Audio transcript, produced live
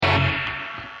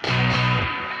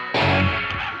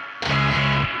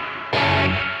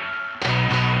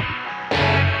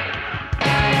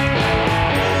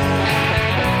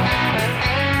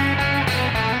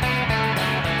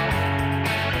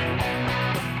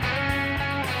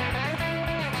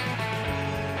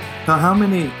So how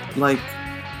many, like,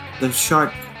 the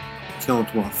shark killed,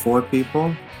 4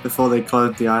 people before they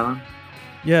closed the island?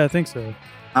 Yeah, I think so.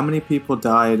 How many people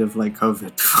died of, like,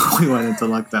 COVID before we went into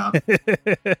lockdown?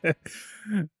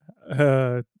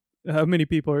 How many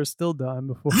people are still dying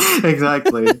before?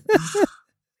 Exactly.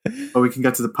 But we can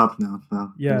get to the pub now.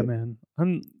 So. Yeah, man.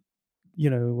 You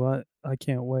know what? I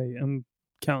can't wait. I'm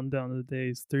counting down the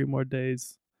days, 3 more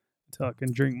days until I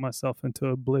can drink myself into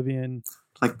oblivion.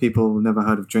 Like people never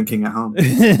heard of drinking at home. at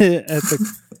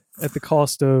the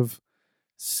cost of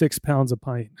 £6 a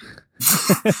pint.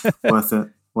 Worth it.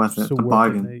 So a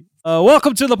bargain.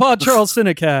 Welcome to the Pod Charles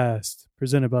Cinecast,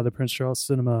 presented by the Prince Charles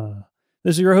Cinema.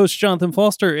 This is your host, Jonathan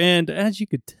Foster, and as you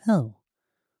could tell,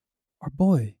 our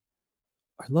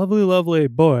lovely, lovely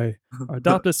boy, our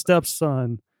adopted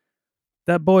stepson,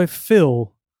 that boy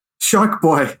Phil. Shark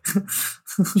Boy.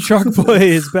 Shark Boy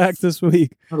is back this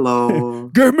week. Hello.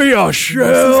 Give me a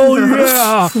shell,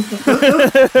 yeah!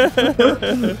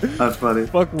 That's funny.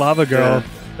 Fuck Lava Girl. Yeah.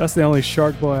 That's the only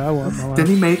Shark Boy I want in my life. Did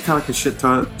he make like a shit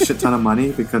ton of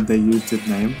money because they used his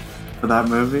name for that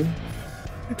movie?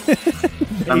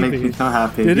 That makes me so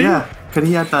happy. Did he? Yeah, because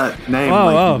he had that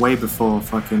name way before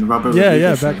fucking Robert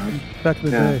Rodriguez. Back in the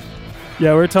day.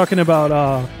 Yeah, we're talking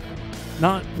about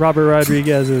not Robert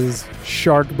Rodriguez's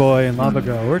Shark Boy and Lava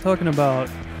Girl. We're talking about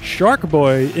Shark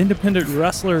Boy, independent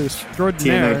wrestler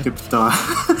extraordinaire.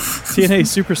 TNA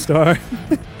superstar.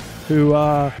 Who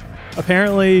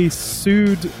apparently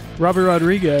sued Robert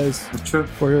Rodriguez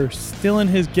for stealing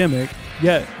his gimmick,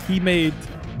 yet he made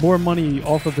more money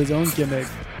off of his own gimmick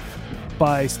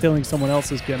by stealing someone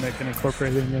else's gimmick and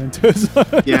incorporating it into his own.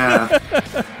 Yeah.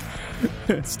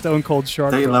 Stone Cold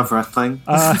Shark. Don't you love wrestling?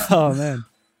 Oh, man.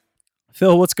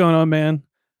 Phil, what's going on, man?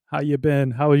 How you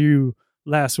been? How were you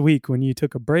last week when you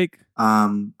took a break?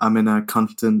 I'm in a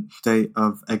constant state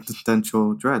of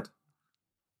existential dread.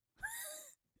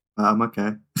 I'm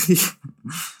okay.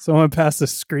 Someone passed a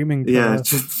screaming. Yeah.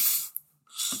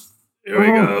 Here we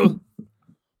go.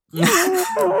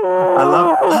 I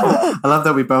love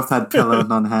that we both had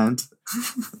pillows on hand.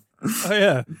 Oh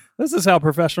yeah, this is how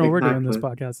professional we're doing this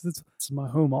podcast. It's my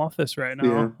home office right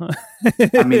now. Yeah.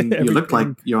 I mean, you look like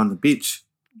you're on the beach,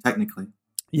 technically.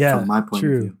 Yeah, from my point of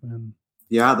view. Man.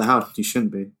 You're out of the house. You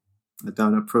shouldn't be. I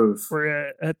don't approve.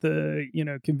 We're at the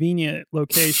convenient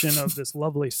location of this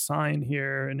lovely sign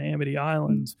here in Amity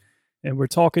Islands, and we're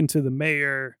talking to the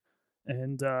mayor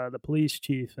and the police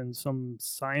chief and some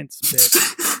science bit,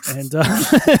 and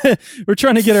we're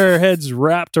trying to get our heads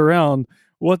wrapped around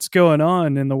what's going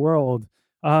on in the world.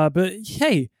 But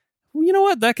hey, you know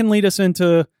what? That can lead us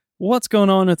into what's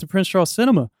going on at the Prince Charles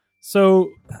Cinema.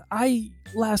 So I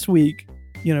last week,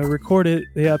 recorded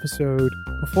the episode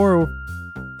before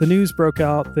the news broke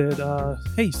out that,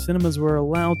 hey, cinemas were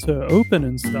allowed to open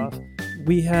and stuff.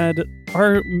 We had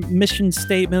our mission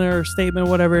statement or statement,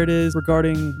 whatever it is,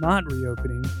 regarding not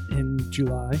reopening in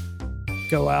July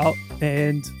go out.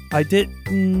 And I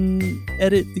didn't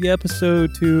edit the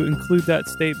episode to include that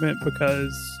statement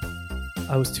because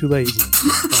I was too lazy. So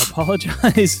I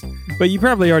apologize. But you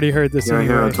probably already heard this anyway.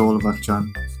 You're a hero to all of us,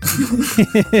 John.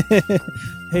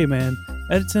 Hey, man.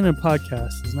 Editing a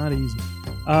podcast is not easy.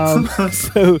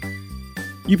 So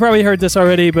you probably heard this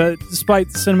already, but despite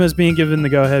the cinemas being given the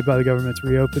go-ahead by the government to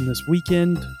reopen this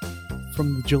weekend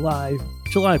from July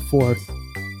 4th,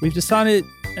 we've decided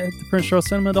at the Prince Charles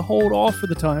Cinema to hold off for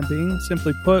the time being.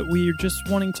 Simply put, we are just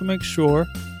wanting to make sure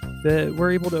that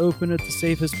we're able to open at the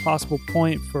safest possible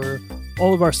point for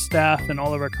all of our staff and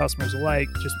all of our customers alike,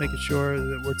 just making sure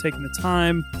that we're taking the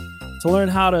time to learn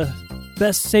how to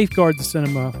best safeguard the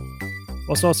cinema,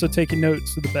 whilst also taking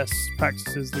notes of the best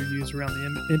practices that are used around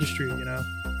the industry,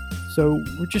 So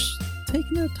we're just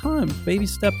taking our time, baby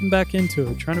stepping back into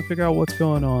it, trying to figure out what's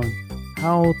going on,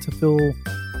 how to feel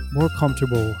more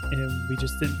comfortable, and we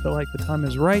just didn't feel like the time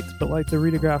is right, but like the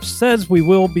readergraph says, we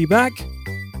will be back.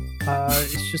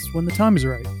 It's just when the time is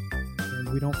right,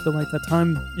 and we don't feel like that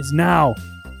time is now,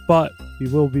 but we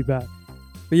will be back.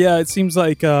 But yeah, it seems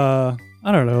like, I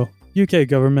don't know, UK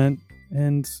government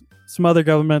and some other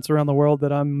governments around the world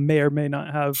that I may or may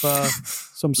not have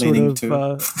some sort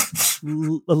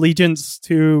of allegiance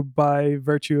to by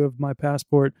virtue of my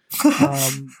passport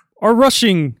are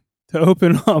rushing to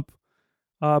open up.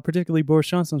 Particularly Boris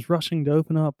Johnson's rushing to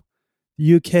open up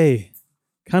the UK.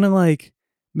 Kind of like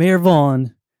Mayor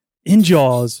Vaughan in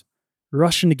Jaws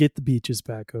rushing to get the beaches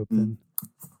back open.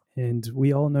 And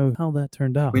we all know how that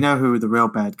turned out. We know who the real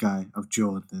bad guy of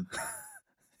Jaws is.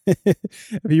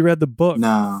 Have you read the book?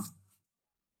 No.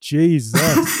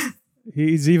 Jesus.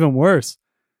 He's even worse.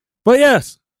 But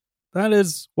yes, that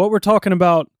is what we're talking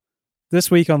about this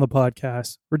week on the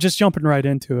podcast, we're just jumping right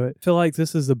into it. I feel like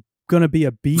this is going to be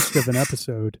a beast of an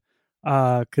episode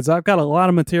because I've got a lot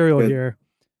of material here.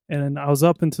 And I was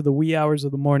up into the wee hours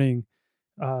of the morning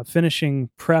finishing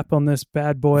prep on this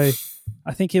bad boy.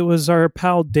 I think it was our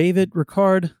pal David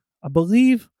Ricard, I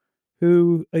believe,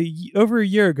 who over a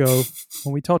year ago,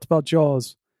 when we talked about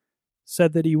Jaws,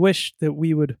 said that he wished that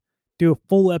we would do a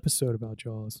full episode about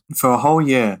Jaws. For a whole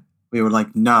year, we were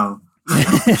like, no.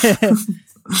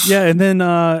 Yeah, and then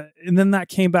that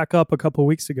came back up a couple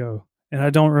weeks ago, and I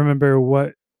don't remember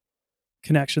what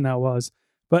connection that was.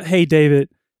 But hey, David,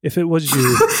 if it was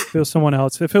you, if it was someone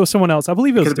else, I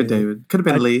believe it was Could have been David. Could have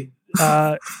been Lee.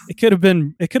 It could have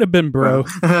been bro.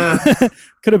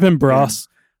 Could have been Bros.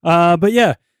 But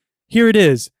yeah, here it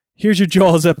is. Here's your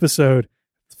Jaws episode,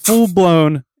 full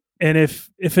blown. And if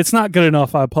it's not good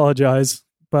enough, I apologize.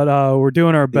 But we're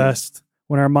doing our best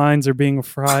when our minds are being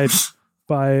fried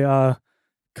by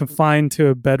confined to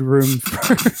a bedroom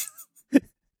for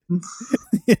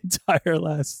the entire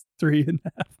last 3.5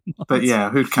 months. But yeah,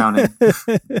 who'd count it?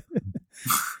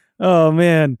 Oh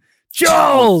man,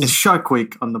 Jaws! It's Shark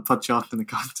Week on the podcast in the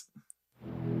cut.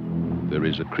 There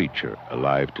is a creature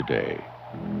alive today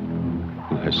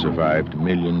who has survived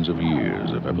millions of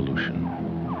years of evolution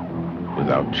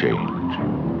without change,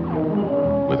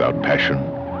 without passion,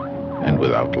 and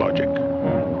without logic.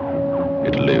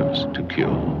 It lives to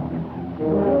kill.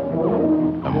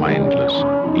 A mindless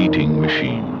eating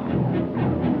machine.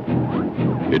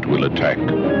 It will attack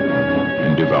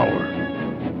and devour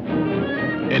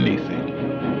anything.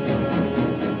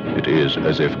 It is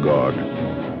as if God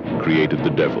created the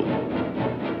devil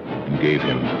and gave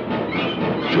him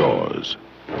jaws.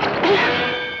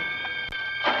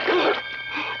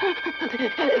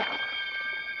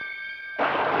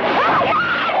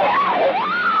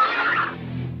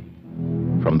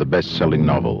 From the best-selling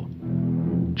novel,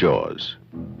 Jaws.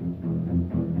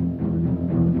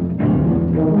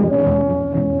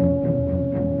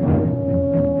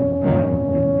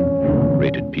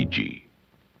 Rated PG.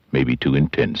 Maybe too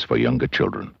intense for younger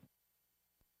children.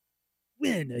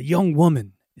 When a young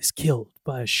woman is killed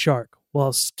by a shark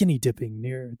while skinny dipping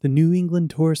near the New England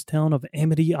tourist town of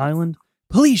Amity Island,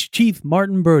 Police Chief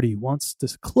Martin Brody wants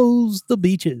to close the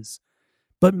beaches.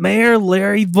 But Mayor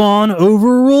Larry Vaughn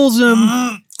overrules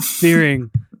him,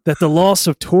 fearing that the loss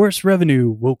of tourist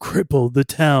revenue will cripple the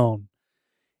town.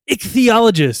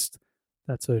 Ichthyologist,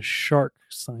 that's a shark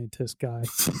scientist guy,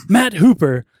 Matt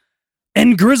Hooper,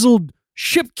 and grizzled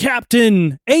ship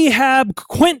captain Ahab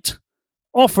Quint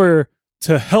offer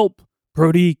to help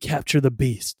Brody capture the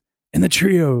beast. And the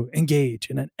trio engage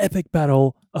in an epic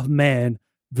battle of man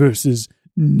versus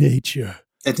nature.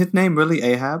 Is his name really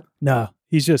Ahab? No,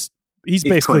 he's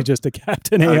basically Quint. just a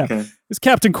Captain Ahab. Okay. It's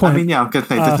Captain Quint. I mean, yeah, I'm going to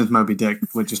say this is Moby Dick.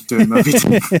 We're just doing Moby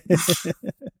Dick.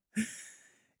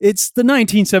 It's the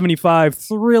 1975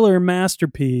 thriller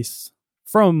masterpiece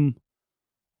from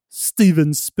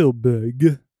Steven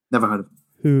Spielberg, Never heard of him.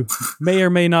 who may or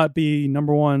may not be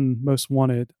number one most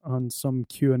wanted on some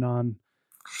QAnon.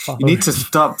 You need to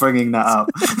stop bringing that up.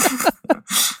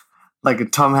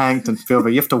 Like Tom Hanks and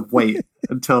Spielberg, you have to wait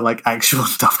until like actual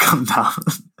stuff comes out.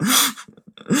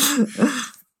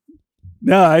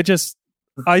 No, I just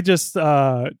think it's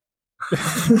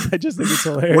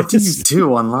hilarious. What do you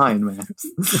do online, man?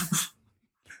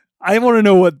 I want to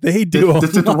know what they do.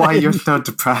 This is why you're so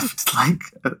depressed. Like,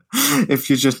 if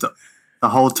you just the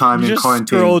whole time you in just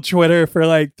quarantine, scroll Twitter for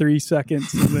like 3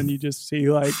 seconds, and then you just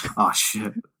see like oh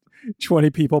shit,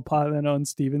 20 people piling on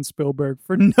Steven Spielberg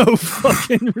for no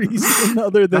fucking reason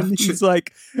other than That's he's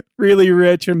like really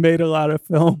rich and made a lot of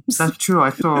films. that's true.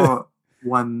 I saw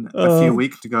one a few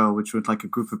weeks ago, which was like a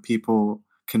group of people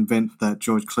convinced that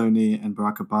George Clooney and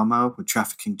Barack Obama were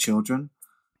trafficking children.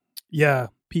 Yeah,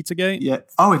 Pizzagate. Yeah.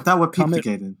 Oh, is that what Comic-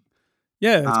 Pizzagate is?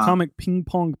 Yeah, it's comic ping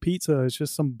pong pizza. It's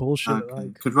just some bullshit. Okay.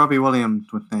 Like, Because Robbie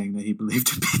Williams was saying that he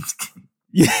believed in Pizzagate.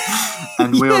 yeah,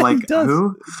 And we were Yeah, like, he does.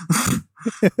 who?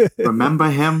 Remember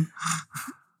him?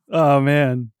 Oh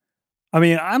man, I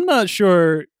mean, I'm not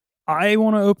sure I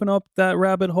want to open up that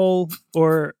rabbit hole,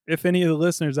 or if any of the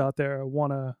listeners out there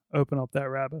want to open up that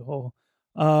rabbit hole.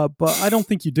 But I don't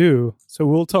think you do. So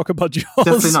we'll talk about Jaws.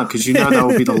 Definitely not, because you know that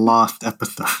will be the last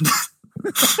episode.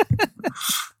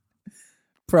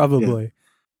 Probably. Yeah.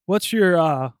 What's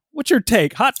your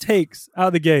take? Hot takes out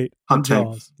of the gate on Hot take.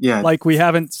 Jaws. Yeah. Like we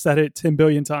haven't said it 10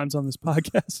 billion times on this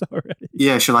podcast already.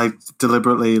 Yeah, should I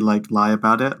deliberately like lie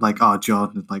about it? Like, oh,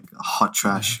 Jaws is like a hot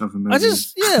trash of a movie. I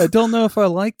just don't know if I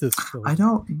like this film. I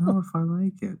don't know if I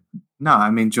like it. No, I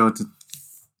mean Jaws is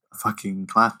a fucking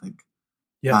classic.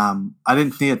 Yeah. I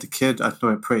didn't see it as a kid. I saw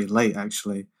it pretty late,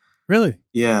 actually. Really?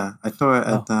 Yeah, I saw it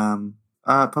at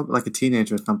Probably like a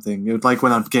teenager or something. It was like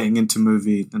when I was getting into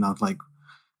movies and I was like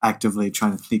actively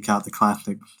trying to sneak out the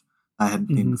classics I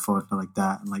hadn't seen before, stuff like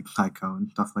that, and like Psycho and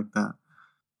stuff like that.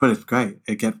 But it's great.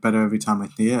 It gets better every time I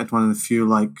see it. It's one of the few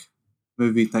like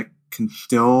movies that can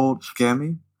still scare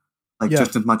me, like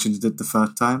just as much as it did the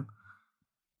first time.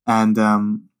 And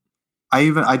I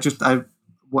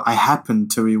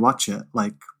happened to rewatch it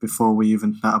like before we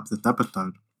even set up this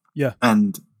episode. Yeah,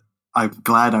 and I'm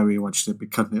glad I rewatched it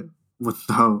because it was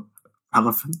so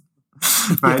relevant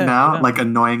now. Like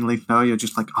annoyingly so, you're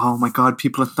just like, oh my god,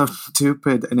 people are so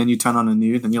stupid, and then you turn on the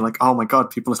news and you're like, oh my god,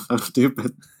 people are so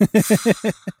stupid.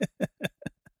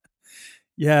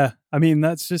 Yeah, I mean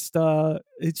that's just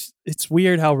it's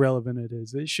weird how relevant it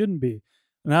is. It shouldn't be.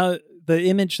 Now the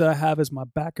image that I have as my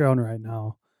background right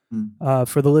now,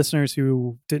 for the listeners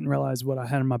who didn't realize what I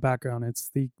had in my background,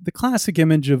 it's the classic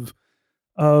image of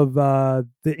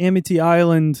the Amity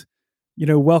Island,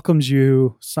 welcomes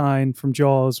you sign from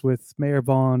Jaws with Mayor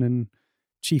Vaughn and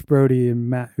Chief Brody and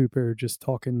Matt Hooper just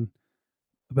talking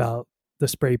about the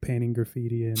spray painting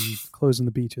graffiti and closing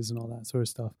the beaches and all that sort of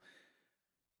stuff.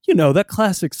 That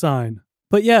classic sign.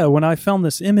 But yeah, when I found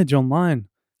this image online,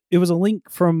 it was a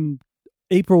link from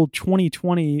April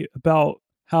 2020 about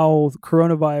how the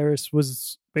coronavirus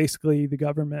was basically the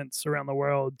governments around the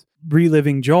world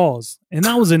reliving Jaws. And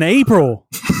that was in April.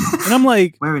 And I'm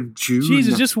like, we're in June.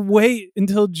 Jesus, just wait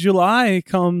until July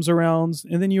comes around.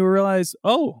 And then you realize,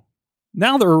 oh,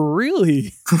 now they're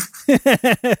really,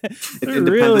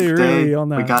 really on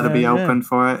that. We got to be open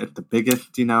for it. It's the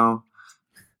biggest,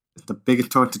 it's the biggest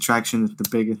tourist attraction. It's the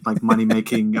biggest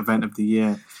money-making event of the year.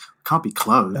 We can't be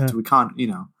closed. We can't,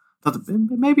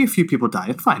 maybe a few people die.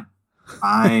 It's fine.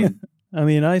 Fine. I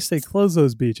mean, I say close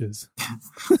those beaches.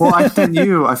 Well, I sent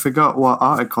you, I forgot what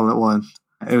article it was.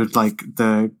 It was like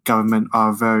the government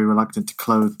are very reluctant to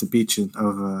close the beaches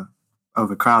over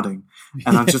overcrowding.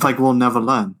 And I'm just like, we'll never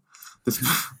learn. This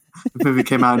movie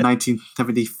came out in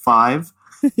 1975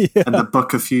 and the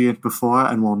book a few years before,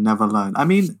 and we'll never learn. I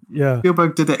mean,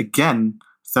 Spielberg did it again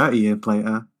 30 years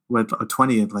later, or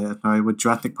 20 years later, with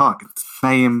Jurassic Park. It's the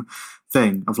same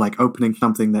thing of opening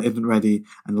something that isn't ready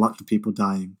and lots of people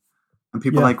dying. And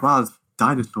people are like, wow, it's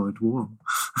dinosaurs, war.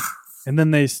 And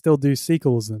then they still do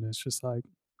sequels, and it's just like,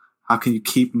 how can you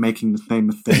keep making the same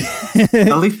mistake?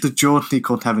 At least the Jaws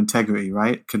sequels have integrity,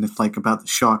 right? Because it's about the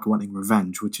shark wanting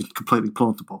revenge, which is completely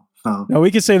plausible. So no,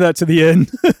 we can say that to the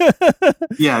end.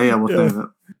 we'll save it.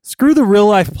 Screw the real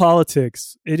life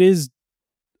politics. It is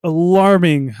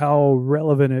alarming how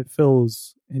relevant it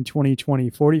feels in 2020,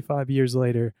 45 years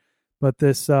later. But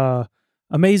this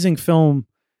amazing film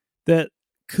that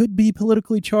could be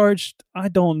politically charged, I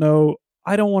don't know.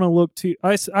 I don't want to look too...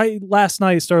 I last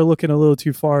night started looking a little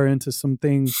too far into some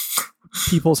things,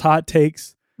 people's hot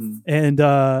takes. And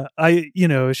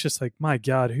it's just like, my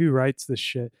God, who writes this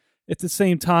shit? At the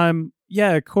same time,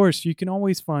 yeah, of course, you can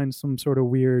always find some sort of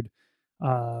weird,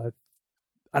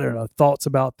 thoughts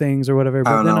about things or whatever.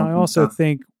 But then I also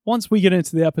think once we get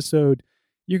into the episode,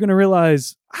 you're going to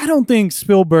realize I don't think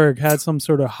Spielberg had some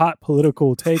sort of hot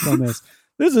political take on this.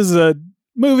 This is a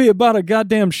movie about a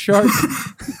goddamn shark.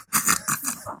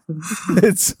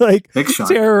 It's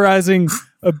terrorizing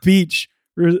a beach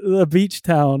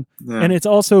town. Yeah. And it's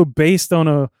also based on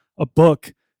a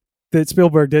book that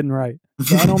Spielberg didn't write.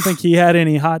 So I don't think he had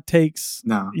any hot takes,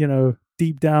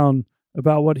 deep down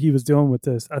about what he was doing with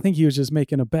this. I think he was just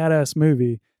making a badass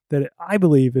movie that I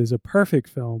believe is a perfect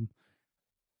film.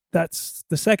 That's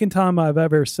the second time I've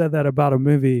ever said that about a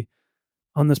movie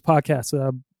on this podcast.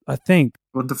 I think.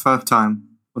 What the first time?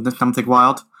 Was this something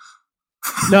wild?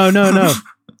 No.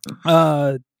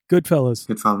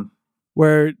 Goodfellas.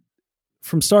 Where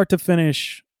from start to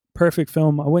finish, perfect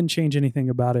film. I wouldn't change anything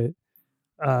about it.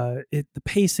 The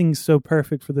pacing's so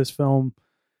perfect for this film.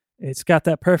 It's got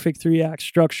that perfect 3-act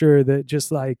structure that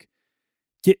just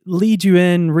leads you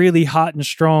in really hot and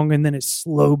strong, and then it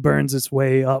slow burns its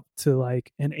way up to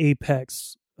an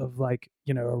apex of a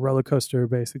roller coaster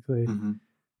basically. Mm-hmm.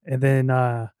 And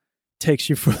then takes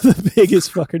you for the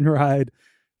biggest fucking ride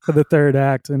for the third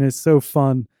act, and it's so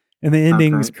fun. And the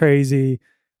ending's crazy.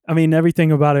 I mean,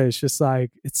 everything about it is just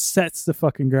it sets the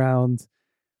fucking ground.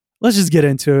 Let's just get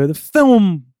into it. The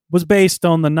film was based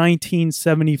on the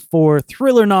 1974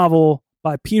 thriller novel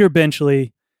by Peter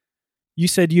Benchley. You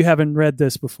said you haven't read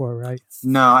this before, right?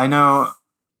 No, I know.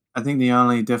 I think the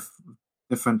only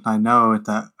difference I know is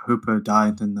that Hooper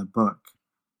died in the book.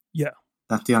 Yeah.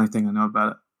 That's the only thing I know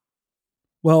about it.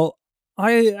 Well,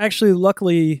 I actually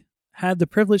luckily had the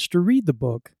privilege to read the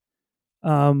book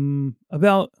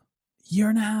about a year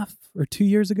and a half or 2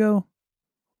 years ago.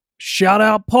 shout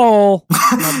out Paul,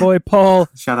 my boy Paul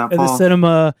Shout out at the Paul.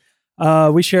 cinema.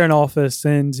 We share an office,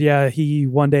 and yeah, he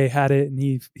one day had it, and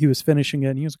he was finishing it,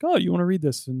 and he was like, "Oh, you want to read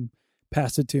this?" and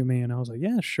passed it to me, and I was like,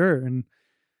 "Yeah, sure." And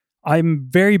I'm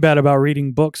very bad about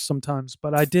reading books sometimes,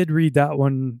 but I did read that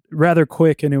one rather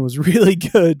quick, and it was really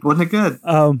good. Wasn't it good?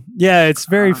 Yeah, it's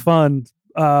very fun.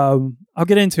 I'll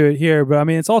get into it here, but I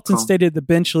mean, it's often Cool. stated that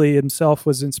Benchley himself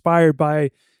was inspired by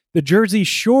the Jersey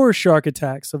Shore shark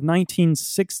attacks of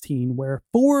 1916, where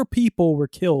 4 people were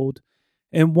killed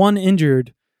and 1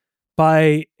 injured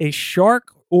by a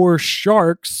shark or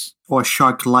sharks Or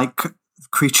shark-like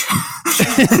creature.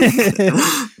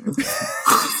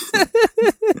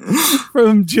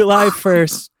 from July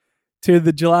 1st to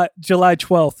the July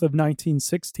 12th of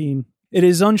 1916. It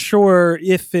is unsure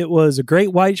if it was a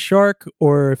great white shark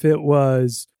or if it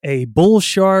was a bull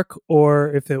shark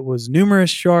or if it was numerous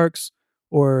sharks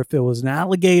or if it was an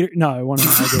alligator. No, it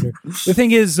wasn't an alligator. The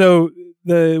thing is, though,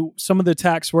 some of the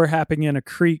attacks were happening in a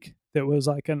creek that was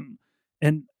like an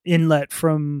inlet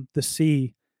from the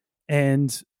sea,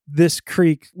 and this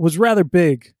creek was rather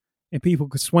big and people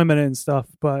could swim in it and stuff,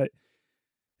 but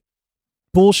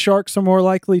bull sharks are more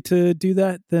likely to do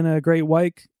that than a great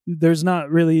white. There's not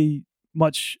really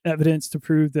much evidence to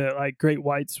prove that like great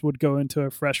whites would go into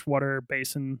a freshwater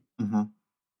basin,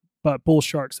 but bull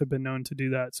sharks have been known to do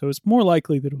that, so it's more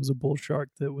likely that it was a bull shark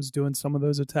that was doing some of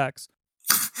those attacks.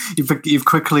 You've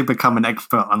quickly become an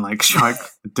expert on like shark,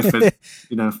 different,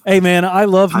 Hey man, I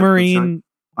love type of marine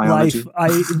biology.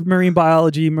 life. Marine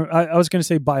biology. I was going to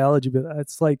say biology, but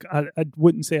it's like I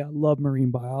wouldn't say I love marine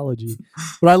biology,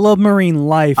 but I love marine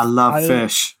life. I love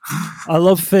fish. I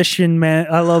love fishing, man.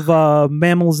 I love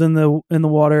mammals in the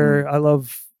water. I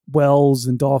love whales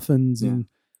and dolphins and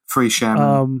Free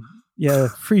Shamu.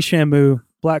 Free Shamu.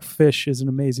 Blackfish is an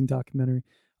amazing documentary.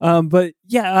 But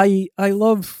yeah, I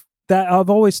love that. I've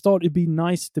always thought it'd be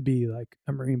nice to be like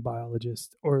a marine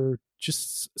biologist or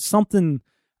just something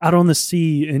out on the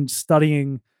sea and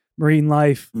studying marine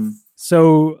life.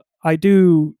 So I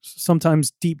do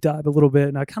sometimes deep dive a little bit,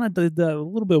 and I kind of did that a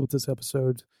little bit with this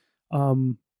episode,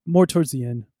 more towards the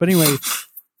end. But anyway,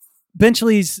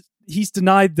 Benchley's he's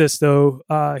denied this though.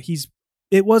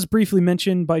 It was briefly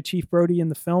mentioned by Chief Brody in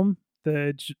the film,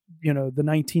 the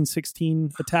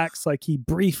 1916 attacks. Like he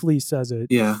briefly says it.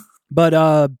 Yeah.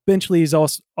 But Benchley's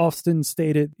also often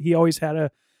stated he always had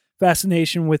a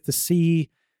fascination with the sea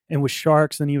and with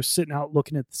sharks, and he was sitting out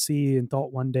looking at the sea and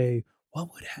thought one day,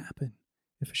 what would happen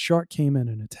if a shark came in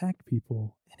and attacked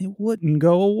people and it wouldn't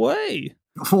go away?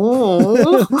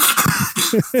 Oh.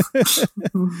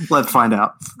 Let's find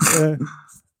out.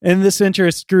 And this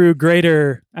interest grew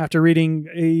greater after reading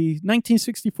a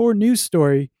 1964 news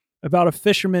story about a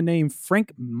fisherman named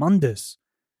Frank Mundus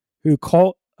who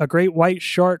caught a great white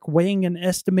shark weighing an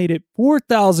estimated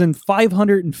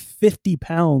 4,550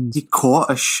 pounds. He caught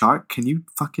a shark? Can you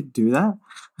fucking do that?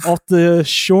 Off the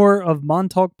shore of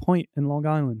Montauk Point in Long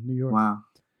Island, New York. Wow.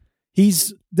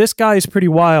 This guy is pretty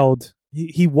wild.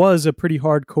 He was a pretty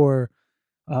hardcore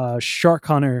shark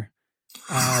hunter.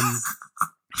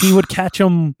 He would catch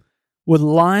them with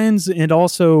lines and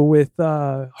also with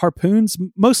harpoons,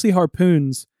 mostly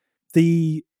harpoons.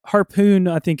 The harpoon,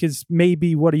 I think, is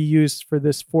maybe what he used for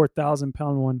this 4,000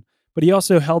 pound one, but he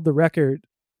also held the record,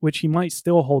 which he might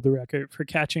still hold the record for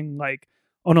catching like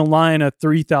on a line a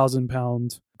 3,000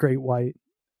 pound great white.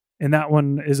 And that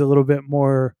one is a little bit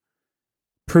more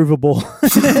provable.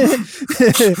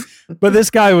 But this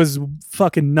guy was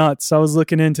fucking nuts. I was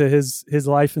looking into his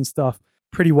life and stuff.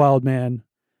 Pretty wild man.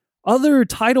 Other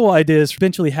title ideas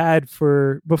eventually had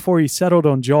for before he settled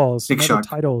on Jaws. Big some other Shark.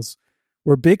 titles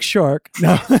were Big Shark.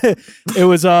 No, it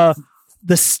was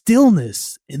The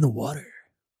Stillness in the Water,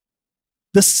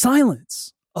 The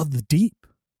Silence of the Deep,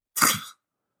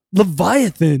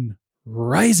 Leviathan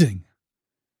Rising,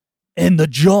 and The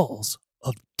Jaws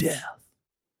of Death.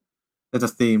 There's a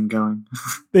theme going.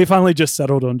 They finally just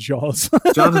settled on Jaws.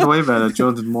 Jaws is way better.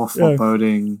 Jaws is more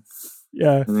foreboding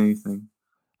Yeah. than anything.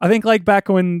 I think like back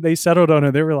when they settled on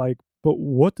it, they were like, but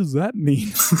what does that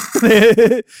mean?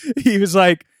 He was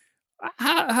like,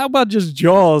 how about just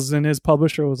Jaws? And his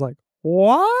publisher was like,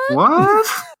 what? What?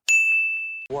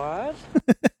 What?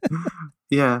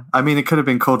 Yeah. I mean, it could have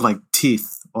been called like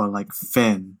Teeth or like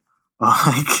Fin or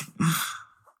like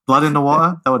Blood in the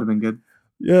Water. That would have been good.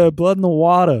 Yeah, Blood in the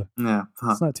Water. Yeah.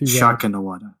 It's not too bad. Shark in the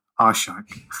Water. Our shark.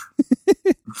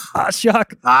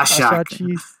 Shark. Our shark.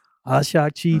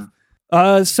 Shark Chief.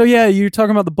 So yeah, you're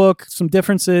talking about the book, some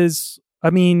differences.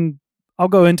 I mean, I'll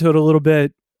go into it a little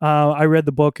bit. I read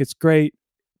the book. It's great,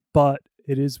 but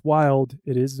it is wild.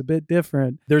 It is a bit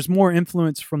different. There's more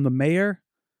influence from the mayor,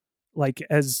 like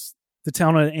as the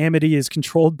town of Amity is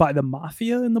controlled by the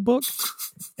mafia in the book,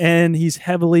 and he's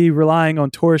heavily relying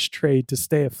on tourist trade to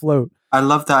stay afloat. I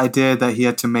love the idea that he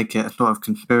had to make it a sort of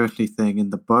conspiracy thing in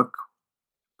the book,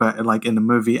 but like in the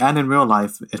movie and in real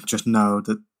life, it's just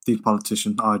that these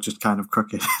politicians are just kind of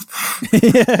crooked.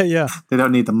 Yeah. They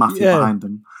don't need the mafia behind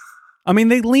them. I mean,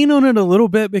 they lean on it a little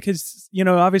bit because,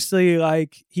 obviously,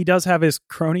 like, he does have his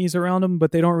cronies around him,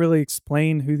 but they don't really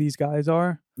explain who these guys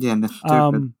are. Yeah, and that's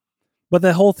stupid. But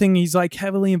the whole thing, he's, like,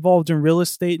 heavily involved in real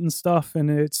estate and stuff,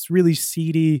 and it's really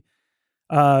seedy.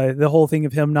 The whole thing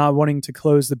of him not wanting to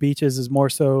close the beaches is more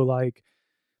so, like,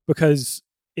 because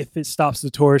if it stops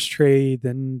the tourist trade,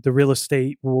 then the real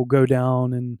estate will go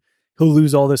down, and he'll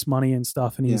lose all this money and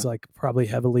stuff, and he's, like, probably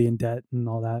heavily in debt and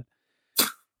all that.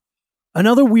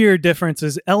 Another weird difference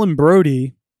is Ellen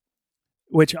Brody,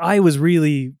 which I was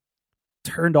really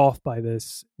turned off by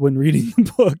this when reading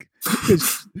the book.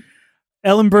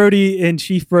 Ellen Brody and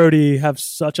Chief Brody have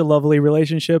such a lovely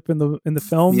relationship in the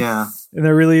film. Yeah. And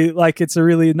they're really, like, it's a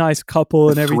really nice couple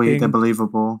and everything. Sweet, they're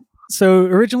believable. So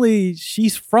originally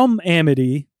she's from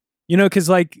Amity, because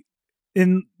like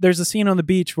there's a scene on the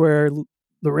beach where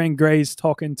Lorraine Gray's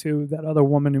talking to that other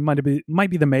woman who might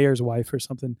be the mayor's wife or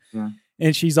something. Yeah.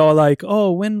 And she's all like,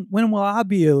 "Oh, when will I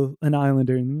be an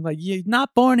islander?" And like, "You're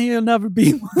not born here, you'll never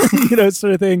be one,"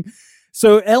 sort of thing.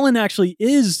 So Ellen actually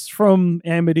is from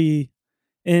Amity,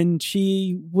 and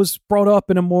she was brought up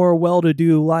in a more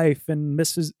well-to-do life, and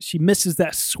she misses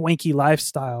that swanky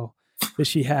lifestyle that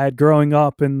she had growing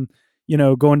up, and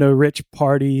going to rich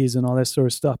parties and all that sort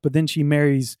of stuff. But then she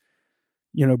marries,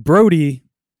 Brody,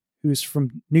 who's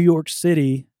from New York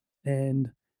City,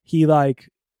 and he like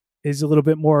is a little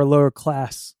bit more lower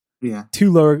class. Yeah. Too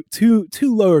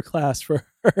lower class for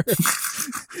her.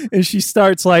 And she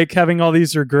starts like having all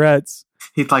these regrets.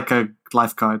 He's like a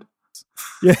lifeguard.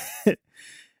 Yeah.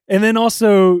 And then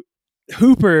also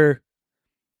Hooper.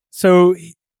 So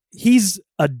he's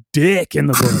a dick in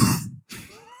the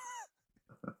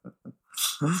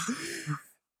book.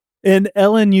 And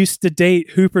Ellen used to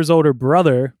date Hooper's older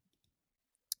brother.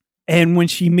 And when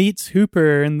she meets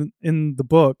Hooper in the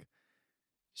book,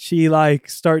 she like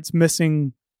starts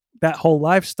missing that whole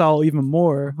lifestyle even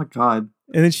more. Oh my God.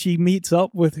 And then she meets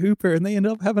up with Hooper and they end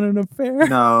up having an affair.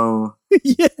 No.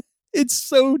 Yeah. It's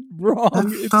so wrong.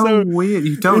 That's so weird.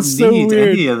 You don't need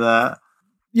any of that.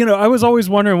 I was always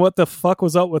wondering what the fuck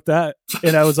was up with that.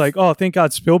 And I was like, oh, thank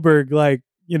God Spielberg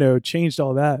changed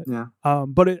all that. Yeah.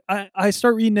 But I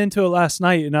start reading into it last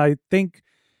night, and I think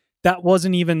that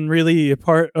wasn't even really a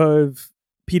part of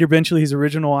Peter Benchley's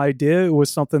original idea. It was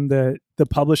something that the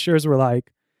publishers were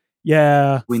like,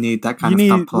 yeah, we need that kind of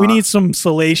subplot. We need some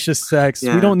salacious sex.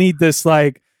 Yeah. We don't need this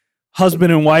like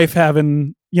husband and wife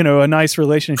having, a nice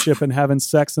relationship and having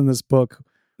sex in this book.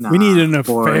 We need an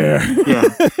affair. Yeah.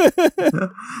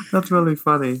 That's really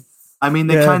funny. I mean,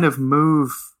 they kind of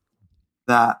move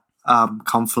that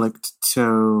conflict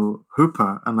to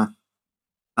Hooper, and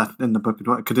that's in the book.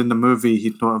 Because in the movie,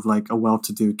 he's sort of like a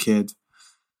well-to-do kid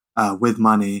with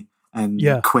money, and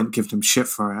Quint gives him shit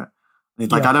for it. And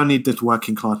he's like, I don't need this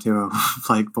working class hero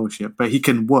like bullshit, but he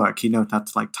can work. He knows how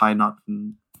to like tie knots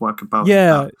and work about.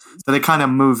 Yeah. So they kind of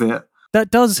move it. That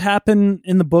does happen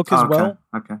in the book as well.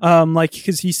 Okay. Like,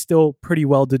 because he's still pretty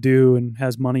well-to-do and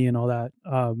has money and all that.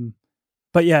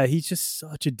 But yeah, he's just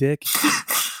such a dick.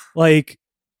 Like,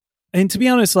 and to be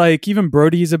honest, like, even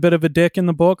Brody's a bit of a dick in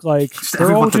the book. Like,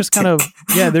 they're all just kind of,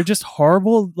 they're just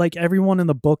horrible. Like, everyone in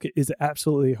the book is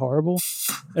absolutely horrible.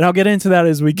 And I'll get into that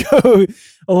as we go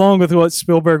along with what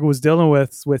Spielberg was dealing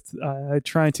with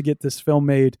trying to get this film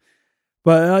made.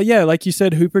 But like you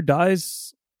said, Hooper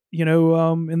dies,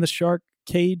 in the shark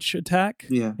cage attack.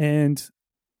 Yeah. And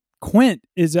Quint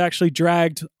is actually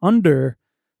dragged under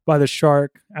by the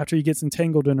shark after he gets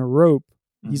entangled in a rope.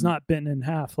 He's not bitten in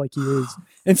half like he is.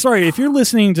 And sorry, if you're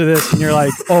listening to this and you're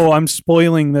like, oh, I'm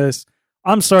spoiling this.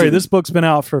 I'm sorry. This book's been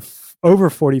out for over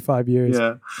 45 years.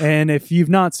 Yeah. And if you've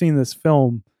not seen this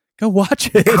film, go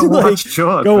watch it. Go watch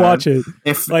George. Go watch it.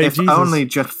 If only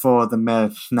just for the mere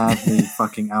snazzy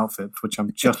fucking outfits, which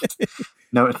I'm just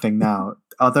noticing now.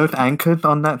 Are those anchored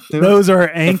on that suit? Those are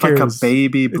anchors. It's like a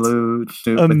baby blue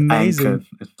suit with anchors.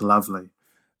 It's lovely.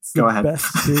 Go ahead.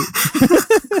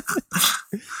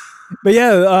 But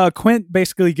yeah, Quint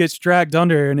basically gets dragged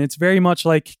under, and it's very much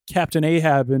like Captain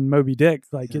Ahab in Moby Dick,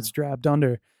 gets dragged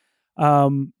under.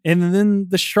 And then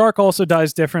the shark also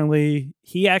dies differently.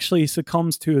 He actually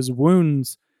succumbs to his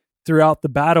wounds throughout the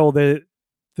battle that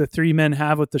the three men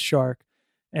have with the shark.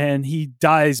 And he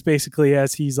dies basically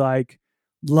as he's like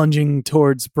lunging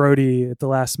towards Brody at the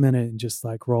last minute and just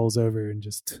like rolls over and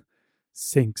just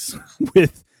sinks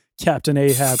with Captain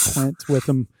Ahab went with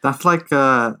him. That's like,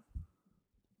 the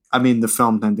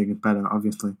film ending is better,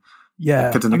 obviously.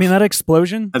 Yeah, that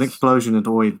explosion. An explosion is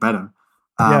always better.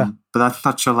 Yeah. But that's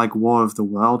such a like War of the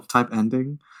World type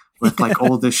ending, where it's like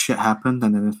all this shit happened,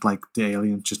 and then it's like the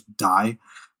aliens just die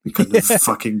because of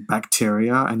fucking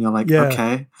bacteria, and you're like,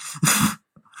 okay.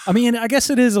 I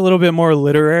guess it is a little bit more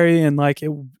literary, and like it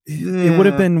would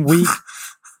have been weak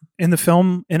in the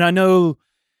film. And I know,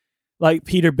 like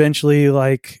Peter Benchley,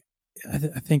 like I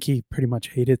think he pretty much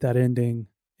hated that ending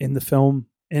in the film,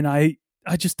 and I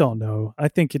just don't know. I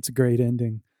think it's a great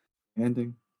ending.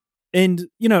 And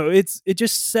it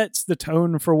just sets the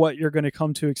tone for what you're going to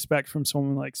come to expect from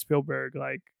someone like Spielberg,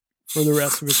 like for the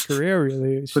rest of his career.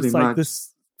 Really, it's just like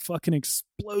this fucking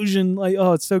explosion. Like,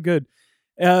 oh, it's so good.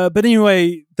 But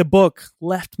anyway, the book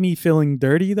left me feeling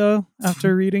dirty though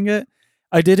after reading it.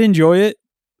 I did enjoy it.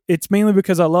 It's mainly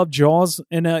because I love Jaws,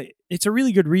 and it's a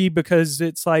really good read because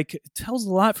it's like it tells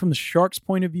a lot from the shark's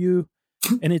point of view,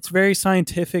 and it's very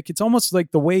scientific. It's almost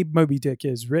like the way Moby Dick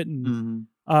is written,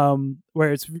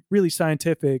 where it's really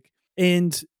scientific,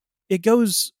 and it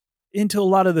goes into a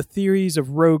lot of the theories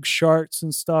of rogue sharks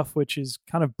and stuff, which is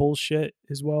kind of bullshit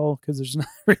as well because there's not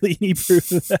really any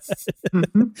proof of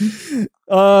that.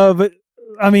 But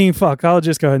I mean, fuck, I'll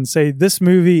just go ahead and say this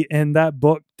movie and that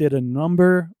book did a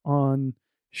number on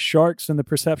sharks and the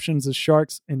perceptions of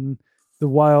sharks in the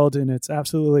wild, and it's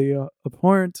absolutely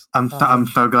abhorrent. I'm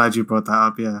so glad you brought that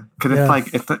up. Yeah,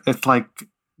 because it's like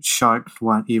sharks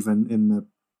weren't even in the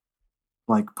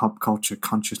like pop culture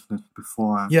consciousness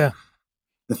before.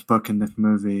 This book and this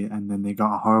movie, and then they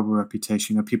got a horrible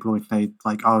reputation. People would say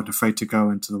like, "Oh, they're afraid to go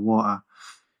into the water."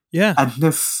 Yeah, and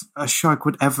if a shark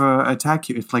would ever attack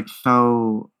you, it's like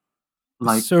so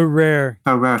rare.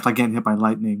 It's like getting hit by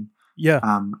lightning. Yeah.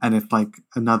 And it's like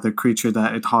another creature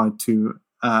that it's hard to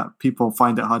people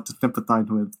find it hard to sympathize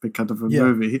with because of a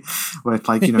movie where it's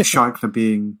like, sharks are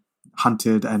being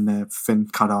hunted and their fin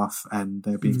cut off and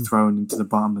they're being thrown into the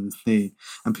bottom of the sea,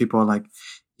 and people are like,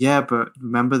 yeah, but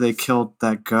remember they killed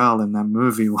that girl in that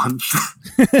movie once.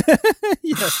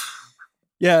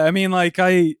 Yeah. I mean, like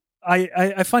I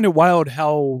find it wild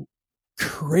how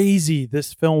crazy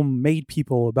this film made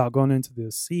people about going into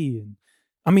the sea. And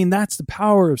I mean, that's the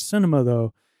power of cinema,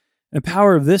 though. The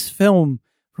power of this film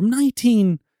from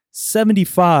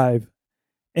 1975.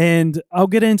 And I'll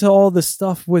get into all the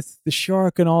stuff with the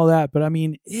shark and all that, but I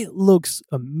mean, it looks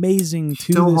amazing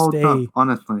to this day. Up,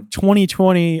 honestly.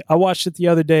 2020, I watched it the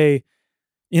other day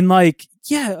in a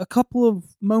couple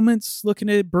of moments looking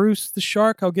at Bruce the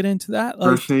shark. I'll get into that.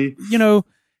 Like, Brucey.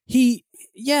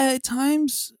 At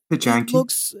times it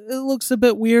looks a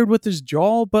bit weird with his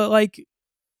jaw, but like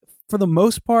for the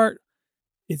most part,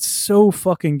 it's so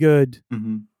fucking good.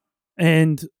 Mm-hmm.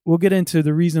 And we'll get into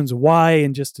the reasons why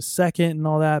in just a second and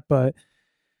all that. But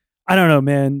I don't know,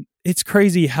 man. It's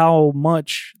crazy how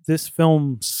much this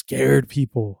film scared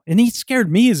people. And he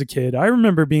scared me as a kid. I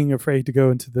remember being afraid to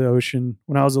go into the ocean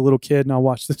when I was a little kid and I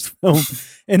watched this film.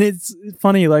 And it's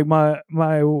funny, like my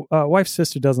wife's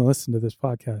sister doesn't listen to this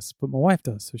podcast, but my wife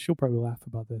does. So she'll probably laugh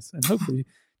about this. And hopefully,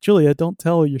 Julia, don't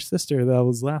tell your sister that I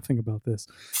was laughing about this.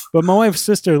 But my wife's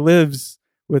sister lives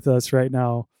with us right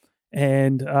now.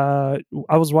 And I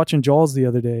was watching Jaws the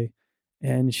other day,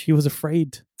 and she was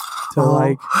afraid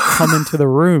to come into the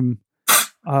room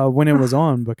when it was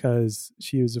on because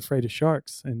she was afraid of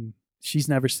sharks, and she's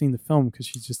never seen the film because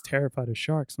she's just terrified of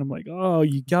sharks. And I'm like, oh,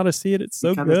 you gotta see it; it's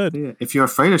so good. If you're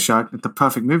afraid of sharks, it's the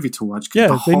perfect movie to watch.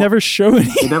 Yeah, they never show any.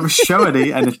 They never show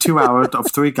any, and it's 2 hours of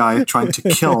 3 guys trying to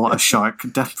kill a shark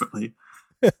desperately.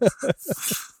 All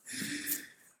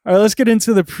right, let's get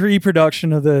into the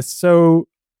pre-production of this. So.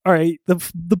 All right,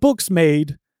 the book's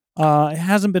made. It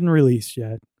hasn't been released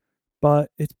yet,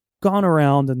 but it's gone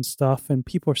around and stuff, and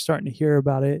people are starting to hear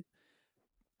about it.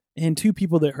 And 2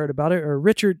 people that heard about it are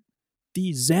Richard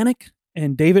D. Zanuck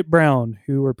and David Brown,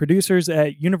 who were producers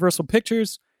at Universal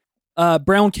Pictures.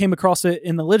 Brown came across it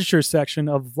in the literature section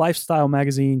of lifestyle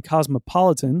magazine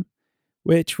Cosmopolitan,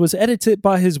 which was edited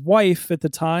by his wife at the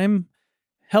time,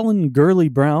 Helen Gurley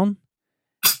Brown.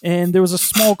 And there was a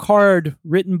small card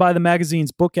written by the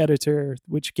magazine's book editor,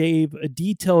 which gave a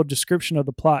detailed description of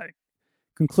the plot,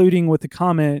 concluding with the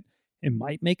comment, "It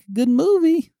might make a good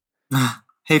movie."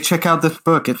 Hey, check out this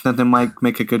book. It says it might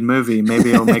make a good movie.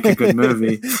 Maybe it'll make a good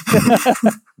movie.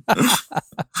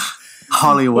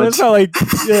 Hollywood. Well,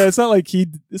 it's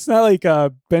not like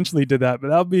Benchley did that, but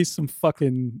that would be some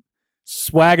fucking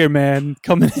swagger man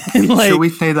coming in. Should we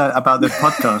say that about this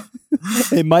podcast?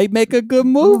 It might make a good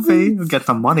movie. We'll get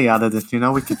some money out of this,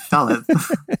 we could sell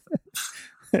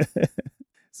it.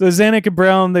 So Zanuck and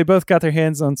Brown, they both got their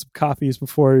hands on some copies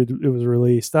before it was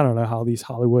released. I don't know how these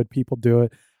Hollywood people do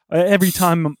it. Every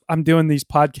time I'm doing these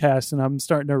podcasts and I'm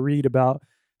starting to read about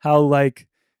how like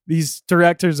these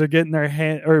directors are getting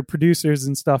their or producers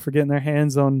and stuff are getting their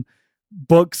hands on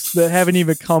books that haven't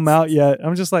even come out yet.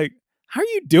 I'm just like, how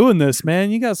are you doing this, man?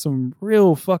 You got some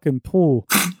real fucking pull.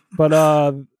 But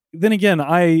then again,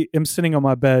 I am sitting on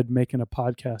my bed making a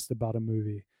podcast about a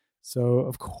movie. So,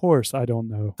 of course, I don't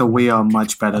know. So we are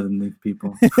much better than these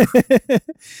people.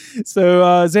 So,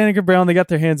 Zanuck and Brown, they got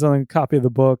their hands on a copy of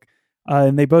the book,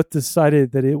 and they both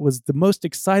decided that it was the most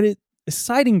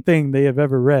exciting thing they have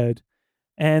ever read,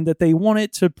 and that they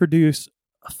wanted to produce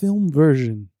a film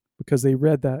version because they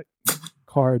read that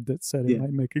card that said it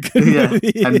might make a good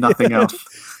movie. And nothing else.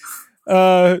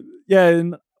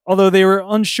 And although they were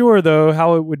unsure, though,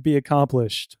 how it would be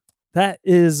accomplished. That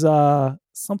is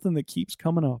something that keeps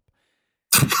coming up.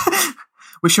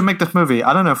 We should make this movie.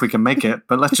 I don't know if we can make it,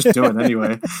 but let's just do it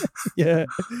anyway. Yeah.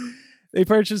 They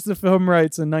purchased the film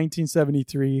rights in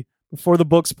 1973 before the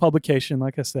book's publication,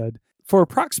 like I said, for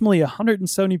approximately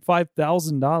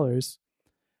 $175,000.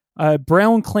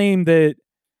 Brown claimed that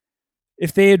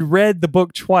if they had read the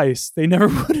book twice, they never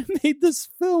would have made this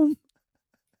film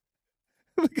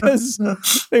because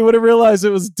they would have realized it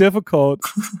was difficult.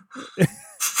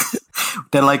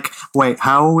 They're like, wait,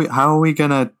 how are we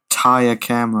gonna tie a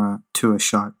camera to a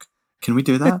shark? Can we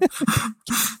do that?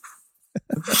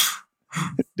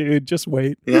 Dude, just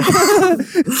wait. Yeah.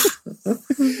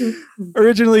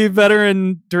 Originally,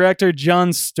 veteran director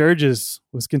John Sturges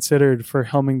was considered for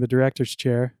helming the director's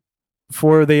chair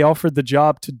before they offered the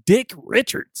job to Dick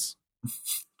Richards.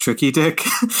 Tricky Dick.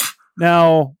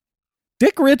 Now,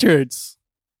 Dick Richards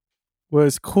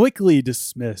was quickly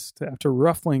dismissed after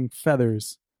ruffling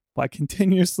feathers by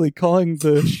continuously calling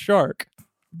the shark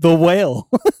the whale.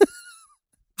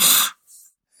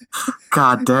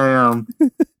 God damn.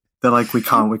 They're like, we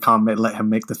can't let him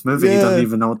make this movie. He doesn't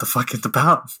even know what the fuck it's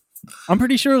about. I'm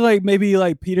pretty sure maybe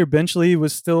Peter Benchley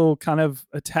was still kind of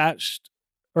attached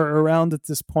or around at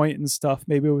this point and stuff.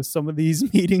 Maybe it was some of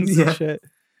these meetings and shit.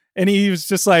 And he was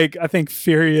just I think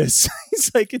furious.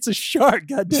 He's like, it's a shark,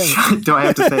 goddamn. Do I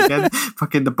have to say again?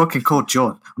 Fucking the book and called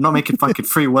John. I'm not making fucking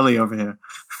Free Willy over here.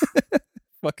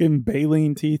 Fucking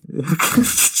baleen teeth.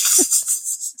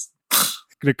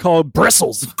 Gonna call it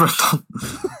bristles. That'd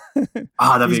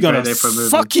be a great name for a movie.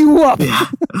 Fuck you up. Yeah.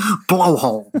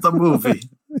 Blowhole, the movie.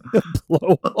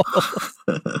 Blowhole.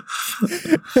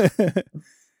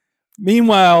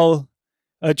 Meanwhile,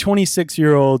 a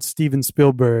 26-year-old Steven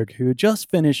Spielberg who had just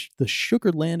finished the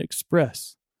Sugarland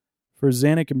Express for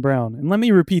Zanuck and Brown. And let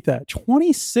me repeat that.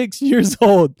 26 years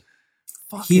old.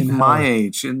 He's my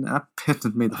age, and that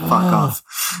pissed me the fuck off.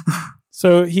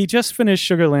 So he just finished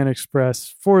Sugarland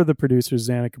Express for the producers,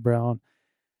 Zanuck and Brown.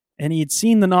 And he'd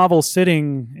seen the novel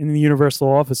sitting in the Universal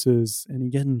offices, and he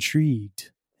got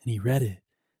intrigued, and he read it.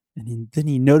 And then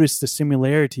he noticed the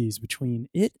similarities between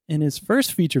it and his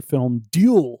first feature film,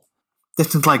 Duel.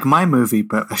 This is like my movie,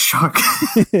 but a shark.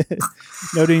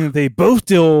 Noting that they both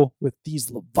deal with these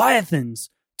leviathans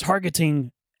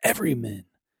targeting everyman.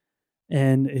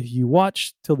 And if you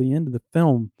watch till the end of the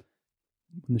film,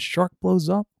 when the shark blows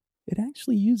up, it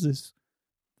actually uses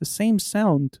the same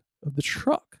sound of the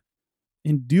truck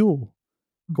in Duel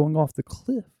going off the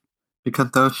cliff. Because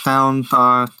those sounds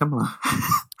are similar.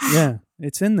 Yeah,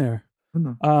 it's in there.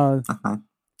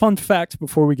 Fun fact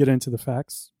before we get into the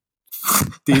facts.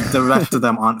 The rest of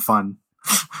them aren't fun.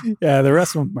 Yeah, the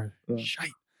rest of them are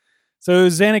shite. So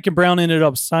Zanuck and Brown ended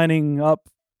up signing up,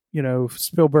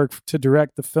 Spielberg to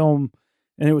direct the film,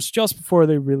 and it was just before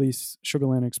they released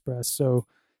Sugarland Express. So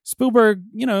Spielberg,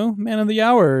 man of the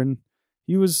hour, and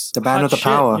he was the man with the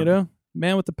power.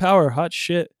 Man with the power, hot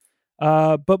shit.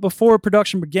 But before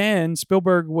production began,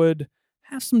 Spielberg would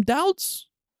have some doubts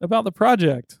about the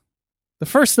project. The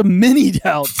first of many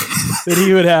doubts that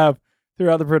he would have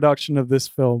throughout the production of this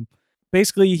film.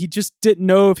 Basically, he just didn't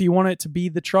know if he wanted to be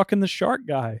the truck and the shark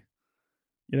guy.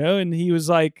 And he was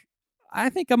like, I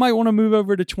think I might want to move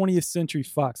over to 20th Century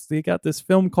Fox. They got this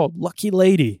film called Lucky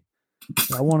Lady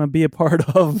that I want to be a part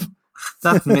of.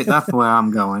 That's where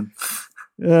I'm going.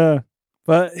 Yeah.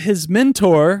 But his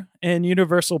mentor and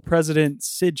Universal president,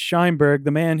 Sid Sheinberg,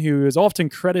 the man who is often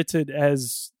credited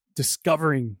as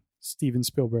discovering Steven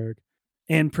Spielberg,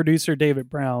 and producer David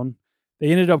Brown,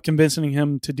 they ended up convincing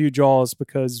him to do Jaws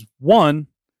because, one,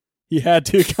 he had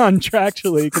to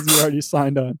contractually because he already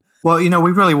signed on. Well,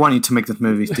 we really want you to make this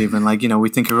movie, Stephen. We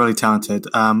think you're really talented.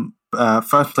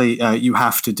 Firstly, you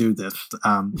have to do this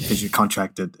because you're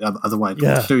contracted. Otherwise,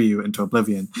 we'll sue you into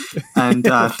oblivion. And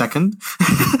second...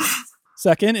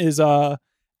 Second is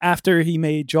after he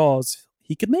made Jaws,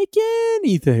 he could make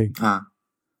anything. Ah.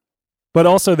 But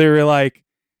also they were like,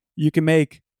 you can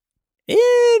make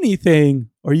anything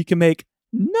or you can make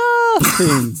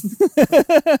nothing.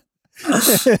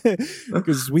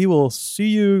 Because we will sue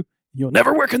you. You'll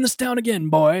never work in this town again,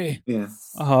 boy. Yeah.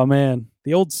 Oh, man.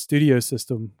 The old studio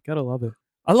system. Gotta love it.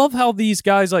 I love how these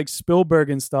guys like Spielberg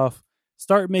and stuff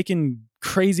start making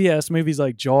crazy ass movies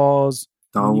like Jaws.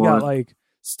 Star You Wars. got like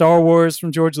Star Wars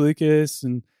from George Lucas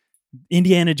and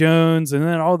Indiana Jones, and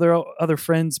then all their other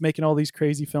friends making all these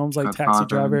crazy films like Taxi Godfather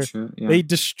Driver. and shit, yeah. They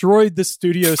destroyed the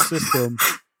studio system,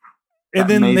 and That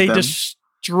then made they them.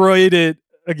 destroyed it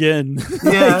again.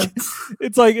 Yeah.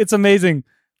 It's amazing.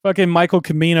 Fucking Michael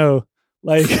Cimino,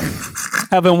 like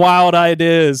having wild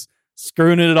ideas,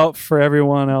 screwing it up for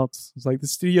everyone else. It's like the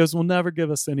studios will never give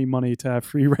us any money to have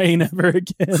free reign ever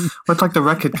again. It's like the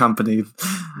record company.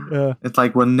 Yeah. It's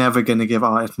like we're never going to give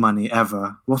artists money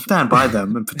ever. We'll stand by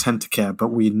them and pretend to care, but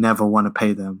we never want to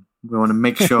pay them. We want to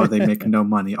make sure they make no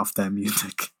money off their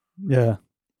music. Yeah.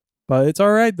 But it's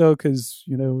all right, though, because,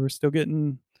 we're still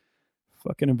getting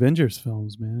fucking Avengers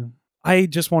films, man. I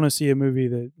just want to see a movie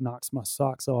that knocks my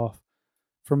socks off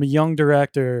from a young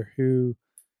director who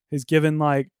is given,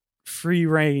 like, free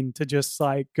reign to just,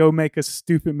 like, go make a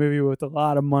stupid movie with a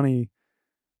lot of money.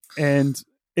 And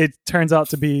it turns out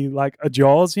to be, like, a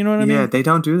Jaws, you know what I mean? Yeah, they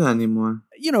don't do that anymore.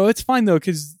 It's fine, though,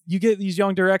 because you get these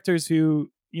young directors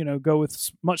who, go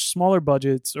with much smaller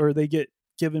budgets, or they get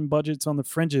given budgets on the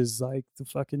fringes, like the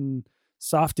fucking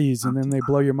softies, and then they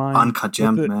blow your mind. Uncut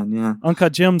Gems, man, yeah.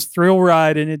 Uncut Gems thrill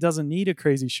ride, and it doesn't need a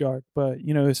crazy shark, but,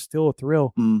 it's still a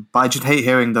thrill. But I just hate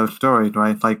hearing those stories,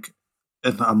 right? Like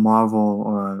a Marvel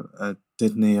or a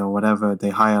Disney or whatever,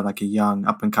 they hire like a young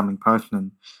up-and-coming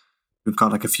person who've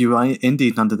got like a few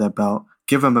indies under their belt,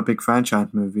 give them a big franchise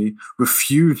movie,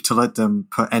 refuse to let them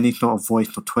put any sort of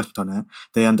voice or twist on it.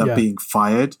 They end up being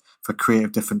fired for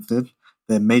creative differences.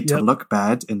 They're made to look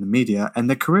bad in the media, and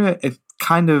their career is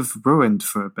kind of ruined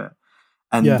for a bit.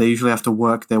 And they usually have to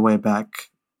work their way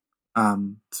back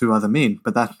through other means.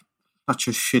 But that's such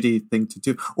a shitty thing to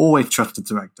do. Always trust the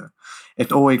director.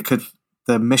 It always could.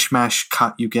 The mishmash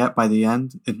cut you get by the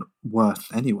end is worse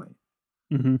anyway.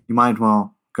 Mm-hmm. You might as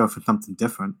well go for something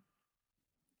different.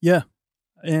 Yeah.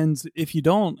 And if you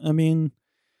don't, I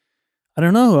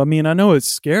don't know. I know it's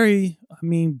scary.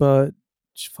 But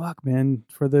fuck, man,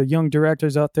 for the young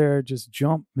directors out there, just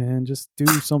jump, man. Just do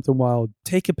something wild.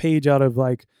 Take a page out of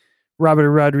like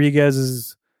Robert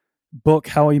Rodriguez's book,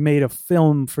 how he made a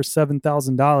film for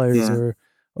 $7,000,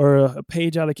 or a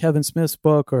page out of Kevin Smith's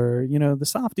book, or the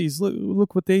softies.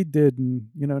 Look what they did, and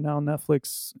now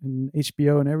Netflix and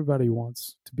HBO and everybody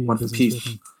wants to be in business with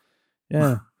them.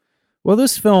 Yeah. Well,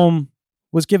 this film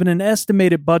was given an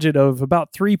estimated budget of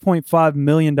about $3.5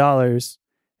 million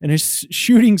and a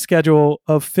shooting schedule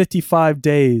of 55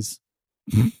 days.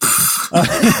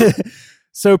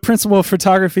 So principal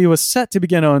photography was set to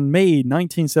begin on May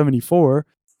 1974.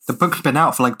 The book's been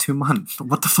out for like 2 months.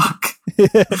 What the fuck?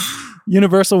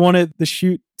 Universal wanted the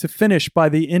shoot to finish by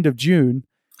the end of June,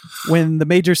 when the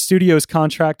major studio's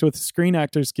contract with the Screen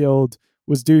Actors Guild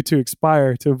was due to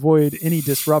expire, to avoid any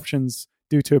disruptions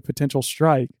due to a potential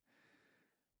strike.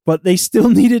 But they still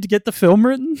needed to get the film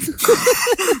written.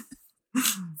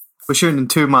 We're shooting in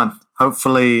 2 months.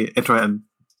 Hopefully it's written.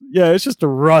 Yeah, it's just a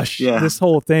rush. Yeah. This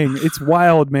whole thing. It's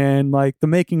wild, man. Like, the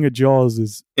making of Jaws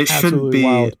is It shouldn't absolutely be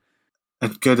wild.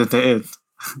 as good as it is.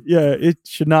 Yeah, it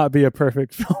should not be a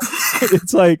perfect film.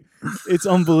 It's like, it's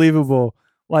unbelievable.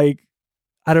 Like,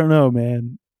 I don't know,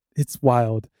 man. It's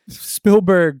wild.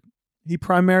 Spielberg, he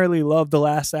primarily loved the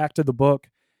last act of the book.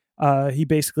 He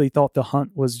basically thought The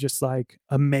Hunt was just like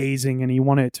amazing, and he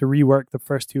wanted to rework the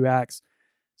first 2 acts.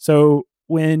 So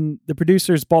when the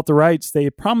producers bought the rights, they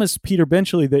promised Peter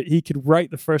Benchley that he could write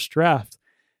the first draft.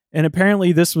 And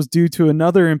apparently this was due to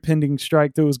another impending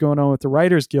strike that was going on with the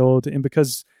Writers Guild. And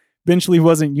because Benchley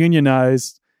wasn't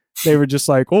unionized, they were just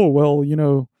like, oh, well,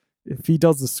 if he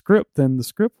does the script, then the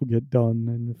script will get done.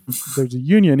 And if there's a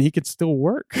union, he could still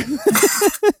work.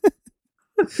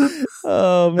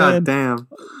 Oh, man. God damn.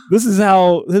 This is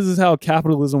how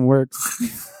capitalism works.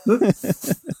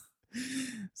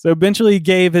 So Benchley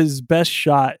gave his best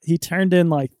shot. He turned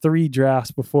in like 3 drafts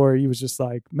before he was just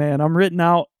like, man, I'm written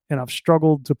out and I've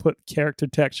struggled to put character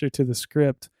texture to the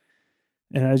script.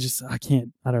 And I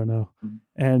can't, I don't know.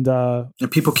 And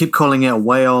people keep calling it a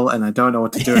whale, and I don't know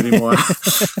what to do anymore.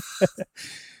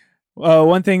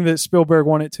 One thing that Spielberg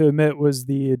wanted to admit was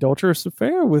the adulterous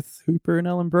affair with Hooper and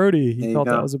Ellen Brody. He thought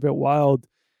that was a bit wild.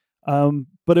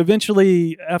 But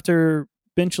eventually, after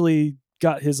Benchley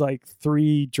got his like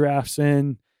 3 drafts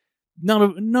in,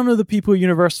 none of the people at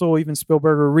Universal, even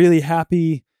Spielberg, are really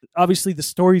happy. Obviously, the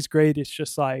story's great. It's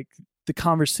just like the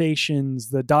conversations,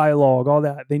 the dialogue, all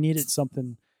that. They needed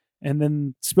something. And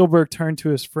then Spielberg turned to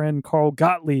his friend Carl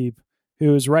Gottlieb,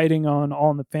 who was writing on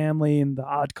All in the Family and the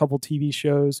Odd Couple TV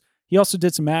shows. He also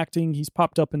did some acting. He's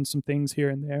popped up in some things here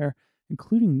and there,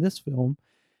 including this film.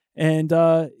 And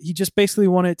he just basically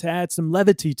wanted to add some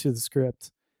levity to the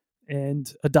script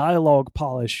and a dialogue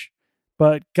polish.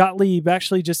 But Gottlieb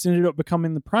actually just ended up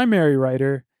becoming the primary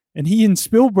writer, and he and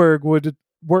Spielberg would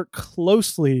work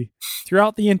closely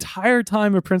throughout the entire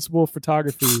time of principal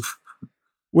photography,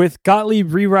 with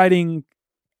Gottlieb rewriting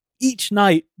each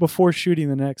night before shooting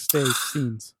the next day's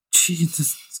scenes.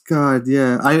 Jesus God,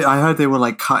 yeah. I heard they were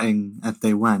like cutting as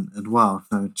they went as well.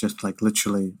 So just like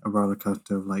literally a roller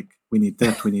coaster of like, we need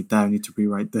this, we need that, we need to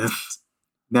rewrite this.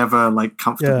 Never like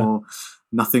comfortable,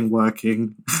 nothing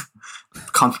working,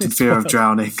 constant fear of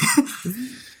drowning.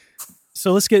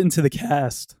 So let's get into the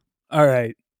cast. All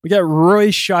right. We got Roy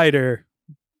Scheider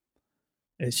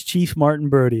as Chief Martin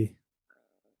Brody.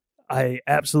 I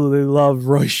absolutely love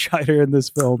Roy Scheider in this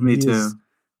film. Me too. Is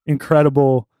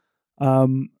incredible.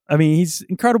 I mean, he's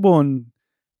incredible in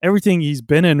everything he's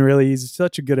been in, really. He's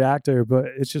such a good actor, but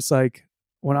it's just like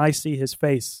when I see his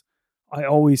face, I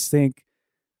always think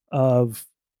of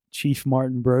Chief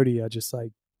Martin Brody. I just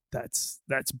like, that's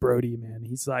Brody, man.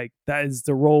 He's like, that is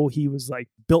the role he was like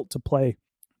built to play.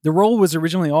 The role was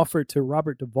originally offered to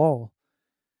Robert Duvall,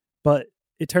 but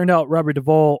it turned out Robert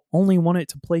Duvall only wanted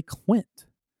to play Quint.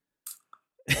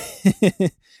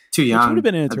 Too young. Which would have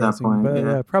been interesting, at that point, but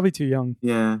yeah, probably too young.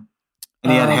 Yeah.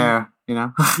 And he had hair, you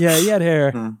know? Yeah, he had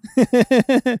hair.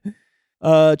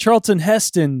 Yeah. Charlton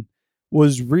Heston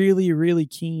was really, really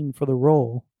keen for the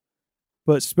role,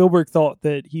 but Spielberg thought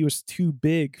that he was too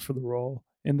big for the role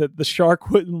and that the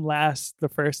shark wouldn't last the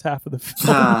first half of the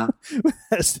film with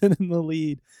Heston in the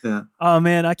lead. Yeah. Oh,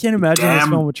 man, I can't imagine this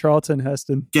film with Charlton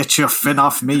Heston. Get your fin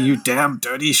off me, you damn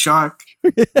dirty shark.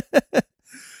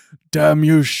 Damn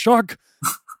you, shark.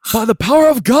 By the power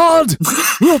of God,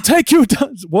 we'll take you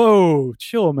down. Whoa,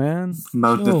 chill, man.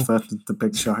 Molded versus the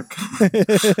big shark.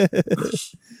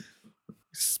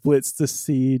 Splits the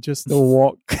sea just to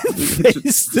walk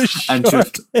face the shark. And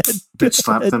just bitch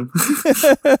slapped him.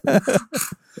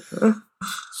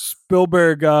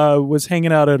 Spielberg was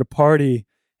hanging out at a party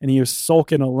and he was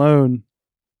sulking alone.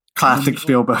 Classic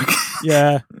Spielberg.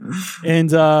 Yeah.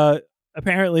 And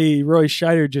apparently Roy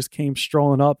Scheider just came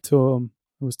strolling up to him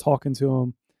and was talking to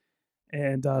him.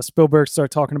 And Spielberg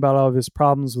started talking about all of his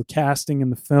problems with casting in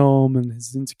the film and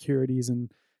his insecurities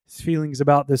and his feelings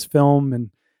about this film and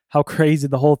how crazy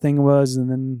the whole thing was.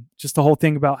 And then just the whole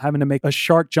thing about having to make a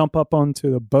shark jump up onto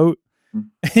the boat.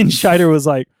 And Scheider was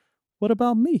like, what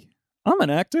about me? I'm an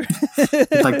actor.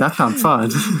 It's like, that sounds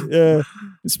fun. Yeah.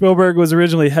 Spielberg was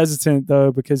originally hesitant,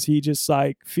 though, because he just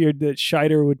like feared that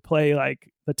Scheider would play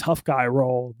like the tough guy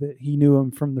role that he knew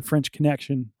him from The French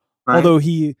Connection. Right. Although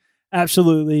he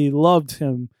absolutely loved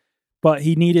him, but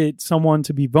he needed someone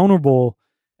to be vulnerable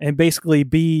and basically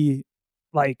be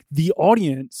like the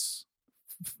audience,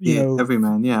 you know,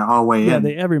 everyman, our way in. Yeah,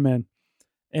 the everyman.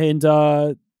 And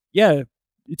it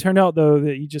turned out though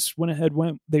that he just went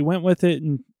with it,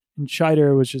 and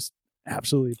Scheider was just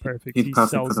absolutely perfect. He's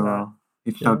perfect for the role.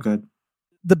 He's so good.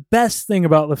 The best thing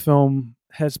about the film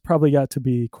has probably got to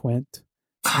be Quint,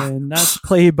 and that's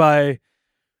played by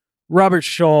Robert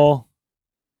Shaw.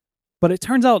 But it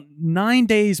turns out 9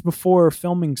 days before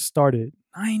filming started,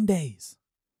 9 days,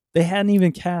 they hadn't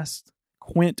even cast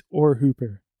Quint or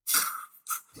Hooper.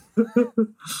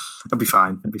 It'll be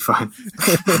fine.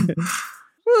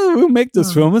 We'll make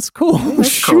this film. It's cool. We'll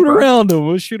shoot around them.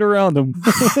 We'll do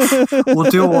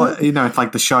all, it's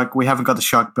like the shark. We haven't got the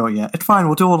shark built yet. It's fine.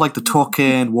 We'll do all like the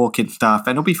talking, walking stuff,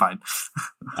 and it'll be fine.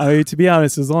 I mean, to be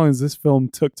honest, as long as this film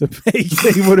took to make,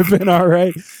 they would have been all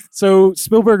right. So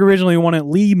Spielberg originally wanted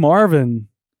Lee Marvin,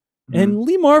 and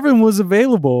Lee Marvin was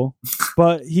available,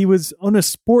 but he was on a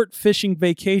sport fishing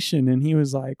vacation, and he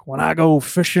was like, when I go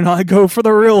fishing, I go for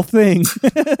the real thing.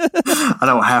 I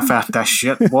don't half-ass that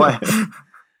shit, boy.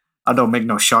 I don't make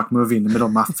no shark movie in the middle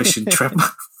of my fishing trip.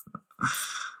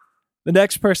 The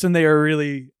next person they were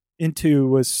really into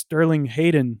was Sterling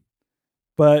Hayden,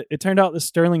 but it turned out that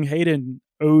Sterling Hayden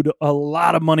owed a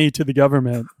lot of money to the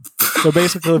government. So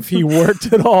basically, if he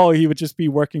worked at all, he would just be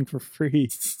working for free.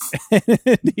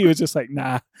 And he was just like,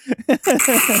 nah.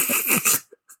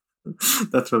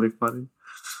 That's really funny.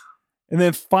 And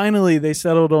then finally, they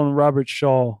settled on Robert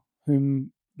Shaw,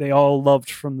 whom they all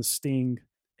loved from The Sting.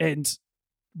 And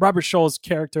Robert Shaw's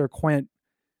character, Quint,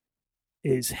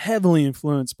 is heavily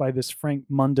influenced by this Frank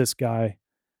Mundus guy.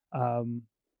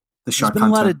 The Shark been a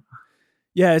lot Hunter.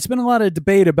 of it's been a lot of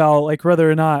debate about like whether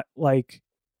or not like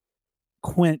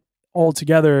Quint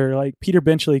altogether, like Peter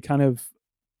Benchley kind of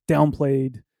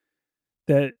downplayed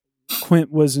that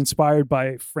Quint was inspired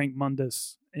by Frank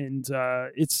Mundus, and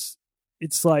it's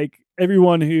like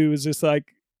everyone who was just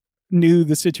like knew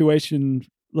the situation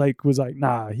like was like,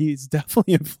 nah, he's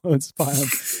definitely influenced by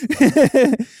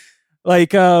him.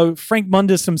 Like Frank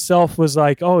Mundus himself was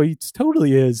like, oh, he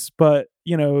totally is, but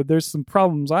you know, there's some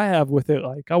problems I have with it.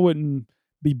 Like I wouldn't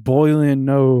be boiling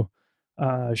no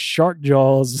shark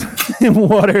jaws in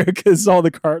water because all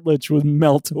the cartilage would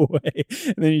melt away,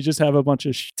 and then you just have a bunch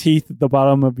of teeth at the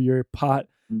bottom of your pot.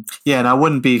 Yeah, and I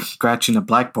wouldn't be scratching a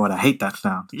blackboard. I hate that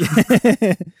sound.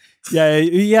 Yeah,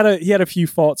 he had a few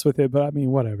faults with it, but I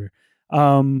mean, whatever.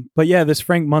 But yeah, this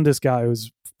Frank Mundus guy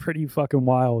was pretty fucking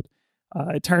wild.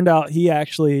 It turned out he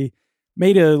actually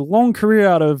made a long career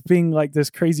out of being like this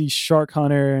crazy shark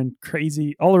hunter and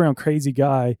crazy, all around crazy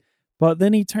guy. But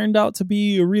then he turned out to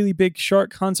be a really big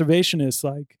shark conservationist,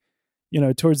 like, you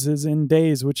know, towards his end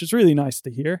days, which is really nice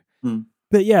to hear.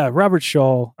 But yeah, Robert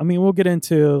Shaw, I mean, we'll get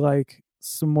into like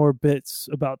some more bits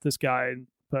about this guy,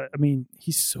 but I mean,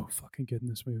 he's so fucking good in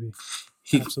this movie.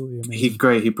 Absolutely amazing. He's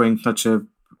great. He brings such a,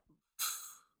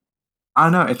 I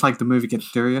don't know, it's like the movie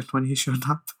gets serious when he showed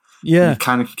up. Yeah. He's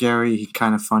kind of scary, he's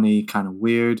kind of funny, kind of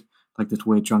weird, like this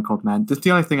weird drunk old man. That's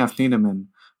the only thing I've seen him in.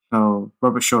 So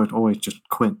Robert Shaw is always just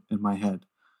Quint in my head.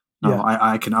 No, Yeah.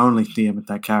 I can only see him as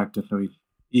that character, so he's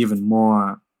even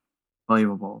more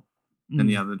believable than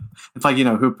the other. It's like, you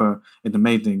know, Hooper is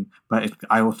amazing, but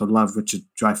I also love Richard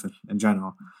Dreyfuss in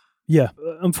general. Yeah.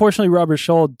 Unfortunately, Robert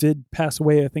Shaw did pass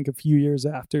away, I think, a few years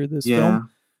after this film.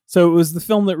 So it was the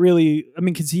film that really, I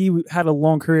mean, because he had a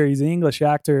long career. He's an English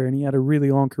actor, and he had a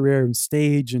really long career in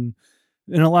stage and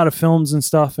in a lot of films and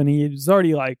stuff. And he was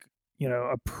already like, you know,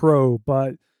 a pro.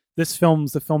 But this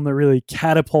film's the film that really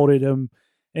catapulted him.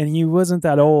 And he wasn't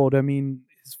that old. I mean,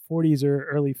 his 40s or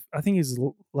early, I think he's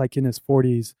like in his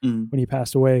 40s when he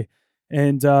passed away.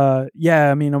 And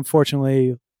yeah, I mean,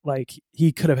 unfortunately, like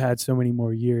he could have had so many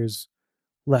more years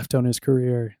left on his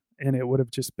career, and it would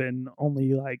have just been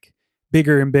only like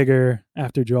bigger and bigger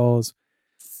after Jaws.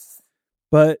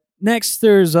 But next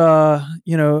there's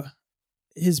you know,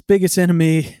 his biggest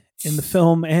enemy in the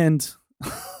film and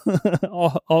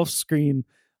off screen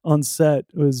on set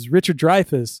was Richard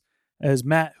Dreyfuss as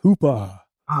Matt Hooper.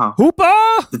 Oh.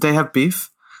 Hooper! Did they have beef?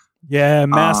 Yeah,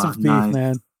 massive beef, nice.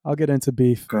 man. I'll get into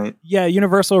beef. Great. Yeah,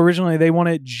 Universal originally, they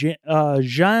wanted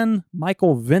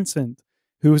Jean-Michael Vincent,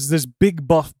 who was this big,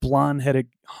 buff, blonde-headed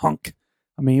hunk.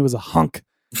 I mean, he was a hunk.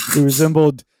 He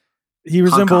resembled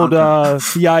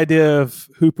the idea of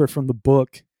Hooper from the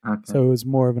book. Okay. So it was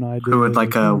more of an idea. Who would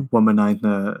like a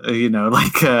womanizer, you know,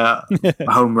 like a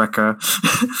home wrecker.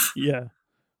 Yeah.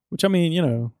 Which, I mean, you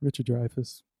know, Richard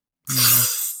Dreyfuss.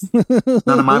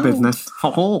 None of my business.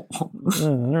 I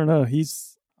don't know.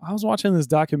 I was watching this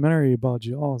documentary about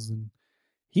Jaws, and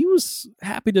he was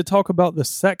happy to talk about the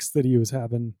sex that he was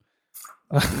having.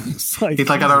 He's like,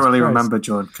 I don't really remember,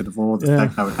 John, because of all the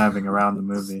sex I was having around the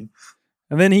movie.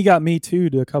 And then he got Me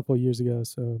Too'd a couple of years ago.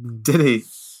 So I mean, did he?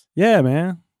 Yeah,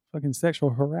 man. Fucking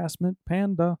sexual harassment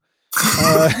panda.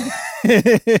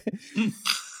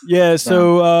 Yeah,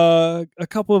 so a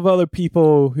couple of other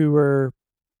people who were,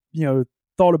 you know,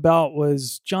 thought about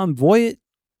was John Voight,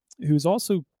 who's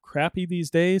also crappy these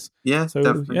days. Yeah, so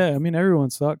definitely. Yeah, I mean, everyone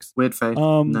sucks. Weird face.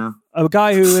 No. A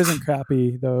guy who isn't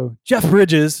crappy though, Jeff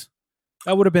Bridges.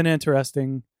 That would have been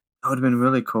interesting. That would have been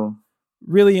really cool.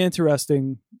 Really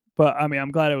interesting. But I mean,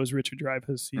 I'm glad it was Richard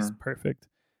Dreyfuss. He's perfect.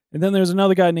 And then there's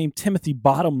another guy named Timothy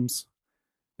Bottoms.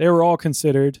 They were all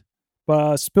considered,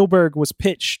 but Spielberg was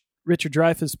pitched Richard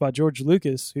Dreyfuss by George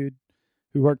Lucas, who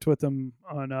worked with him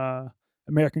on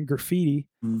American Graffiti.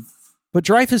 But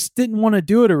Dreyfuss didn't want to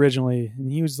do it originally, and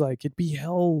he was like, "It'd be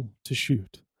hell to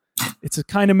shoot. It's a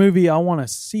kind of movie I want to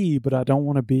see, but I don't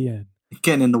want to be in. It's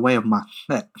getting in the way of my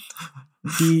set."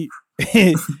 He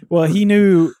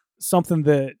knew something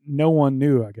that no one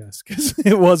knew, I guess, because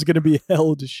it was going to be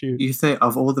hell to shoot. You say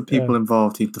of all the people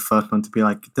involved, he's the first one to be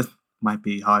like, "This might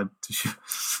be hard to shoot."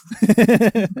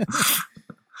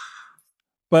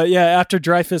 But yeah, after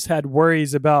Dreyfuss had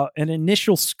worries about an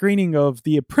initial screening of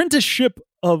The Apprenticeship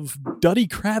of Duddy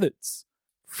Kravitz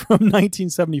from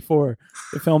 1974,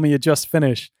 the film he had just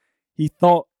finished, he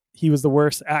thought he was the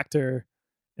worst actor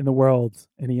in the world,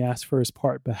 and he asked for his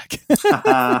part back.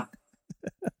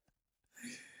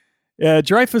 Yeah,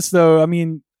 Dreyfuss, though, I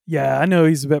mean, yeah, I know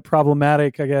he's a bit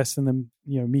problematic, I guess, in the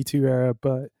Me Too era,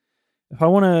 but if I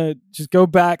want to just go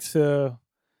back to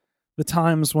the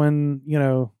times when,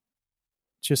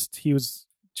 he was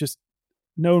just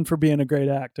known for being a great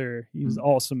actor. He was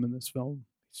awesome in this film.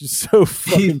 He's just so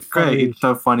fucking He's great. funny. He's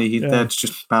so funny. That's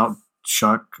just about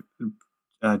shark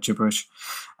gibberish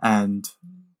and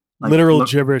literal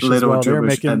gibberish as literal well.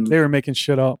 gibberish They were making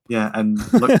shit up. Yeah, and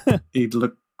he'd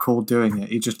look cool doing it.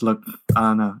 He just looked, I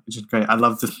don't know, it's just great. I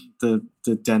love the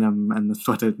denim and the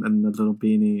sweater and the little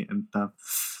beanie and stuff.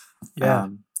 Yeah.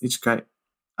 It's great.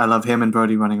 I love him and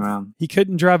Brody running around. He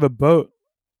couldn't drive a boat.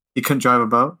 He couldn't drive a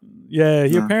boat? Yeah,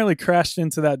 he apparently crashed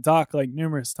into that dock like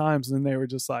numerous times, and they were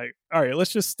just like, all right,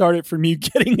 let's just start it from you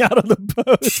getting out of the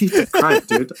boat. Jesus Christ,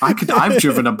 dude. I've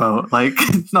driven a boat. Like,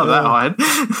 it's not that hard.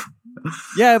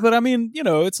 Yeah, but I mean,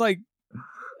 it's like,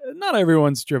 not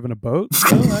everyone's driven a boat.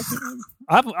 So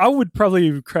I would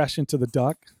probably crash into the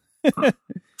dock. All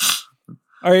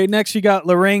right, next you got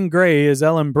Lorraine Gray as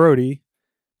Ellen Brody.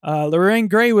 Lorraine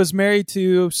Gray was married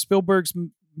to Spielberg's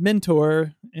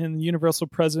mentor and Universal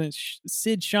president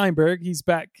Sid Sheinberg. He's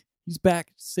back,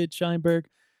 Sid Sheinberg.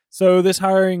 So this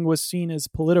hiring was seen as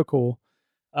political,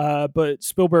 but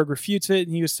Spielberg refutes it,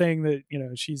 and he was saying that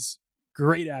she's a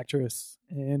great actress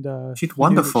and she's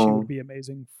wonderful. She would be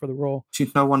amazing for the role.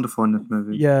 She's so wonderful in this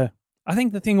movie. Yeah, I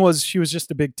think the thing was she was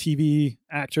just a big TV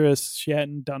actress. She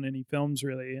hadn't done any films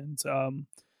really, and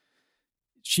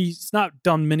she's not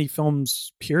done many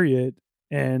films. Period.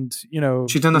 And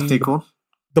she's done a sequel.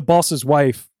 The Boss's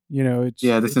Wife,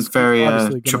 this is very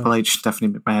Triple H,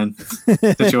 Stephanie McMahon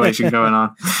situation going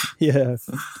on. Yeah.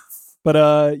 But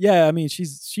I mean,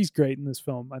 she's great in this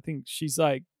film. I think she's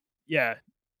like,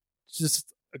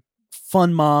 just a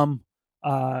fun mom.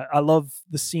 I love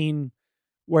the scene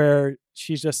where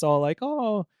she's just all like,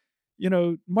 oh,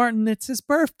 Martin, it's his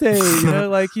birthday.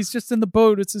 Like he's just in the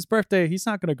boat. It's his birthday. He's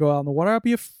not going to go out in the water. I'll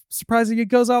be surprised if he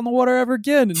goes out in the water ever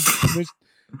again. And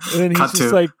then he's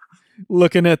just like,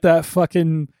 looking at that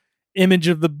fucking image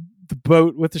of the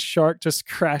boat with the shark just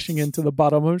crashing into the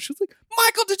bottom of it. She's like,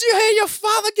 Michael, did you hear your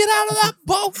father get out of that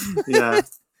boat? Yeah.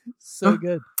 So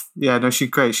good. Yeah, no, she's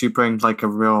great. She brings like a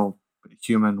real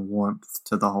human warmth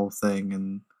to the whole thing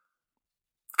and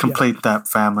complete that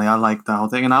family. I like the whole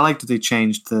thing. And I like that they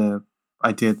changed the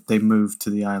idea that they moved to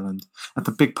the island. That's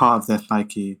a big part of their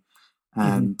psyche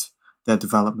and their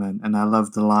development. And I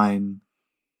love the line,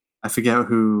 I forget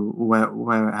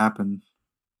where it happened.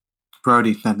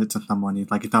 Brody sent it to someone. He's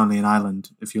like, it's only an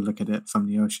island if you look at it from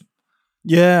the ocean.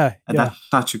 Yeah. And that's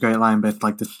such a great line, but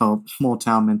like this whole small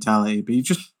town mentality. But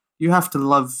you have to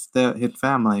love his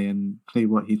family and see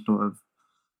what he's sort of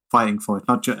fighting for. It's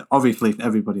not just, obviously,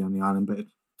 everybody on the island, but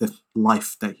it's this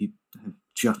life that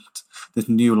this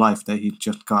new life that he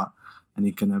just got, and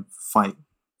he's going to fight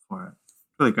for it.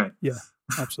 Really great. Yeah,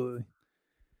 absolutely.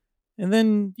 And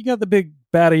then you got the big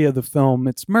baddie of the film.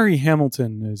 It's Murray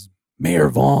Hamilton as Mayor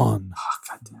Vaughn. Oh,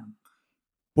 goddamn.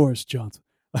 Boris Johnson.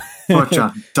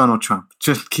 Donald Trump.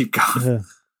 Just keep going. Yeah.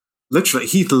 Literally,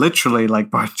 he's literally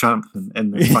like Boris Johnson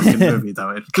in the fucking movie,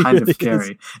 though. It's kind of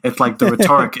scary. It's like the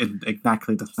rhetoric is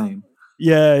exactly the same.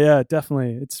 Yeah,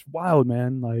 definitely. It's wild,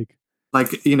 man. Like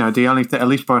the only thing, at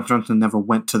least Boris Johnson never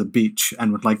went to the beach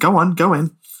and was like, go in.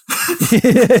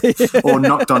 Or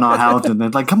knocked on our house and they're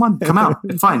like, come come out,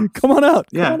 it's fine. Come on out.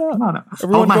 Come on out.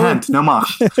 Hold my hand, no more.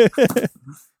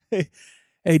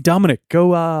 Hey, Dominic,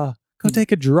 go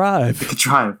take a drive. Take a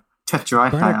drive. Test your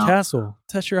eyes out. Castle.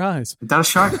 Test your eyes. Is that a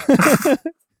shark?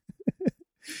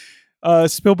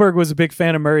 Spielberg was a big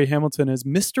fan of Murray Hamilton as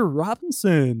Mr.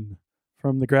 Robinson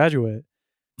from The Graduate.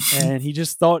 And he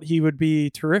just thought he would be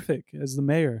terrific as the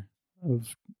mayor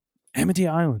of Amity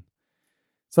Island.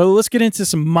 So let's get into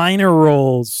some minor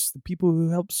roles. The people who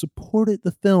helped support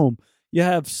the film. You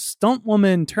have stunt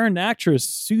woman turned actress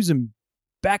Susan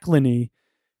Backlany,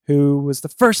 who was the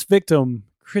first victim,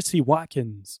 Chrissy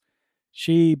Watkins.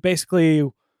 She basically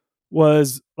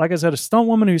was, like I said, a stunt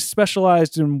woman who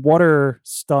specialized in water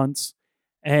stunts,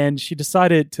 and she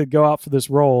decided to go out for this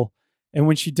role. And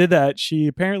when she did that, she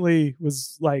apparently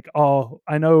was like, oh,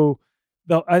 I know.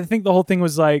 I think the whole thing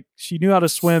was like she knew how to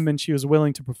swim and she was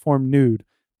willing to perform nude.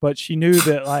 But she knew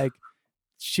that like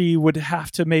she would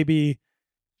have to maybe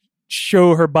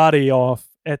show her body off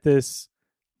at this,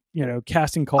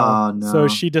 casting call. Oh, no. So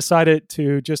she decided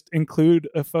to just include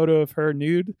a photo of her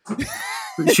nude.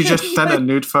 She just sent a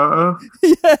nude photo?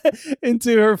 Yeah,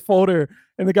 into her folder.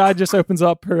 And the guy just opens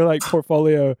up her like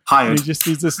portfolio. Hired. And he just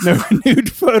sees this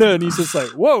nude photo and he's just like,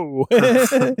 whoa.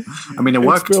 I mean, it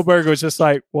worked. Spielberg was just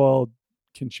like, well,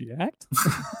 can she act?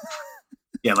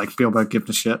 Yeah, like Spielberg gives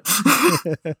a shit.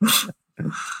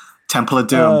 Temple of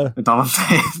Doom. Donald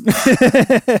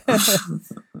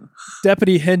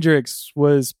Deputy Hendricks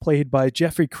was played by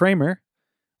Jeffrey Kramer.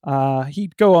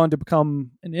 He'd go on to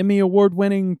become an Emmy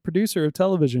Award-winning producer of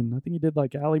television. I think he did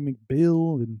like Ally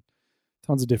McBeal and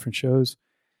tons of different shows.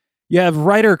 You have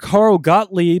writer Carl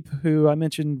Gottlieb, who I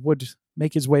mentioned would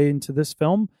make his way into this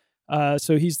film.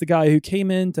 So he's the guy who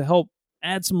came in to help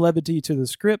add some levity to the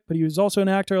script, but he was also an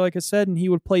actor, like I said, and he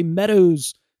would play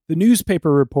Meadows, the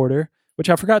newspaper reporter, which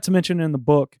I forgot to mention in the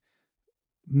book.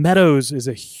 Meadows is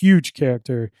a huge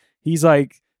character. He's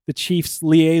like the chief's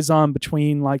liaison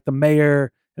between like the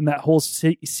mayor and that whole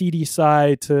seedy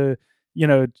side to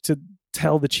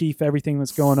tell the chief everything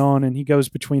that's going on, and he goes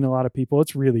between a lot of people.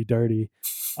 It's really dirty.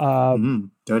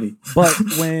 Dirty. But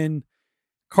when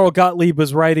Carl Gottlieb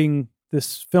was writing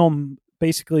this film,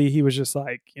 basically he was just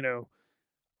like,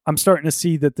 I'm starting to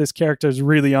see that this character is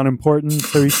really unimportant,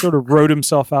 so he sort of wrote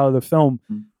himself out of the film.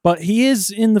 But he is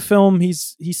in the film.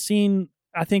 He's seen,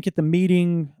 I think, at the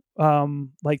meeting,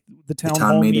 like the town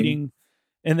hall meeting.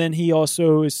 And then he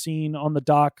also is seen on the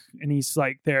dock, and he's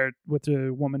like there with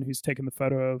the woman who's taking the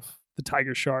photo of the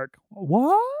tiger shark.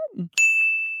 What?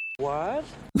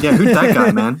 Yeah, who's that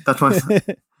guy, man? That's one.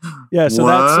 Yeah,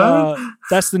 so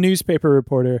that's the newspaper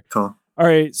reporter. Cool. All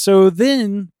right, so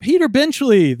then Peter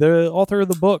Benchley, the author of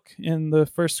the book and the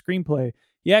first screenplay,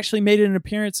 he actually made an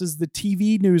appearance as the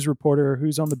TV news reporter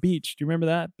who's on the beach. Do you remember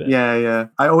that bit? Yeah.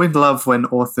 I always love when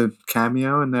authors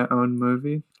cameo in their own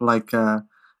movie, like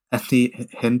Ethie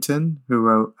Hinton, who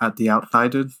wrote At the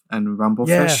Outsiders and Rumblefish.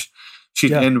 Yeah.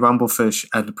 She's in Rumblefish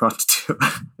as a prostitute.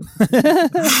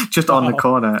 Just on the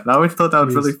corner. And I always thought that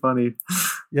was really funny.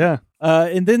 Yeah.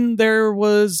 And then there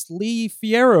was Lee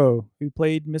Fierro, who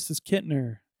played Mrs.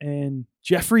 Kittner, and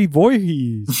Jeffrey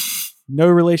Voorhees. No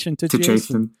relation to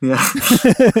Jason. Yeah.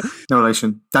 No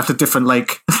relation. That's a different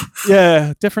lake.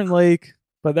 Yeah, different lake.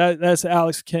 But that's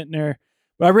Alex Kittner.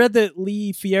 But I read that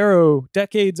Lee Fierro,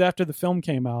 decades after the film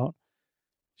came out,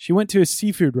 she went to a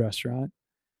seafood restaurant,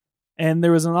 and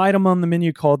there was an item on the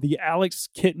menu called the Alex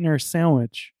Kittner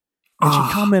sandwich. And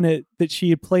she commented that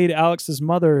she had played Alex's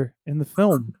mother in the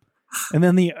film. And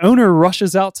then the owner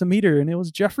rushes out to meet her, and it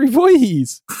was Jeffrey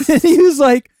Voorhees. And he was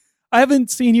like, I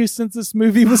haven't seen you since this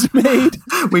movie was made.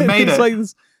 We made it. Like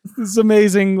this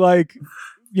amazing, like,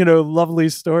 lovely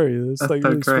story. It's like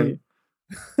really great.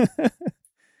 Sweet.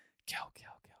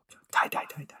 Die.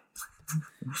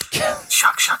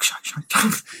 Shock. Smack.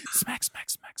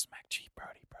 Gee,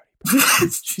 Brody.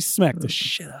 She smacked the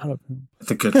shit out of him.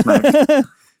 It's a good smack.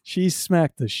 She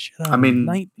smacked the shit out of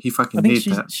him. He fucking needs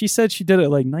that. She said she did it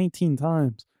like 19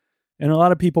 times. And a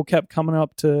lot of people kept coming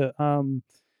up to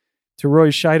Roy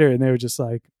Scheider, and they were just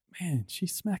like, man,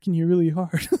 she's smacking you really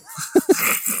hard.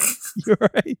 You're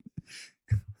right.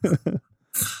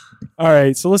 All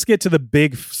right, so let's get to the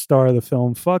big star of the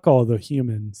film. Fuck all the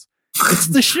humans. It's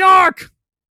the shark!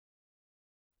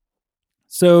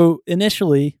 So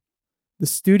initially, the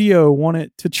studio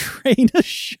wanted to train a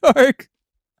shark.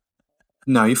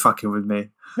 No, you're fucking with me.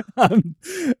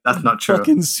 That's not true.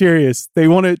 Fucking serious. They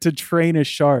wanted to train a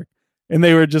shark, and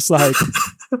they were just like,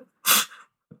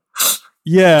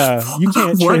 yeah, you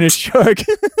can't train a shark.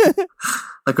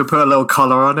 Like we put a little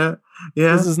collar on it.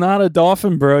 Yeah. This is not a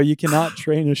dolphin, bro. You cannot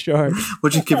train a shark.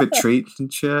 Would you give it treats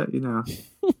and shit?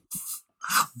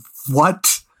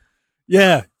 What?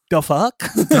 Yeah. The fuck?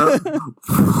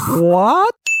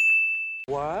 What?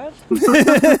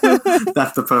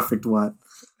 That's the perfect what.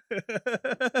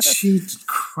 Jesus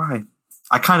Christ.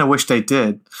 I kind of wish they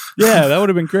did. Yeah, that would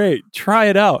have been great. Try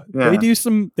it out. Yeah. They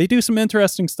do some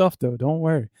interesting stuff though. Don't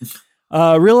worry.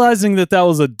 Realizing that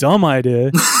was a dumb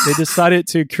idea, they decided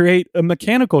to create a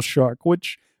mechanical shark,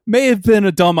 which may have been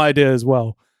a dumb idea as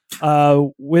well.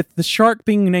 With the shark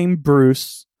being named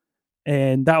Bruce,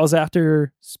 and that was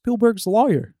after Spielberg's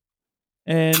lawyer.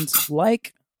 And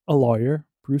like a lawyer,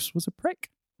 Bruce was a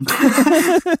prick.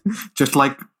 Just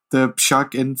like the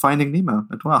shark in Finding Nemo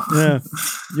as well. Yeah.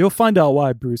 You'll find out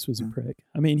why Bruce was a prick.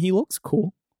 I mean, he looks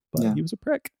cool, but he was a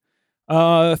prick.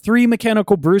 3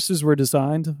 mechanical Bruces were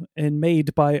designed and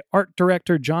made by art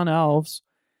director John Alves,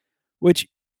 which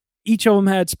each of them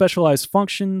had specialized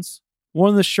functions. One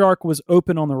of the shark was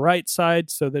open on the right side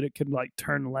so that it could like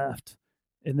turn left.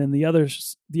 And then the other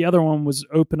one was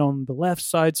open on the left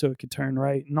side so it could turn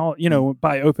right. And all,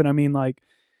 by open, I mean like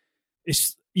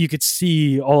you could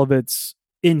see all of its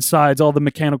insides, all the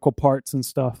mechanical parts and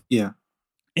stuff. Yeah.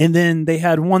 And then they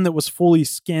had one that was fully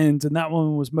skinned, and that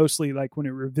one was mostly like when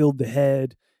it revealed the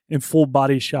head and full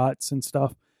body shots and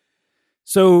stuff.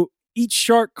 So each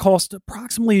shark cost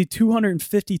approximately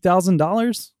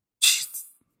 $250,000.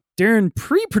 During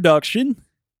pre-production,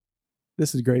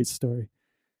 this is a great story.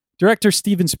 Director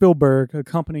Steven Spielberg,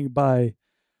 accompanied by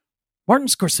Martin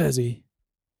Scorsese,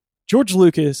 George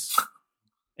Lucas,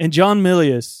 and John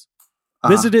Milius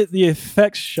visited the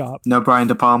effects shop. No Brian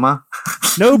De Palma.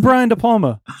 No Brian De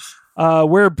Palma.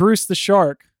 Where Bruce the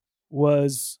Shark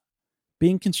was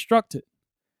being constructed.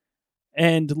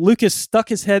 And Lucas stuck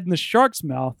his head in the shark's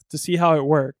mouth to see how it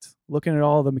worked, looking at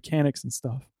all the mechanics and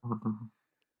stuff.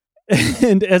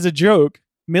 And as a joke,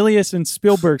 Milius and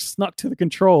Spielberg snuck to the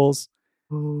controls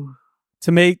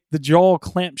to make the jaw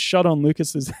clamp shut on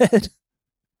Lucas's head.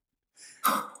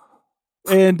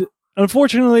 And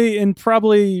unfortunately, and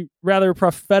probably rather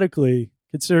prophetically,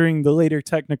 considering the later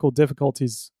technical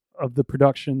difficulties of the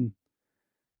production,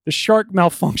 the shark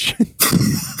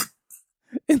malfunctioned.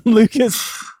 And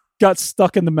Lucas got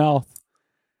stuck in the mouth.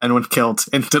 And was killed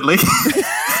instantly.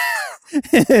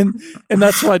 and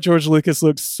that's why George Lucas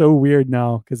looks so weird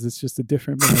now, because it's just a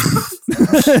different man.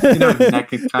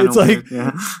 Naked kind it's of like weird,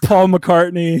 yeah. Paul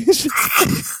McCartney.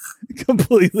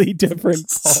 Completely different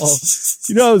Paul.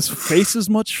 You know, his face is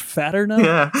much fatter now.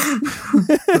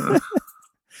 Yeah.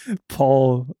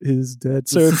 Paul is dead.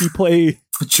 So if you play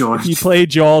George. If you play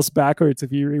Jaws backwards,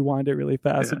 if you rewind it really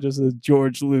fast, it just says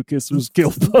George Lucas was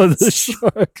killed by the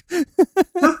shark.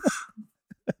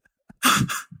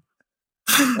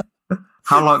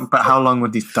 How long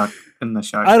would he stuck in the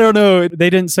shark? I don't know.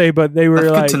 They didn't say, but they were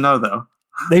That's good to know, though.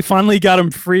 They finally got him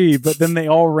free, but then they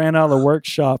all ran out of the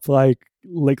workshop like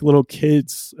little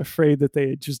kids, afraid that they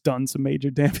had just done some major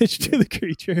damage to the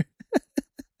creature.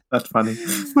 That's funny.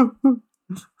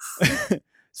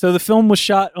 So the film was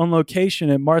shot on location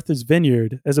at Martha's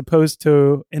Vineyard, as opposed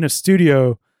to in a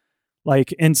studio,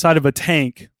 like inside of a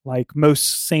tank, like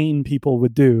most sane people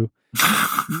would do.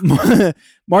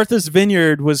 Martha's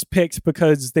Vineyard was picked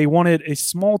because they wanted a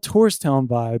small tourist town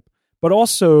vibe, but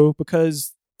also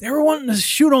because they were wanting to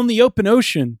shoot on the open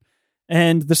ocean,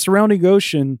 and the surrounding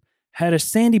ocean had a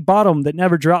sandy bottom that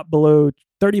never dropped below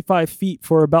 35 feet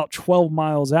for about 12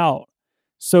 miles out.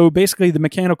 So basically the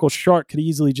mechanical shark could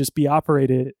easily just be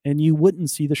operated and you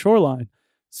wouldn't see the shoreline.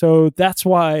 So that's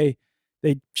why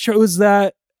they chose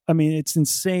that. I mean, it's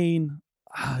insane.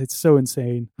 It's so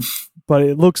insane, but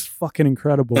it looks fucking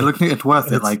incredible. It's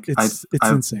worth it. Like it's I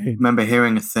insane. remember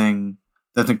hearing a thing.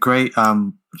 There's a great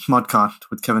Smodcast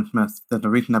with Kevin Smith. There's a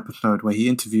recent episode where he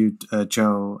interviewed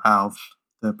Joe Alf,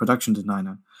 the production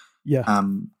designer. Yeah.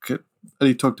 And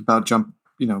he talked about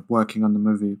working on the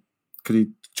movie. Because he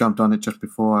jumped on it just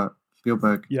before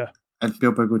Spielberg. Yeah. And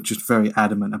Spielberg was just very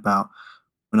adamant about,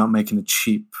 we're not making a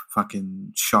cheap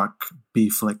fucking shark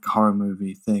B-flick horror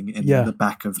movie thing in the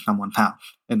back of someone's house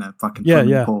in a fucking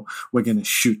swimming pool. We're going to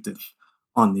shoot this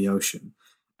on the ocean.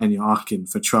 And you're asking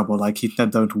for trouble. Like he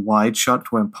said, those wide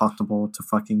shots were impossible to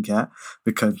fucking get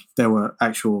because there were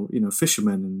actual,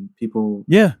 fishermen and people,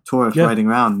 tourists riding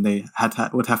around, and they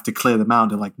would have to clear them out.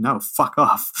 They're like, no, fuck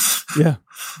off. Yeah.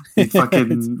 The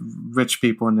fucking rich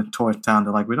people in the tourist town,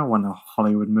 they're like, we don't want a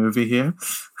Hollywood movie here.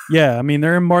 Yeah, I mean,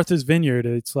 they're in Martha's Vineyard.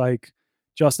 It's like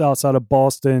just outside of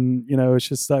Boston. It's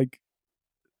just like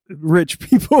rich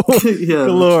people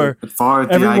galore.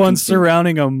 Everyone's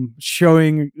surrounding them,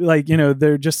 showing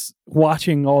they're just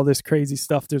watching all this crazy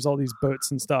stuff. There's all these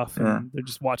boats and stuff, and they're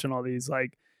just watching all these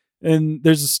and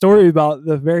there's a story about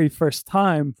the very first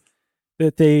time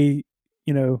that they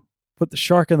put the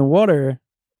shark in the water.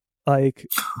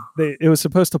 It was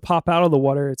supposed to pop out of the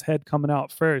water, its head coming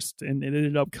out first, and it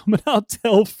ended up coming out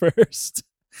tail first.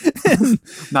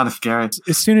 Not as scary.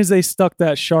 As soon as they stuck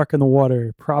that shark in the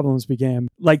water, problems began.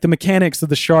 Like the mechanics of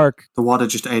the shark. The water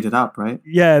just ate it up, right?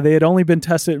 Yeah, they had only been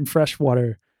tested in fresh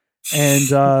water. And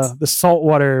the salt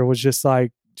water was just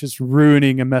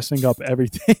ruining and messing up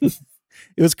everything.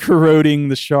 It was corroding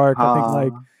the shark. I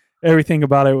think everything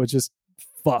about it was just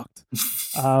fucked.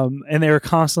 And they were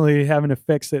constantly having to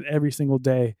fix it every single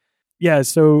day. Yeah,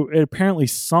 so it apparently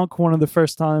sunk one of the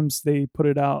first times they put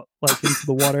it out into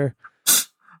the water.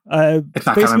 It's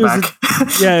not coming back.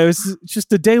 It was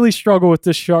just a daily struggle with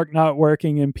this shark not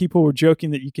working, and people were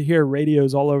joking that you could hear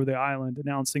radios all over the island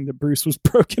announcing that Bruce was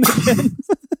broken again.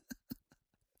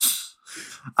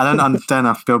 I don't understand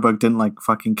how Spielberg didn't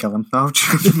fucking kill himself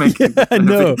trying to make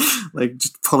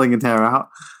just pulling his hair out.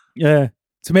 Yeah.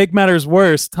 To make matters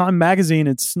worse, Time magazine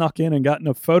had snuck in and gotten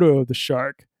a photo of the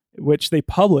shark, which they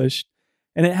published,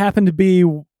 and it happened to be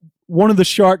one of the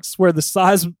sharks where the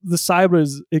side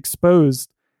was exposed.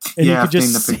 And you could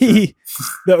just see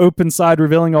the open side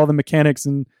revealing all the mechanics.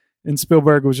 And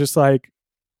Spielberg was just like,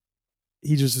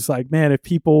 man, if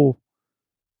people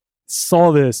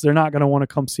saw this, they're not going to want to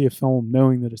come see a film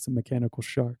knowing that it's a mechanical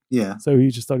shark. Yeah. So he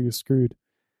just thought he was screwed.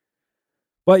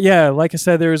 But yeah, like I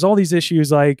said, there's all these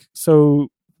issues. So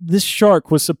this shark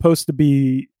was supposed to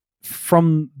be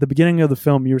from the beginning of the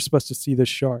film, you were supposed to see the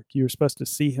shark. You were supposed to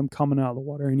see him coming out of the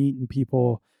water and eating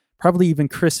people. Probably even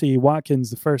Chrissy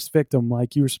Watkins, the first victim.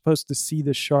 Like, you were supposed to see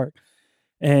the shark.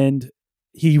 And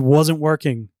he wasn't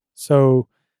working. So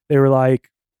they were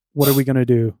like, what are we going to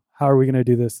do? How are we going to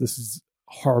do this? This is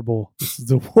horrible. This is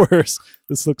the worst.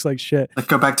 This looks like shit. Let's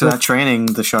go back to that training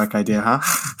the shark idea, huh?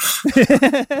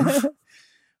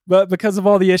 But because of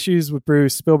all the issues with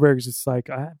Bruce, Spielberg's just like,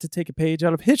 I have to take a page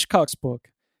out of Hitchcock's book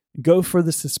and go for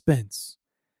the suspense.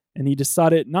 And he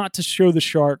decided not to show the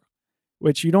shark,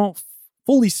 which you don't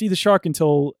fully see the shark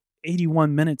until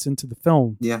 81 minutes into the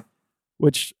film. Yeah.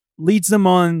 Which leads them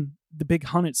on the big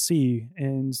hunt at sea.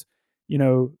 And, you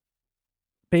know,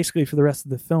 basically for the rest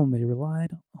of the film, they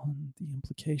relied on the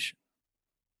implication.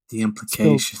 The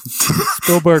implication.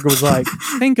 Spielberg was like,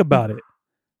 think about it.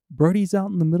 Brody's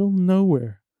out in the middle of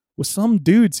nowhere with some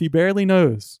dudes he barely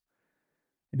knows.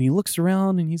 And he looks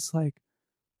around and he's like,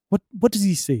 what does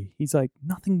he see? He's like,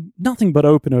 nothing but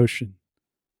open ocean.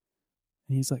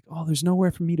 And he's like, oh, there's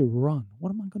nowhere for me to run. What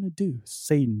am I going to do?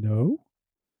 Say no?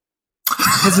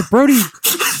 Because if Brody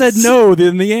said no,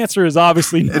 then the answer is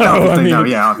obviously no.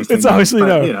 Obviously it's obviously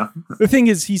no. You know. The thing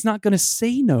is, he's not going to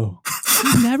say no.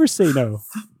 He never say no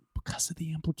because of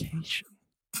the implication.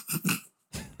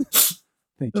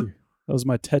 Thank you. That was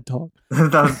my TED talk.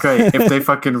 That was great. If they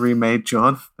fucking remade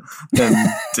John,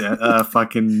 then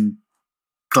fucking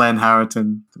Glenn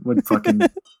Harrington would fucking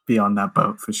be on that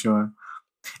boat for sure.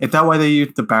 Is that why they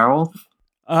used the barrel?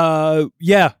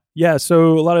 Yeah.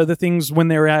 So a lot of the things when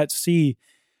they were at sea,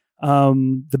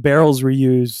 the barrels were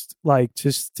used like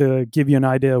just to give you an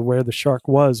idea of where the shark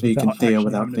was so without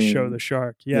having to show the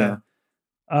shark. Yeah.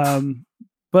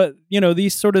 But you know,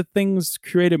 these sort of things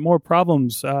created more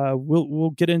problems.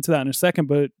 We'll get into that in a second.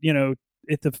 But you know,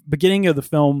 at the beginning of the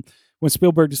film, when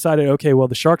Spielberg decided, okay, well,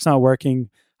 the shark's not working,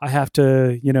 I have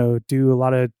to, you know, do a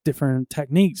lot of different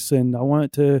techniques, and I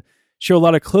wanted to show a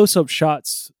lot of close-up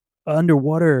shots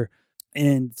underwater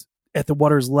and at the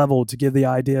water's level to give the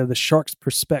idea of the shark's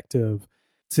perspective.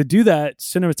 To do that,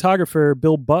 cinematographer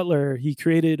Bill Butler, he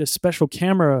created a special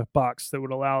camera box that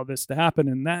would allow this to happen,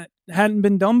 and that hadn't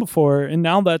been done before. And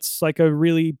now that's like a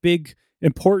really big,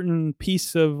 important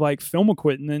piece of like film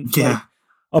equipment. Yeah. Like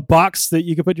a box that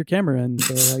you could put your camera in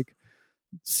to like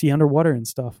see underwater and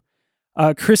stuff.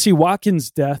 Chrissy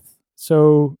Watkins' death.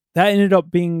 So that ended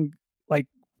up being like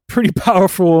pretty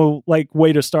powerful, like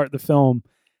way to start the film,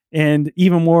 and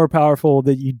even more powerful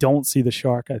that you don't see the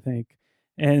shark, I think.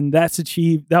 And that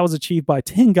was achieved by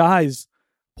 10 guys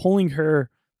pulling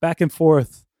her back and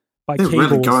forth by cables.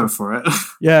 Really going for it.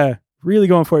 Yeah, really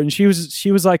going for it. And she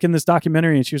was like in this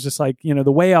documentary, and she was just like, you know,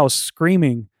 the way I was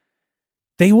screaming,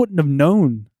 they wouldn't have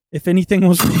known if anything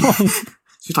was wrong.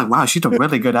 She's like, wow, she's a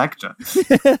really good actor.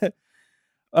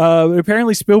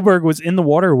 Apparently Spielberg was in the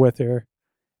water with her,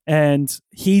 and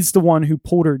he's the one who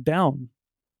pulled her down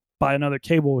by another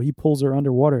cable. He pulls her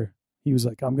underwater. He was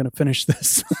like, I'm going to finish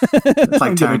this. It's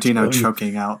like Tarantino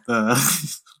choking out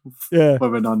the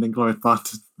women on Inglourious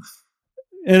Basterds.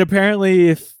 And apparently,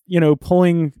 if, you know,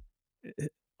 pulling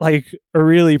like a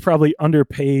really probably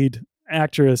underpaid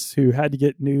actress who had to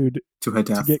get nude to her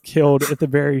death, to get killed at the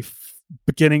very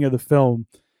beginning of the film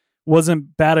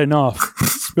wasn't bad enough.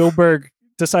 Spielberg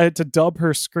decided to dub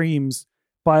her screams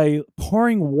by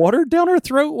pouring water down her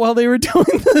throat while they were doing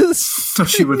this. So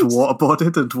she was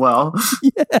waterboarded as well.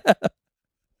 Yeah.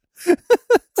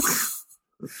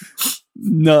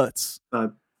 Nuts.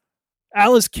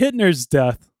 Alice Kittner's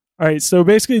death. All right, so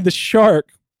basically the shark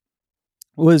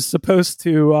was supposed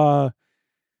to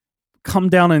come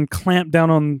down and clamp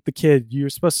down on the kid. You were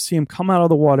supposed to see him come out of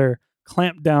the water,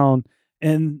 clamp down,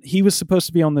 and he was supposed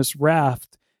to be on this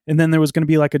raft, and then there was going to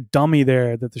be like a dummy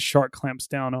there that the shark clamps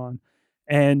down on.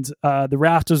 And the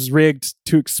raft was rigged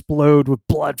to explode with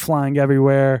blood flying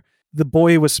everywhere. The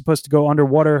boy was supposed to go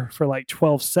underwater for like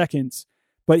 12 seconds,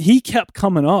 but he kept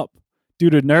coming up due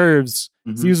to nerves.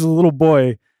 Mm-hmm. So he was a little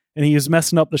boy, and he was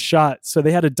messing up the shot. So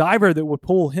they had a diver that would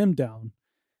pull him down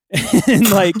and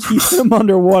like keep him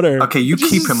underwater. Okay, you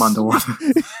keep him underwater.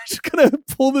 Just gonna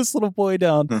pull this little boy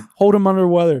down, hold him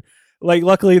underwater. Like,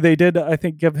 luckily they did, I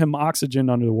think, give him oxygen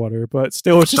under the water, but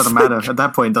still, it doesn't matter. At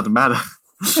that point, it doesn't matter.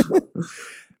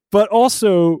 But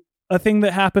also, a thing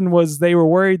that happened was they were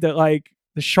worried that like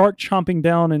the shark chomping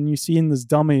down and you seeing this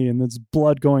dummy and there's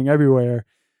blood going everywhere,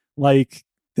 like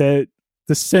that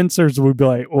the censors would be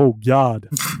like, oh God,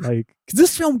 like, cause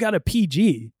this film got a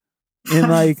PG, and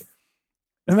like,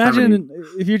 imagine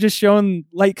if you're just showing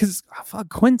like, cause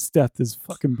Quint's death is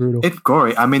fucking brutal. It's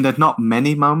gory. I mean, there's not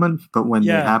many moments, but when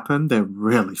they happen, they're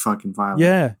really fucking violent.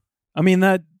 Yeah. I mean,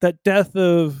 that death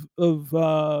of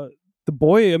the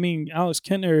boy, I mean, Alex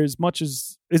Kentner,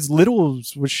 as little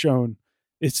as was shown,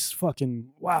 it's fucking,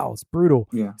 wow, it's brutal.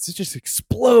 Yeah. It just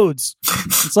explodes.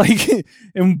 It's like,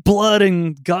 and blood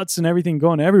and guts and everything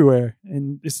going everywhere.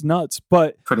 And it's nuts.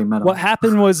 But Pretty metal. what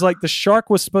happened was like the shark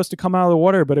was supposed to come out of the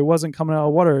water, but it wasn't coming out of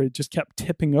the water. It just kept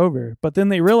tipping over. But then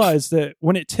they realized that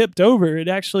when it tipped over, it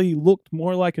actually looked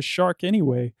more like a shark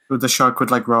anyway. The shark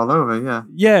would like roll over, yeah.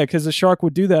 Yeah, because the shark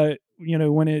would do that,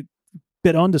 when it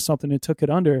bit onto something, it took it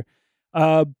under.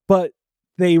 But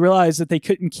they realized that they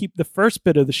couldn't keep the first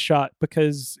bit of the shot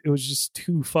because it was just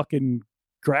too fucking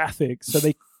graphic. So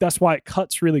that's why it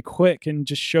cuts really quick and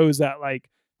just shows that like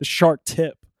the shark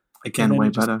tip. Again, way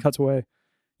better. Cuts away.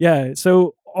 Yeah.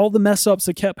 So all the mess ups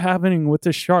that kept happening with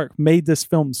this shark made this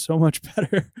film so much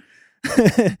better.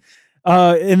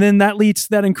 And then that leads to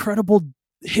that incredible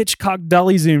Hitchcock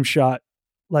dolly zoom shot,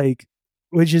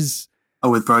 which is,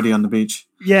 with Brody on the beach.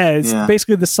 Yeah, it's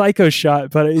basically the Psycho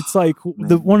shot, but it's like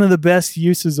one of the best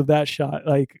uses of that shot.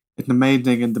 Like, it's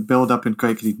amazing, and the build up in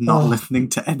Craig Lee not listening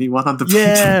to anyone on the beach.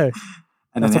 Yeah,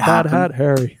 and that's then a bad hat,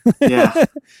 Harry. Yeah,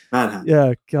 bad hat.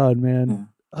 Yeah, God, man. Yeah.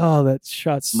 Oh, that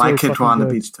shot's my so kids were on good.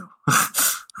 the beach too.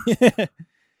 Yeah.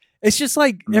 It's just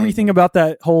like everything about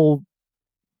that whole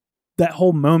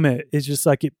moment is just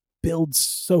like it builds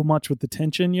so much with the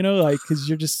tension, like because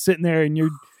you're just sitting there and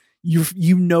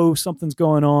you know something's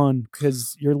going on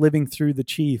because you're living through the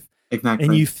chief. Exactly.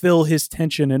 And you feel his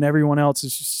tension and everyone else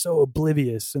is just so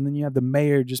oblivious. And then you have the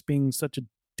mayor just being such a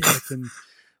dick and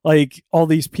like all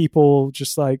these people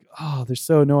just like, oh, they're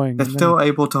so annoying. They're still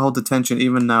able to hold the tension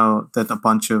even though there's a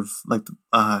bunch of like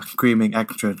screaming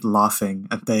extras laughing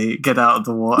and they get out of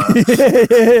the water.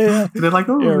 Yeah. And they're like,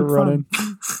 oh, you're it's running.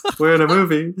 fun. We're in a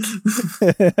movie.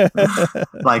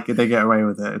 Like they get away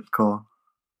with it. It's cool.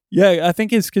 Yeah, I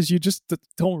think it's because you just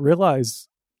don't realize,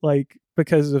 like,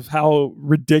 because of how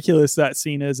ridiculous that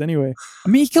scene is anyway. I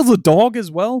mean, he kills a dog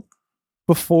as well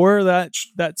before that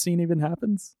scene even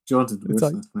happens. Jordan,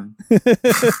 ruthless, man.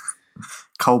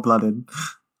 Cold-blooded.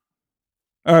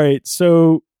 All right,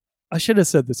 so I should have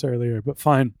said this earlier, but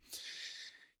fine.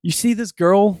 You see this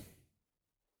girl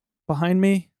behind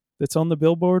me that's on the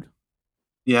billboard?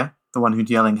 Yeah, the one who's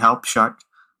yelling, help, shark.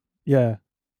 Yeah.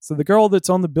 So the girl that's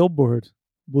on the billboard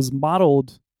was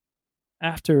modeled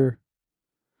after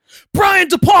Brian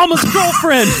De Palma's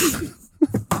girlfriend.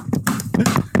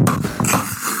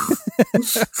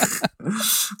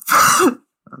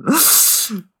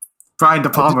 Brian De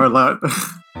Palma alert.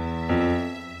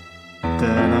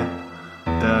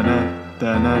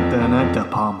 De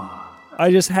Palma.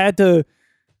 I just had to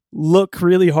look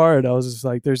really hard. I was just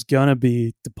like, there's gonna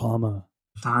be De Palma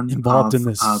involved in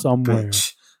this somewhere.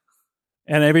 Bitch.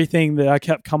 And everything that I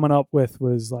kept coming up with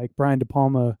was like Brian De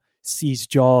Palma sees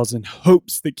Jaws and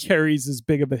hopes that Carrie's as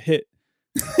big of a hit.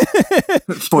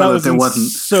 Spoilers, it wasn't.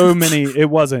 So many, it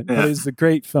wasn't. Yeah. But it was a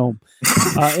great film.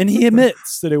 And he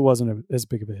admits that it wasn't as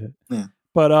big of a hit. Yeah.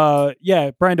 But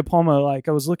Brian De Palma, like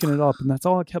I was looking it up and that's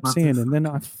all I kept seeing. And then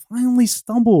I finally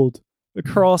stumbled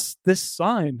across this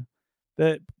sign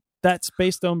that's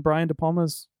based on Brian De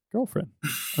Palma's girlfriend.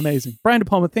 Amazing. Brian De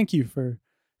Palma, thank you for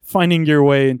finding your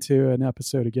way into an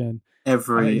episode again.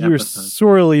 Every you were episode.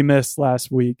 sorely missed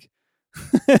last week.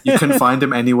 You couldn't find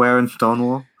him anywhere in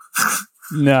Stonewall?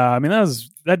 No, I mean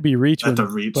that'd be reaching. That's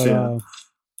a reach, but, yeah.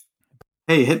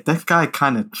 Hey, that guy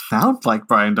kind of sounds like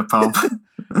Brian De Palma.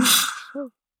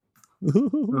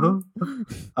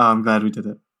 I'm glad we did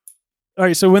it. All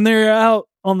right, so when they're out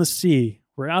on the sea,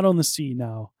 we're out on the sea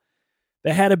now.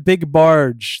 They had a big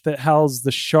barge that housed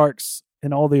the sharks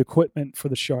and all the equipment for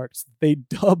the sharks. They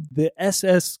dubbed the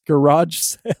SS Garage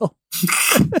Sale.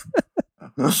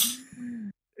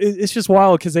 It's just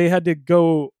wild because they had to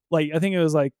go, like, I think it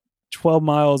was like 12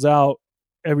 miles out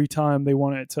every time they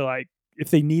wanted to, like, if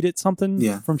they needed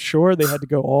something from shore, they had to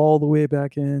go all the way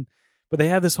back in. But they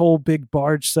had this whole big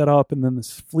barge set up and then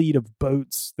this fleet of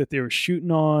boats that they were shooting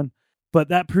on. But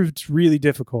that proved really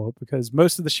difficult because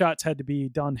most of the shots had to be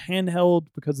done handheld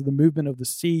because of the movement of the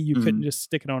sea. You couldn't just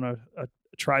stick it on a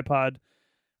tripod.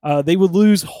 They would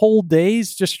lose whole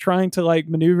days just trying to like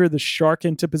maneuver the shark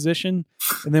into position.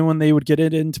 And then when they would get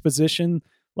it into position,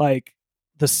 like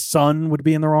the sun would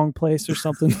be in the wrong place or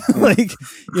something. Like,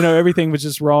 everything was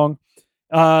just wrong.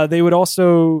 They would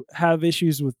also have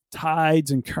issues with tides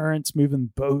and currents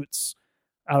moving boats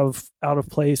out of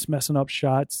place, messing up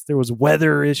shots. There was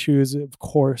weather issues, of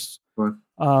course. Right.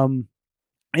 And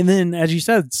then, as you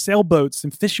said, sailboats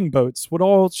and fishing boats would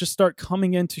all just start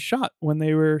coming into shot when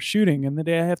they were shooting, and then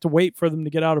they have to wait for them to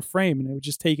get out of frame, and it would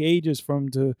just take ages for them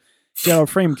to get out of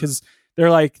frame because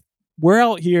they're like, we're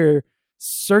out here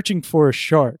searching for a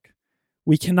shark.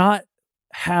 We cannot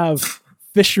have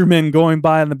fishermen going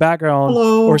by in the background.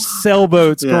 Hello. Or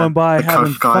sailboats going by the having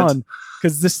Coast Guard. fun.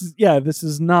 Because this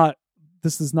is not the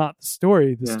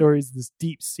story. The Yeah. story is this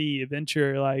deep sea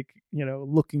adventure,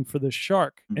 looking for the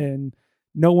shark. And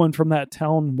no one from that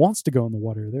town wants to go in the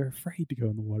water. They're afraid to go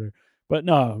in the water. But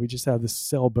no, we just have this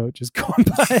sailboat just going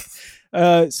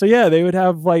by. So yeah, they would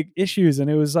have like issues, and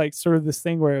it was like sort of this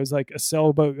thing where it was like a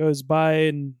sailboat goes by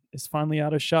and is finally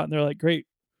out of shot, and they're like, great.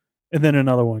 And then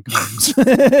another one comes.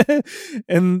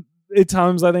 And at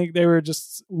times I think they were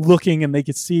just looking and they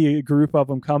could see a group of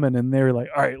them coming, and they were like,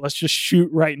 all right, let's just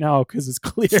shoot right now because it's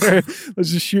clear.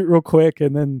 Let's just shoot real quick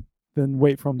and then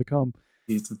wait for them to come.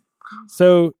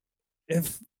 So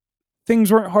if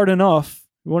things weren't hard enough,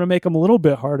 we want to make them a little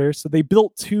bit harder. So they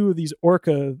built two of these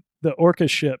the Orca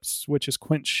ships, which is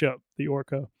Quint's ship, the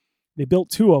Orca. They built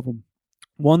two of them.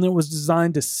 One that was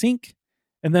designed to sink,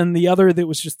 and then the other that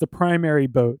was just the primary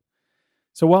boat.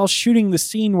 So while shooting the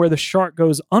scene where the shark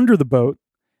goes under the boat,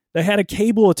 they had a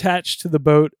cable attached to the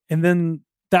boat, and then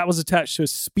that was attached to a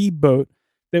speedboat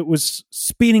that was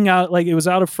speeding out, like it was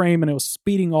out of frame, and it was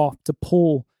speeding off to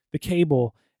pull the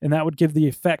cable, and that would give the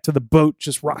effect of the boat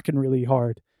just rocking really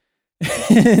hard.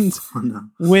 And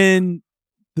when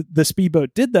the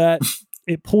speedboat did that,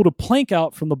 it pulled a plank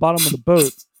out from the bottom of the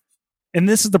boat. And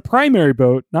this is the primary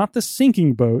boat, not the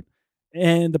sinking boat.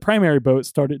 And the primary boat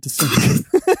started to sink.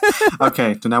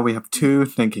 Okay, so now we have two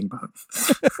sinking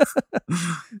boats.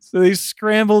 So they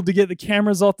scrambled to get the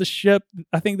cameras off the ship.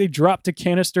 I think they dropped a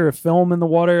canister of film in the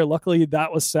water. Luckily,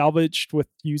 that was salvaged with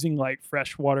using like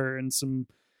fresh water and some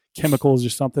chemicals or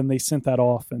something. They sent that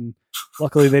off, and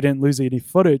luckily they didn't lose any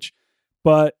footage.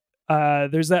 But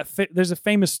there's a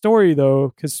famous story though,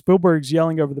 because Spielberg's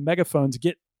yelling over the megaphones,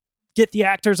 "Get the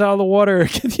actors out of the water!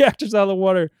 Get the actors out of the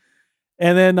water!"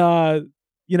 And then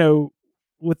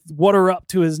with water up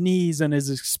to his knees and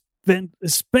his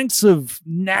expensive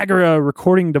Niagara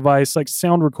recording device, like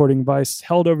sound recording device,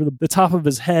 held over the top of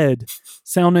his head,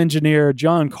 sound engineer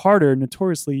John Carter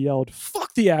notoriously yelled,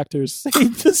 "Fuck the actors!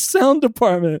 Save the sound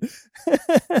department!"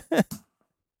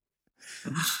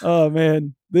 Oh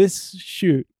man, this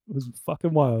shoot was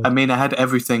fucking wild. I mean, I had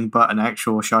everything but an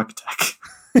actual shark attack.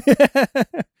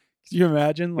 Could you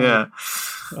imagine? Yeah.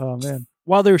 Oh man.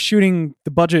 While they were shooting,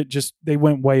 the budget they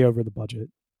went way over the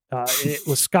budget. It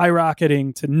was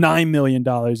skyrocketing to $9 million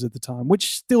at the time,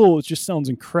 which still just sounds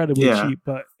incredibly cheap.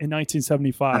 But in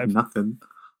 1975, nothing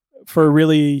for a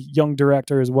really young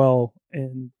director as well,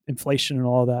 and inflation and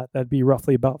all that, that'd be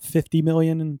roughly about $50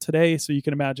 million in today. So you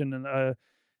can imagine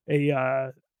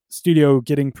a studio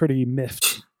getting pretty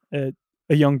miffed at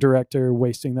a young director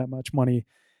wasting that much money.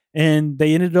 And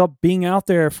they ended up being out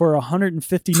there for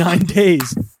 159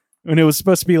 days. And it was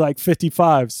supposed to be like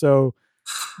 55, so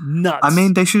nuts. I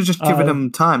mean, they should have just given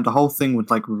them time. The whole thing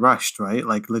was like rushed, right?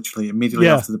 Like literally immediately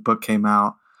after the book came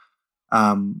out.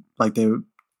 Like they were,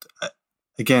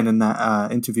 again in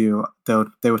that interview,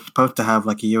 they were supposed to have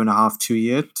like a year and a half, 2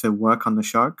 years to work on the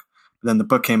shark. But then the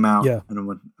book came out, and it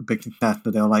was a big success.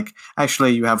 But they were like,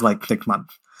 actually, you have like 6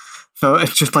 months. So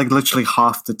it's just like literally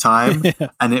half the time,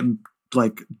 and it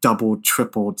like doubled,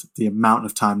 tripled the amount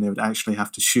of time they would actually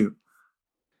have to shoot.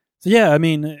 So yeah, I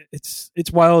mean, it's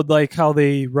wild, like how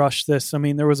they rushed this. I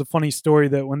mean, there was a funny story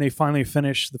that when they finally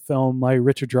finished the film, like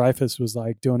Richard Dreyfuss was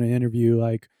like doing an interview,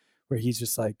 like where he's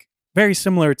just like very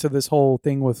similar to this whole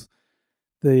thing with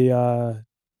the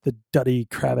Duddy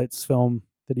Kravitz film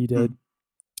that he did,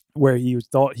 where he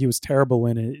thought he was terrible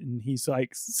in it, and he's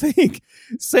like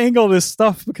saying all this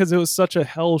stuff because it was such a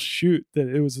hell shoot that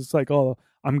it was just like, oh,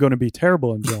 I'm going to be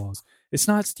terrible in Jaws. It's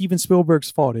not Steven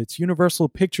Spielberg's fault. It's Universal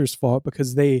Pictures' fault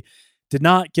because they did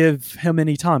not give him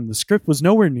any time. The script was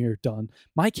nowhere near done.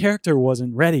 My character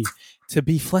wasn't ready to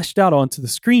be fleshed out onto the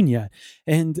screen yet.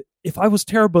 And if I was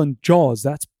terrible in Jaws,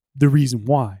 that's the reason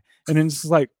why. And then it's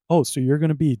like, oh, so you're going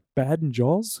to be bad in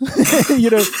Jaws?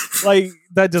 Like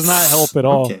that does not help at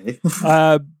all. Okay.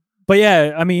 But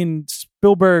yeah, I mean,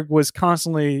 Spielberg was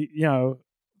constantly,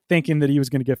 thinking that he was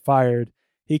going to get fired.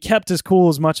 He kept his cool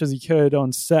as much as he could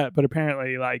on set, but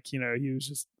apparently,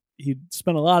 he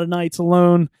spent a lot of nights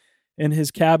alone in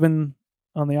his cabin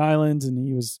on the island, and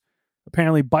he was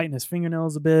apparently biting his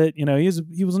fingernails a bit.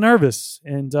 He was nervous,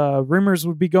 and rumors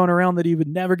would be going around that he would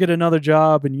never get another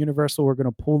job, and Universal were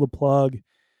going to pull the plug.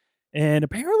 And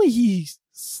apparently, he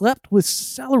slept with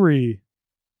celery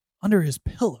under his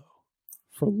pillow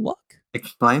for luck.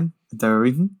 Explain. Is there a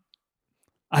reason?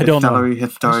 I don't know. Celery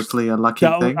historically a lucky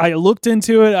thing? I looked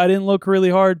into it. I didn't look really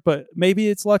hard, but maybe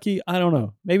it's lucky. I don't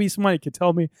know. Maybe somebody could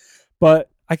tell me. But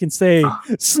I can say,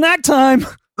 snack time.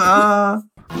 Snack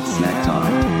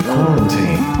time.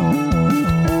 Quarantine.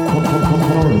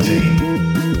 Quarantine.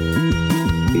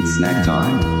 It's snack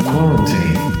time.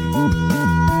 Quarantine.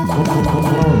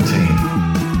 Quarantine.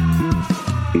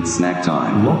 It's snack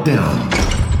time. Lockdown.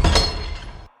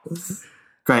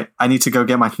 Great. I need to go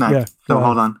get my snack. Yeah, So go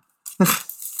hold on.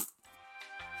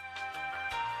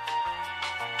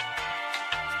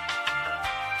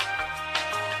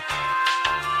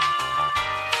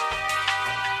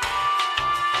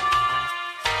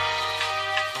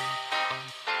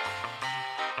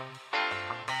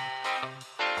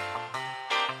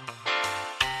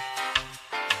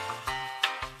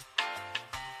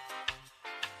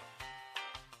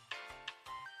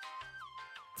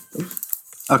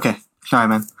 Okay. Sorry,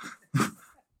 man.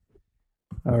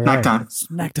 All right. Snack time.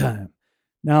 Snack time.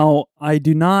 Now, I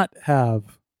do not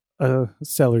have a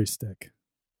celery stick.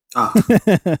 Oh,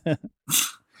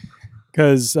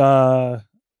 Because, yeah,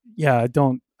 I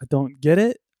don't get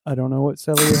it. I don't know what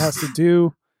celery has to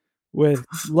do with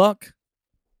luck.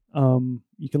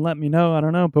 You can let me know. I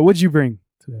don't know. But what'd you bring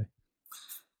today?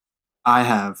 I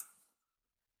have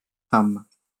some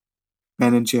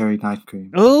Ben & Jerry ice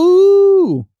cream.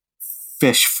 Oh,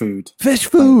 Fish food. fish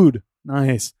food.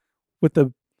 Nice. With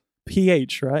the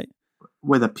pH, right?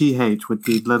 With a pH with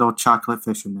the little chocolate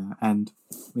fish in there. And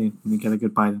let me get a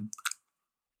good bite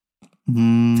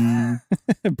in.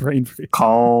 Brain freeze.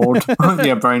 Cold.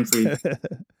 Yeah, brain freeze.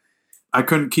 I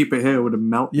couldn't keep it here. It would have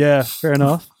melted. Yeah, fair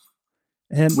enough.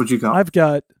 And What'd you got? I've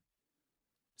got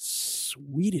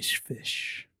Swedish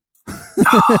fish.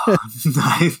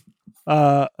 Nice.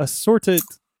 Assorted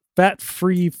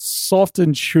fat-free, soft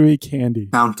and chewy candy.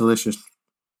 Sounds delicious.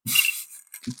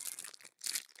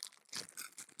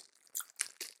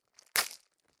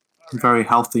 Very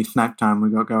healthy snack time we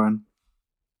got going.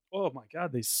 Oh my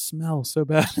god, they smell so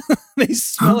bad. They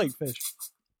smell like fish.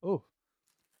 Oh,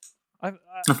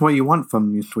 That's what you want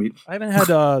from your sweet. I haven't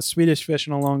had Swedish fish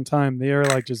in a long time. They are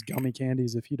like just gummy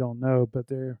candies, if you don't know, but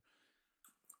they're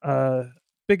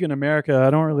big in America. I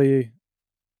don't really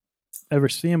ever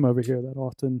see them over here that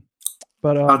often.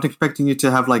 But I was expecting you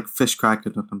to have like fish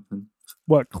crackers or something.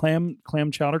 what, clam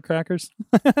chowder crackers?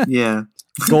 Yeah.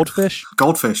 Goldfish?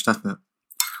 Goldfish, that's it.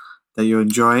 That you're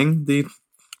enjoying the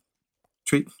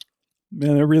treat.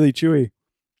 Man, they're really chewy.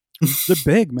 They're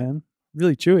big, man.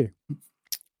 Really chewy.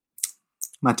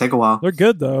 Might take a while. They're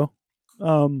good though.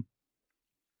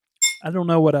 I don't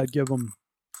know what I'd give them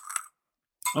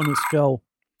on a scale.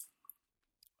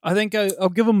 I think I'll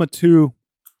give them a 2,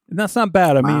 and that's not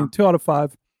bad. I mean, 2 out of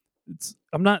 5.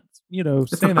 I'm not,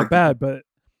 saying they're bad, but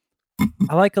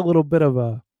I like a little bit of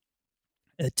a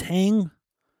tang,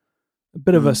 a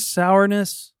bit of a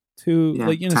sourness to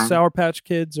tang. Sour Patch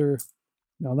Kids, or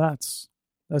that's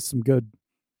some good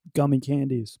gummy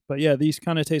candies. But yeah, these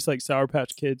kind of taste like Sour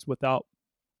Patch Kids without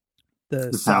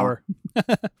the sour.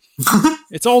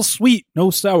 It's all sweet, no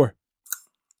sour.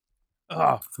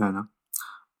 Oh, Fair enough.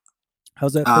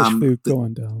 how's that fish food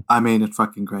going down? I mean, it's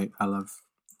fucking great. I love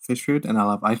fish food and I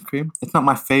love ice cream. It's not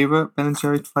my favorite Ben &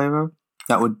 Jerry's flavor.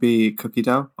 That would be cookie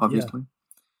dough, obviously.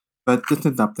 But this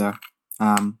is up there.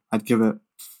 I'd give it,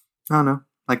 I don't know,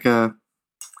 like a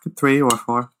 3 or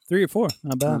 4. 3 or 4.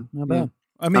 Not bad. Not bad. Yeah.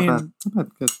 I mean, Not bad.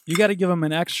 Good. you got to give them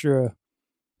an extra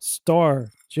star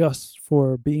just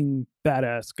for being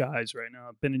badass guys right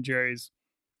now. Ben & Jerry's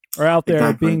are out there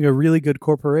Exactly. being a really good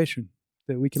corporation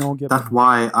that we can all get That's behind.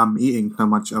 why I'm eating so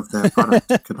much of their product.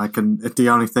 Because it's the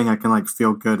only thing I can like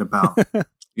feel good about,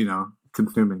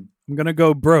 consuming. I'm going to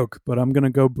go broke, but I'm going to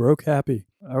go broke happy.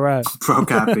 All right. Broke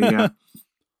happy, yeah.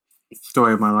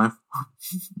 Story of my life.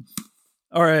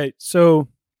 All right. So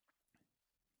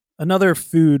another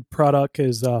food product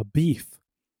is beef.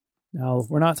 Now,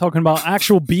 we're not talking about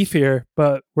actual beef here,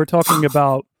 but we're talking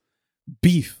about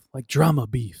beef, like drama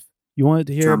beef. You wanted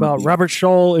to hear Drama about beef. Robert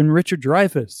Shaw and Richard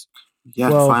Dreyfuss. Yeah,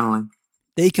 Well, finally.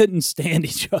 They couldn't stand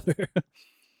each other.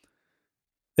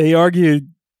 They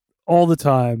argued all the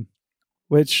time,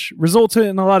 which resulted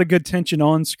in a lot of good tension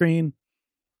on screen.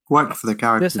 Worked for the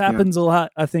characters. This happens a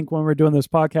lot. I think when we're doing this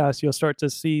podcast, you'll start to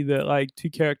see that like 2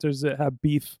 characters that have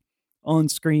beef on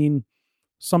screen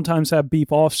sometimes have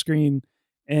beef off screen,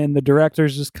 and the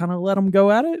directors just kind of let them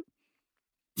go at it.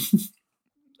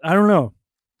 I don't know.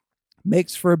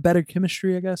 Makes for a better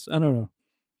chemistry, I guess. I don't know.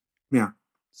 Yeah.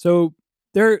 So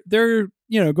they're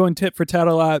going tit for tat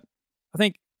a lot. I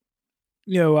think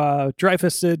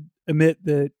Dreyfuss did admit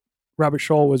that Robert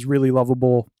Shaw was really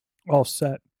lovable off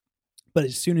set, but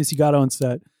as soon as he got on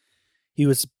set, he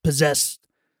was possessed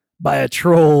by a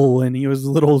troll and he was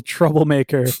a little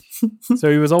troublemaker. So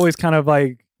he was always kind of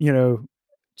like,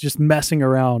 just messing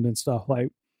around and stuff.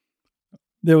 Like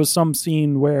there was some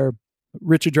scene where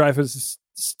Richard Dreyfuss is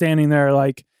standing there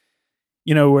like,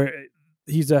 where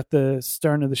he's at the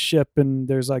stern of the ship, and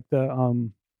there's like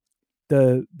the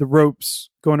ropes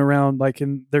going around, like,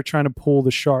 and they're trying to pull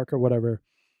the shark or whatever.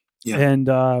 Yeah. And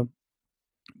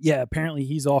apparently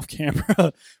he's off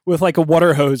camera with like a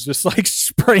water hose, just like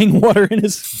spraying water in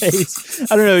his face.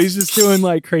 I don't know. He's just doing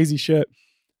like crazy shit.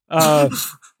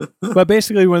 But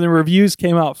basically, when the reviews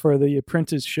came out for The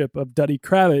Apprenticeship of Duddy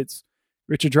Kravitz,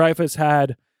 Richard Dreyfuss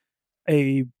had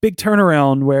a big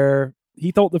turnaround where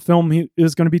he thought the film it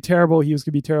was going to be terrible. He was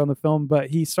going to be terrible on the film, but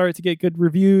he started to get good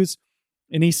reviews,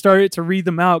 and he started to read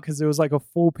them out because it was like a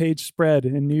full page spread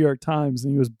in New York Times,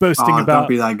 and he was boasting about. Don't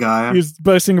be that guy. He was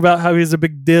boasting about how he's a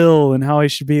big deal and how he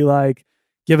should be like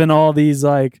given all these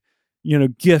like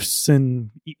gifts, and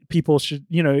people should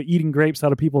eating grapes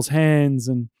out of people's hands,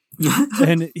 and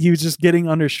and he was just getting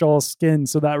under Shaw's skin,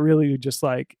 so that really just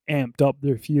like amped up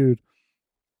their feud.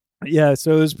 Yeah,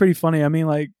 so it was pretty funny. I mean,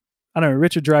 like, I don't know,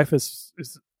 Richard Dreyfuss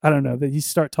is, I don't know, that he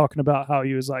start talking about how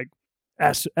he was like,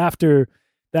 after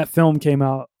that film came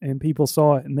out and people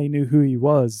saw it and they knew who he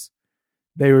was,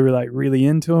 they were like really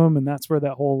into him, and that's where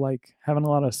that whole like having a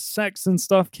lot of sex and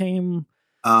stuff came.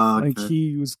 Okay. Like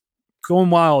he was going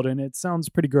wild, and it sounds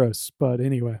pretty gross, but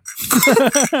anyway.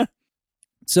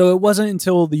 So it wasn't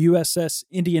until the USS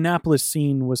Indianapolis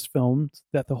scene was filmed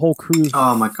that the whole crew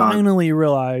finally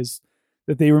realized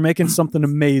that they were making something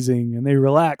amazing, and they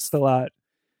relaxed a lot.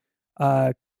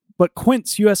 But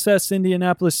Quint's USS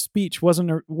Indianapolis speech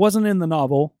wasn't in the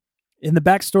novel. In the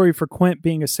backstory for Quint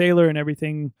being a sailor and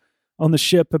everything on the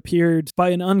ship appeared by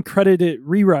an uncredited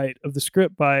rewrite of the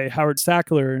script by Howard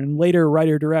Sackler, and later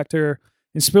writer-director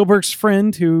and Spielberg's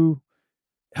friend who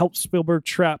helped Spielberg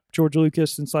trap George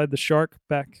Lucas inside the shark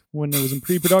back when it was in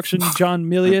pre-production, John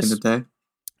Milius.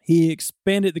 He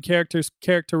expanded the character's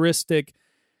characteristic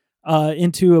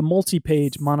into a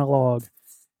multi-page monologue,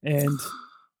 and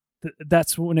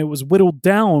that's when it was whittled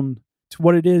down to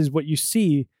what it is, what you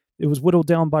see. It was whittled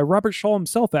down by Robert Shaw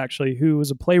himself, actually, who was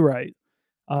a playwright.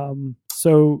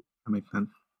 So that makes sense.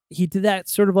 He did that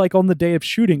sort of like on the day of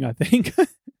shooting, I think,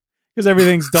 because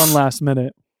everything's done last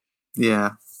minute.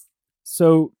 Yeah.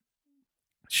 So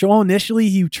Shaw initially,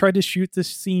 he tried to shoot this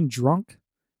scene drunk.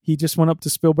 He just went up to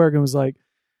Spielberg and was like,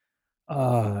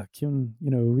 can,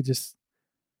 we just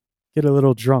get a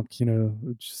little drunk,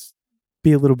 just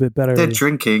be a little bit better. They're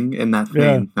drinking in that scene.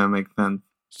 Yeah. That makes sense.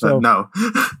 But no.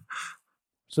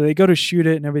 So they go to shoot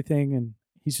it and everything, and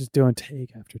he's just doing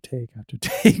take after take after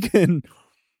take. And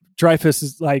Dreyfuss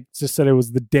is like, just said it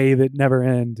was the day that never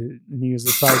ended. And he was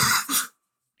just like,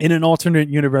 in an alternate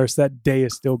universe, that day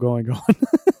is still going on.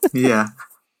 Yeah.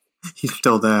 He's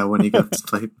still there when he goes to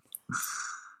sleep.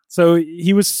 So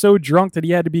he was so drunk that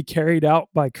he had to be carried out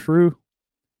by crew.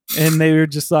 And they were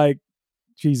just like,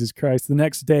 Jesus Christ. The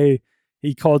next day,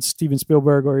 he called Steven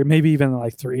Spielberg, or maybe even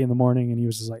like 3 a.m, and he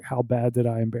was just like, how bad did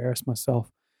I embarrass myself?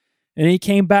 And he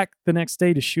came back the next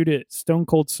day to shoot it stone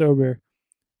cold sober,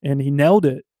 and he nailed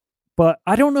it. But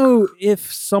I don't know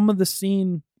if some of the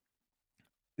scene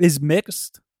is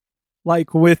mixed,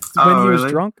 like with when he was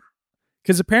drunk.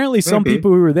 Because apparently some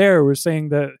people who were there were saying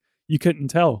that you couldn't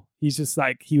tell. He's just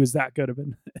like, he was that good of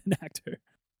an actor.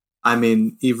 I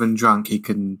mean, even drunk, he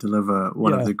can deliver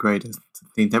one of the greatest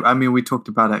scenes. I mean, we talked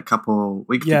about it a couple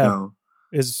weeks ago.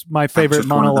 Is my favorite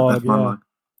monologue.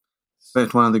 But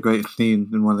it's one of the greatest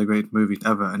scenes in one of the greatest movies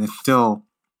ever, and it still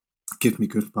gives me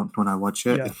goosebumps when I watch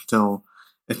it. Yeah.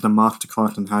 It's a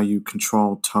masterclass in how you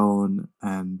control tone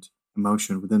and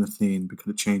emotion within a scene, because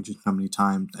it changes so many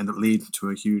times, and it leads to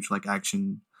a huge like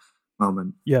action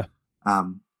moment. Yeah. But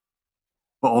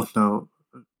also,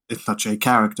 it's such a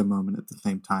character moment at the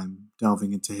same time,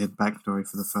 delving into his backstory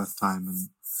for the first time and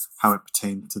how it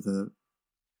pertains to the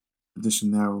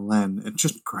edition there will end. It's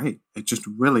just great. It just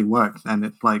really works, and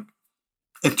it's like,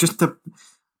 it's just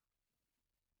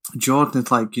Jordan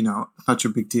is like, such a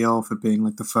big deal for being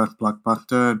like the first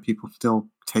blockbuster, and people still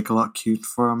take a lot of cues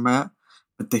from it,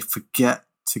 but they forget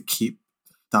to keep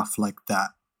stuff like that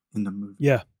in the movie.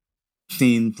 Yeah.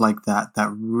 Scenes like that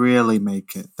really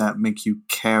make you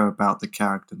care about the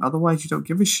character. Otherwise, you don't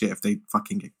give a shit if they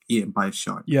fucking get eaten by a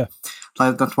shark. Yeah.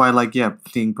 Like, that's why,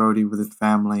 seeing Brody with his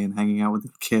family and hanging out with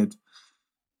his kid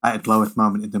at its lowest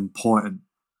moment is important.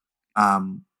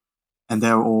 And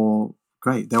they're all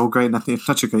great. They're all great. And I think it's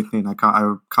such a great scene. I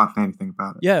can't say anything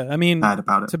about it. Yeah, I mean, bad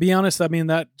about it. To be honest, I mean,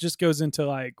 that just goes into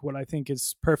like what I think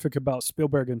is perfect about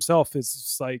Spielberg himself is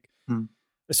just like,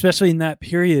 especially in that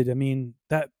period. I mean,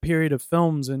 that period of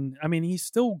films, and I mean, he's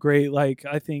still great. Like,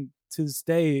 I think to this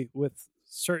day with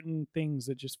certain things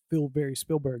that just feel very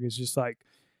Spielberg is just like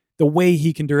the way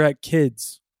he can direct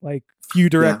kids. Like, few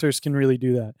directors can really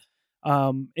do that.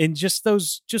 And just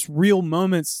those just real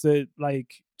moments that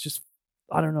like just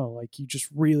I don't know, like you just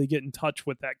really get in touch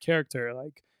with that character.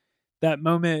 Like that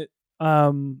moment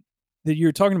that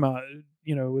you're talking about,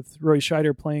 with Roy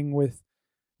Scheider playing with,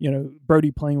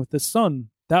 Brody playing with his son.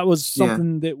 That was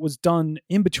something that was done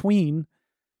in between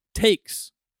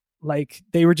takes. Like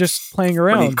they were just playing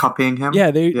around. When he's copying him?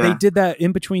 Yeah, they did that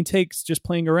in between takes, just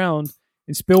playing around.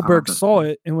 And Spielberg saw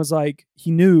it and was like,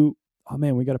 he knew, oh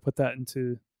man, we got to put that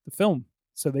into the film.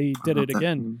 So they did it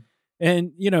again.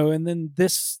 And, and then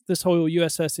this whole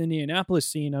USS Indianapolis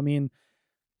scene, I mean,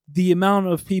 the amount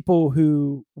of people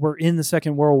who were in the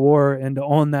Second World War and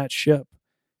on that ship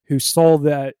who saw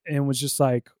that and was just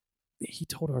like, he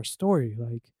told our story.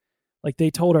 Like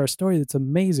they told our story. That's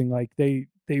amazing. Like they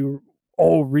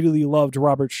all really loved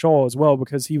Robert Shaw as well,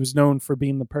 because he was known for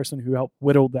being the person who helped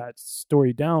whittle that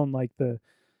story down, like the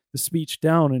speech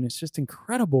down. And it's just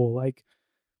incredible. Like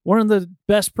one of the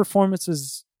best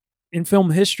performances in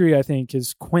film history, I think,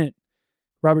 is Quint.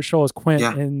 Robert Shaw is Quint.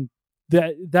 Yeah. And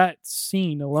that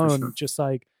scene alone just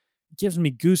like gives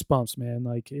me goosebumps, man.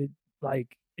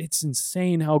 Like it's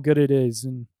insane how good it is.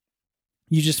 And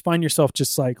you just find yourself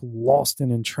just like lost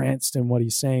and entranced in what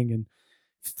he's saying and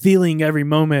feeling every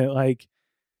moment, like,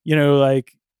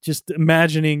 like just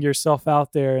imagining yourself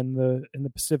out there in the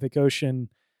Pacific Ocean,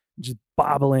 just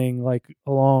bobbling like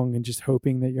along and just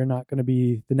hoping that you're not going to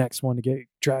be the next one to get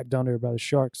dragged under by the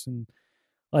sharks. And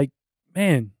like,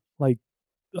 man, like,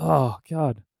 oh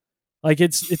God, like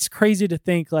it's crazy to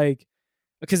think, like,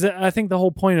 because I think the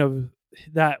whole point of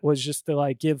that was just to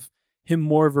like give him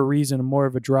more of a reason and more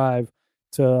of a drive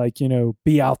to like,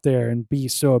 be out there and be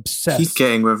so obsessed. He's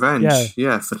getting revenge.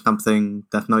 Yeah, for something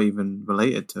that's not even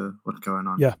related to what's going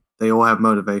on. Yeah. They all have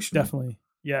motivation. Definitely.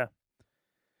 Yeah.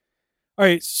 All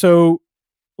right. So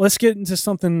let's get into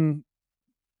something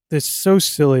that's so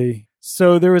silly.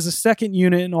 So there was a second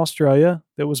unit in Australia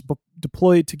that was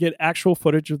deployed to get actual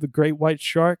footage of the great white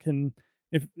shark. And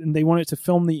they wanted to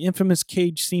film the infamous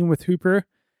cage scene with Hooper.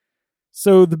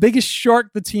 So the biggest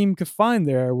shark the team could find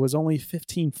there was only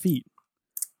 15 feet.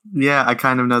 Yeah, I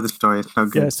kind of know the story. It's so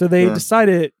good. Yeah, so they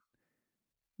decided,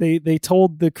 they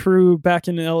told the crew back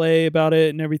in LA about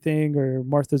it and everything, or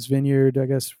Martha's Vineyard, I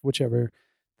guess, whichever.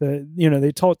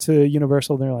 They talked to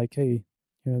Universal and they're like, hey,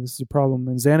 this is a problem.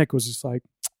 And Zanuck was just like,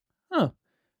 how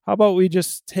about we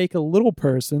just take a little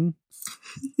person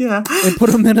and put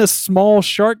him in a small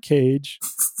shark cage,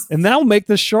 and that'll make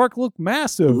the shark look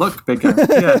massive. Look bigger,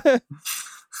 yeah.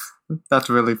 That's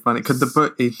really funny, because the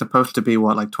book is supposed to be,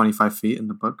 like 25 feet in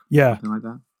the book? Yeah. Something like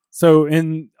that. So,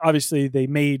 and obviously they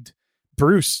made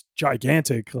Bruce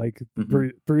gigantic. Like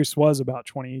Bruce was about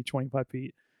 20, 25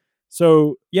 feet.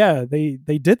 So, yeah, they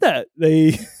did that.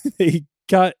 They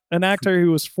got an actor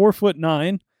who was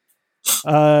 4'9",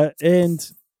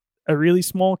 and a really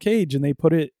small cage, and they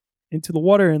put it into the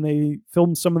water and they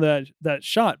filmed some of that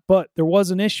shot. But there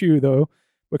was an issue though,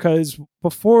 because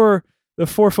before the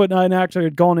 4'9" actor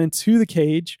had gone into the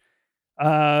cage,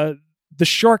 the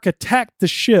shark attacked the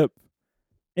ship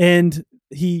and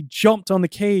he jumped on the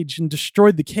cage and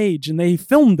destroyed the cage. And they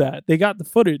filmed that. They got the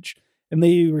footage and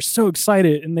they were so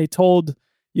excited. And they told,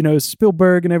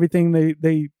 Spielberg and everything.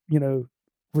 They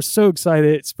were so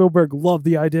excited. Spielberg loved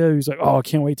the idea. He was like, oh, I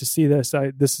can't wait to see this.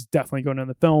 This is definitely going in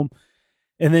the film.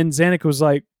 And then Zanuck was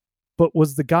like, but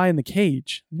was the guy in the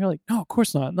cage? And you're like, no, of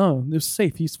course not. No, it was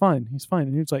safe. He's fine.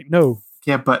 And he was like, no.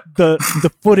 Yeah, but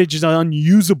the footage is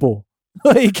unusable.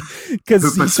 Like,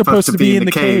 because he's supposed to be in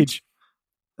the cage.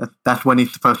 That's when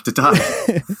he's supposed to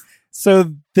die.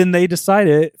 So then they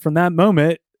decided from that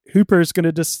moment, Hooper's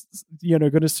going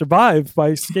to survive by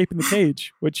escaping the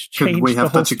cage, which changed the whole story. We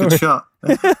have such a good shot.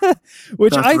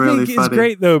 Which I think is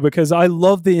great though, because I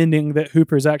love the ending that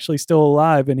Hooper's actually still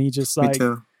alive and he just like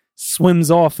swims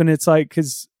off, and it's like,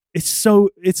 because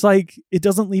it's like it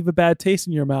doesn't leave a bad taste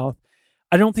in your mouth.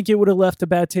 I don't think it would have left a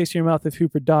bad taste in your mouth if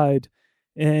Hooper died.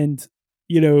 And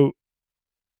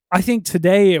I think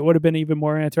today it would have been even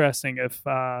more interesting if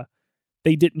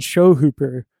they didn't show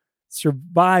Hooper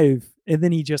survive and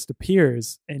then he just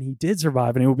appears and he did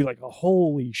survive, and it would be like a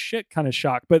holy shit kind of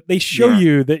shock. But they show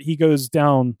you that he goes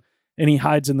down and he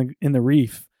hides in the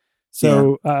reef,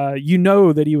 so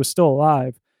that he was still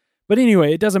alive. But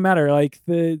anyway, it doesn't matter. Like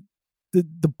the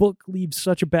book leaves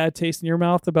such a bad taste in your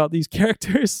mouth about these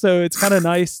characters, so it's kind of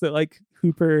nice that like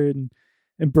Hooper and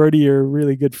Brody are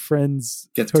really good friends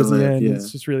towards the end. Yeah.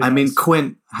 It's just really nice. Mean,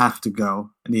 Quint has to go,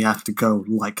 and he has to go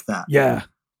like that. Yeah.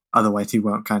 Otherwise, he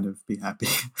won't kind of be happy.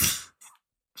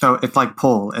 So it's like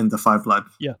Paul in The Five Blood,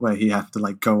 where he has to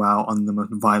like go out on the most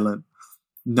violent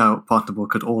note possible,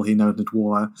 because all he knows is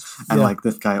war, and like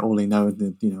this guy, all he knows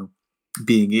is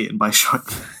being eaten by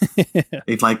sharks.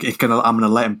 It's like I'm gonna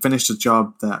let him finish the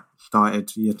job that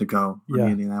started years ago in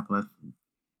Indianapolis.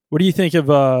 What do you think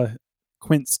of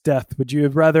Quint's death? Would you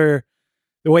have rather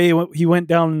the way he went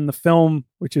down in the film,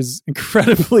 which is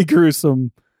incredibly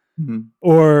gruesome,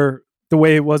 or the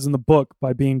way it was in the book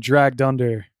by being dragged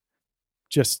under,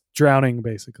 just drowning,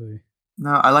 basically?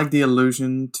 No, I like the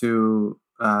allusion to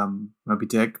Moby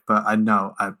Dick, but I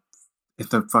know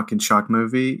it's a fucking shark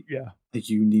movie. Yeah.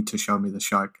 You need to show me the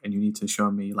shark, and you need to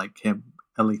show me like him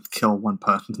at least kill one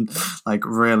person, like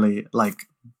really, like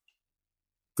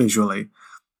visually.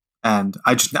 And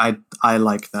I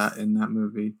like that in that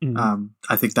movie.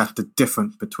 I think that's the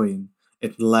difference between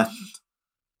it less,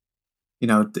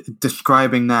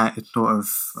 describing that it's sort of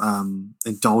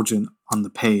indulgent on the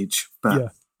page,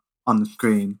 but on the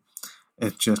screen,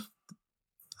 it's just,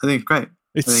 I think it's great.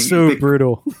 It's so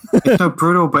brutal. It's so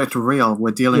brutal, but it's real.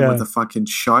 We're dealing with a fucking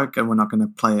shark, and we're not going to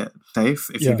play it safe.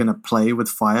 If you're going to play with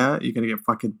fire, you're going to get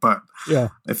fucking burnt. Yeah.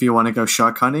 If you want to go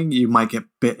shark hunting, you might get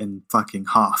bit in fucking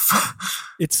half.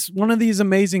 It's one of these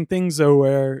amazing things, though,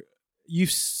 where you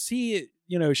see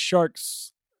it,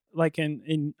 sharks, like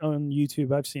in on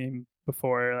YouTube, I've seen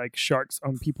before, like sharks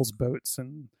on people's boats,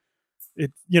 and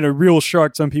real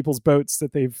sharks on people's boats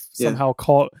that they've somehow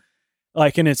caught.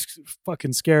 Like, and it's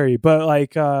fucking scary, but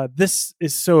like, this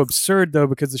is so absurd though,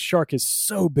 because the shark is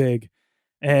so big,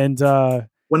 and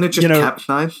when it just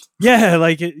capsized,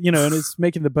 like it, and it's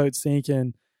making the boat sink,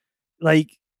 and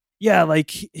like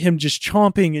him just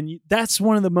chomping, and that's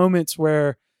one of the moments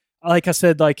where, like I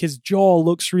said, like his jaw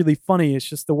looks really funny. It's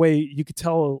just the way you could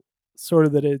tell, sort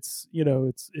of, that it's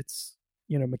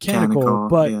mechanical,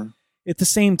 but at the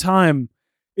same time,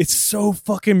 it's so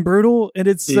fucking brutal, and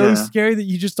it's so scary that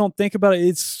you just don't think about it.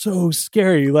 It's so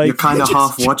scary. Like, you're kind of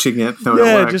half watching it.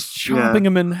 So just chopping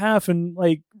him in half, and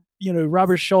like,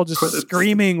 Robert Shaw just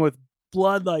screaming with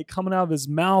blood like coming out of his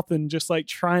mouth, and just like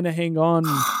trying to hang on.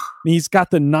 And he's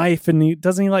got the knife, and he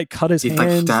doesn't like cut his hands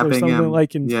like stabbing or something him.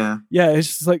 like. And it's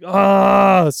just like,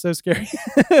 it's so scary.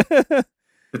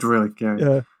 It's really scary.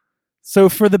 Yeah. So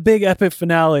for the big epic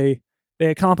finale, they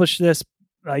accomplished this,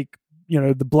 like,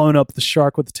 the blown up the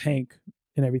shark with the tank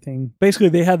and everything. Basically,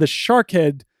 they had the shark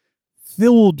head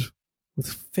filled with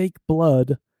fake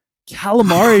blood,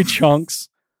 calamari chunks,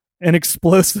 and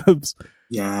explosives.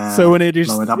 Yeah. So when it just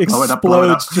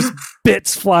explodes, just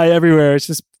bits fly everywhere. It's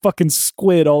just fucking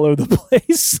squid all over the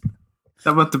place.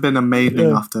 That must have been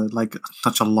amazing after like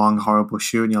such a long, horrible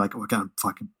shoot, and you're like, we're going to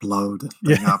fucking blow this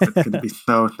thing up. It's going to be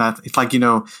so sad. It's like,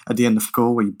 at the end of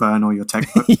school where you burn all your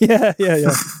textbooks. yeah.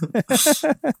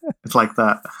 It's like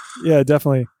that. Yeah,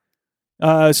 definitely.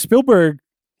 Spielberg,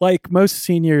 like most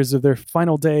seniors of their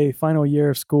final year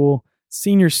of school,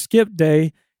 senior skip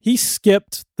day, he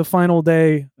skipped the final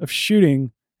day of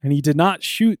shooting, and he did not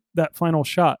shoot that final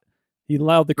shot. He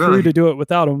allowed the crew to do it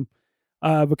without him.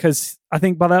 Because I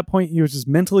think by that point he was just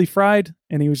mentally fried,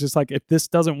 and he was just like, if this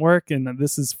doesn't work and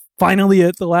this is finally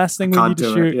the last thing we need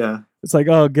to shoot, it's like,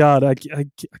 oh God, I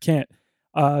can't.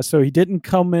 So he didn't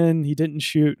come in, he didn't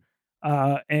shoot,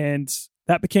 and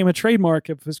that became a trademark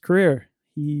of his career.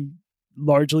 He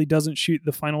largely doesn't shoot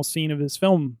the final scene of his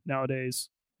film nowadays,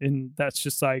 and that's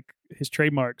just like his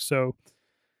trademark. So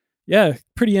yeah,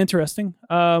 pretty interesting.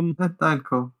 That's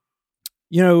cool.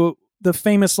 The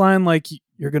famous line, like,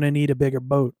 you're going to need a bigger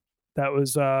boat. That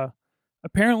was,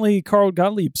 apparently Carl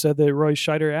Gottlieb said that Roy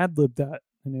Scheider ad-libbed that.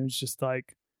 And it was just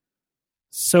like,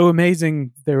 so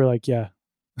amazing. They were like,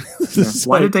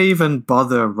 Why did they even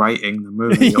bother writing the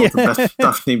movie? All the best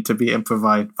stuff seemed to be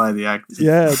improvised by the actors.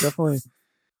 Yeah, definitely.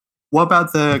 What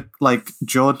about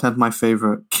George had my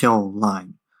favorite kill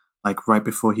line, like right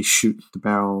before he shoots the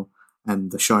barrel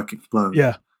and the shark explodes.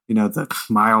 Yeah. The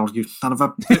smile, you son of a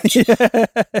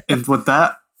bitch. And was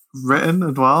that written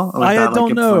as well? I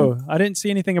don't know. I didn't see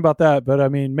anything about that, but I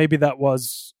mean, maybe that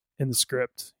was in the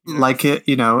script. Like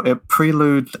it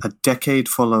preludes a decade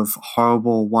full of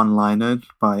horrible one-liners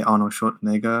by Arnold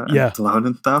Schwarzenegger and Stallone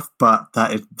and stuff, but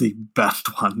that is the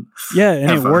best one. Yeah,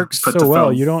 and it works so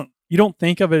well. You don't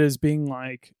think of it as being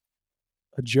like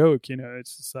a joke,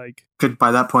 it's just like, because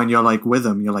by that point you're like with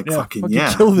him. You're like, fucking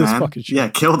kill this fucking shark. Yeah,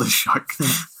 kill the shark.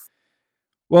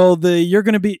 Well, you're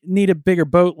going to need a bigger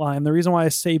boat line. The reason why I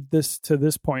saved this to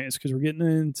this point is because we're getting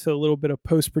into a little bit of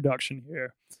post-production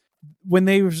here. When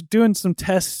they were doing some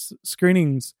test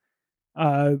screenings,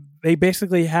 they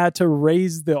basically had to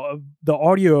raise the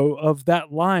audio of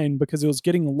that line because it was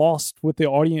getting lost with the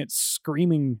audience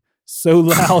screaming so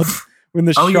loud when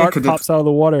the shark pops out of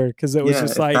the water, because it was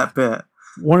just like that bit.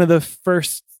 One of the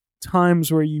first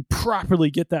times where you properly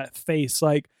get that face.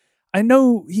 Like, I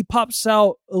know he pops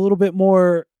out a little bit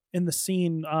more in the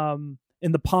scene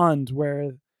in the pond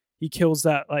where he kills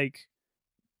that like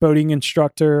boating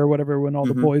instructor or whatever when all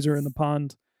the boys are in the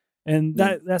pond. And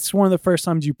that's one of the first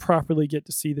times you properly get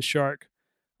to see the shark.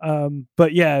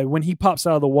 But yeah, when he pops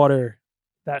out of the water,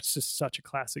 that's just such a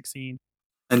classic scene.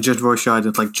 And Judge Rorschach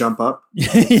just like jump up.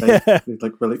 Yeah. He's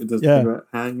like really does cigarette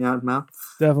hanging out of his mouth.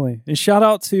 Definitely. And shout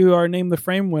out to our Name the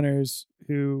Frame winners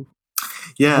who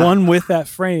won with that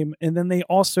frame. And then they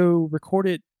also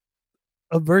recorded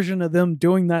a version of them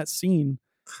doing that scene.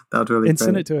 That would really and great.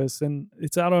 Send it to us. And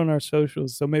it's out on our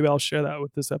socials. So maybe I'll share that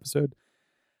with this episode.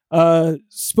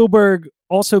 Spielberg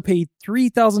also paid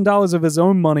 $3,000 of his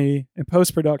own money in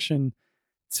post-production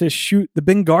to shoot the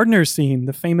Ben Gardner scene,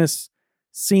 the famous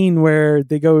scene where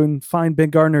they go and find Ben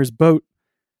Gardner's boat,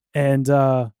 and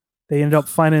they end up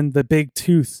finding the big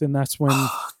tooth, and that's when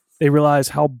they realize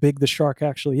how big the shark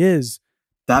actually is.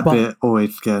 That bit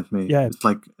always scared me. Yeah. It's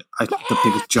like the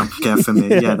biggest jump scare for me.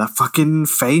 Yeah, that fucking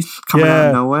face coming out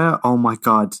of nowhere. Oh my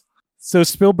God. So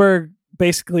Spielberg,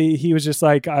 basically, he was just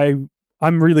like, I'm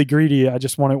really greedy. I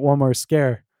just wanted one more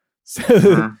scare.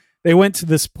 So they went to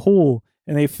this pool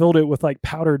and they filled it with like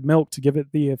powdered milk to give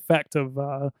it the effect of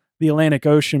the Atlantic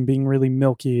Ocean being really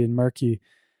milky and murky.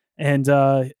 And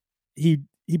he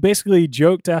basically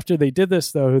joked after they did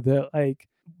this, though, that like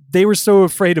they were so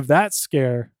afraid of that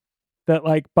scare that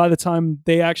like by the time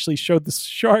they actually showed the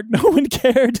shark, no one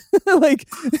cared. Like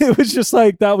it was just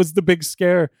like that was the big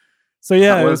scare. So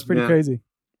yeah, it was pretty crazy.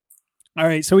 All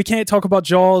right, so we can't talk about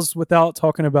Jaws without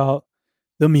talking about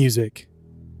the music.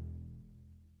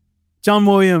 John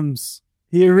Williams,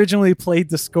 he originally played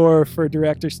the score for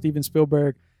director Steven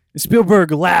Spielberg. And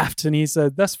Spielberg laughed and he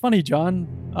said, "That's funny,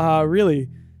 John. Really?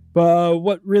 But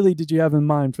what really did you have in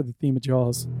mind for the theme of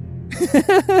Jaws?"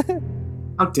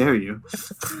 How dare you?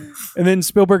 And then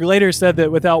Spielberg later said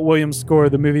that without Williams' score,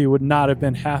 the movie would not have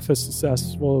been half as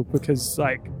successful because,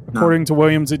 like, according to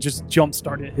Williams, it just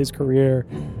jump-started his career.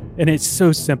 And it's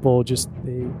so simple, just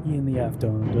the E and the F,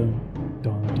 dun, dun,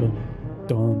 dun,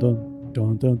 dun, dun,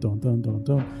 dun, dun, dun, dun, dun,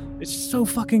 dun. It's so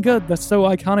fucking good. That's so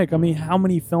iconic. I mean, how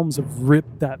many films have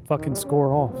ripped that fucking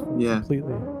score off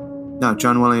completely? No,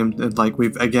 John Williams, like, we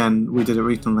did it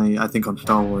recently, I think on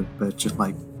Star Wars, but just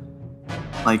like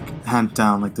hands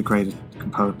down, like the greatest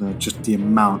composer, just the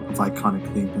amount of iconic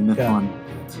themes in this one.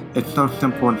 It's so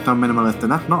simple and so minimalist,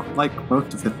 and that's not like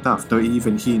most of his stuff, though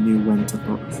even he knew when to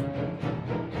sort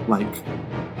of like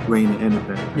rein it in a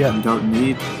bit. Yeah. You don't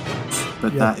need,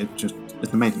 but that is just,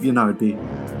 it's amazing. You know, it'd be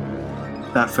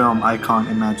that film, I can't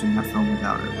imagine that film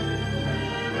without it.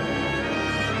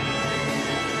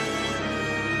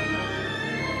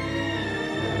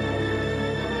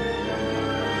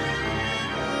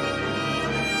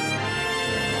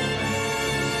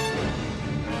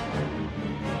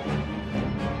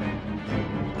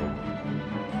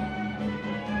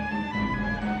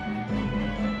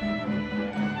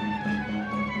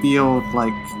 Feel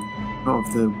like sort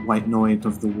of the white noise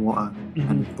of the water,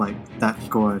 and like that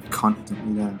score is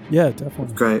constantly there. Yeah, definitely.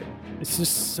 It's great. It's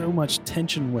just so much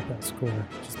tension with that score.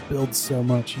 It just builds so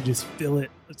much. You just feel it.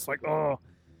 It's like, oh.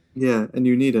 Yeah, and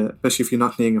you need it, especially if you're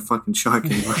not seeing a fucking shark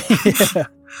anymore.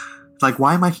 Like,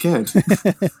 why am I scared?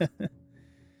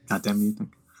 Goddamn music.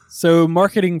 So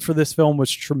marketing for this film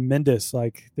was tremendous.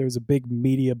 Like, there was a big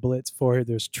media blitz for it.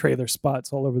 There's trailer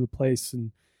spots all over the place,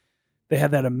 and they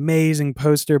had that amazing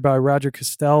poster by Roger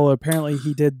Castell. Apparently,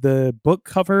 he did the book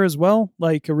cover as well.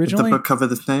 Like originally, is the book cover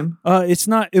the same? It's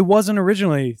not. It wasn't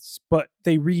originally, but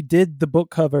they redid the book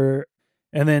cover,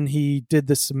 and then he did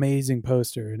this amazing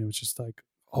poster, and it was just like,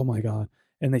 oh my god!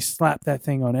 And they slapped that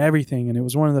thing on everything, and it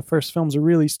was one of the first films that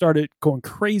really started going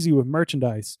crazy with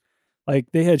merchandise. Like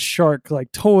they had shark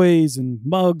like toys and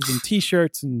mugs and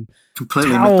T-shirts and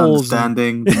completely towels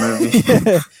misunderstanding the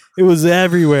movie. It was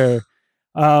everywhere.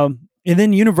 And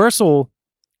then Universal,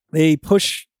 they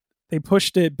pushed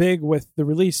it big with the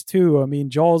release too. I mean,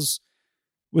 Jaws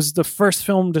was the first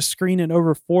film to screen in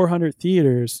over 400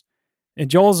 theaters, and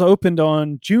Jaws opened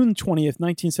on June 20th,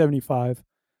 1975.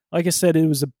 Like I said, it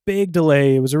was a big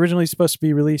delay. It was originally supposed to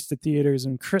be released at theaters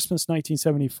in Christmas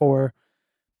 1974,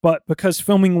 but because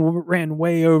filming ran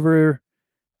way over,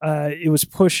 it was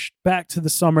pushed back to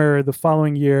the summer the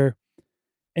following year.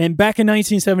 And back in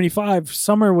 1975,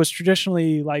 summer was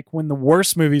traditionally like when the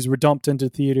worst movies were dumped into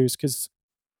theaters because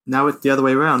now it's the other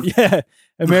way around. Yeah,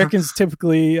 Americans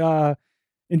typically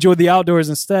enjoyed the outdoors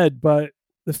instead. But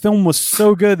the film was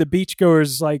so good, the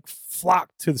beachgoers like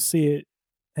flocked to see it,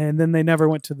 and then they never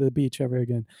went to the beach ever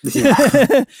again.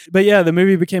 Yeah. But yeah, the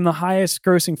movie became the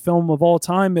highest-grossing film of all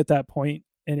time at that point,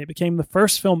 and it became the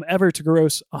first film ever to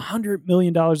gross $100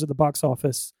 million at the box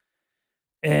office.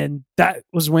 And that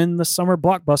was when the summer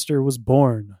blockbuster was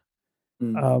born.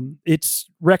 Its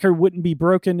record wouldn't be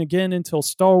broken again until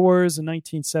Star Wars in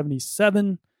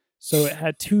 1977. So it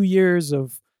had 2 years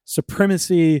of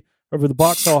supremacy over the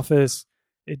box office.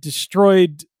 It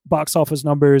destroyed box office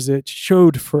numbers. It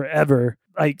showed forever.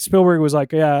 Like Spielberg was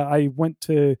like, yeah, I went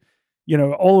to,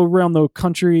 all around the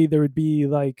country. There would be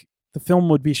like the film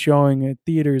would be showing at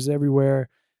theaters everywhere.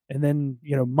 And then,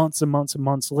 months and months and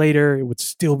months later, it would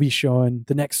still be showing.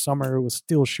 The next summer, it was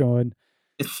still showing.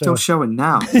 It's still showing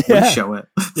now. Yeah. We show it.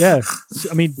 Yeah.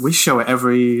 I mean, we show it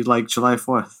every July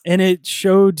 4th. And it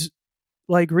showed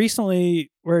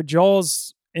recently where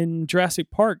Jaws and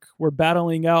Jurassic Park were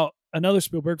battling out another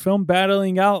Spielberg film,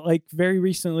 very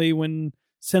recently when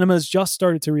cinemas just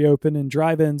started to reopen and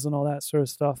drive-ins and all that sort of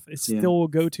stuff. It's still a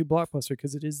go-to blockbuster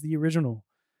because it is the original.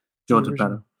 Jaws is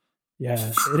better.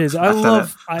 Yeah, it is. I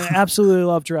absolutely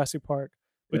love Jurassic Park,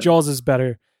 but Jaws is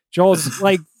better. Jaws,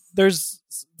 there's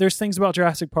things about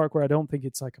Jurassic Park where I don't think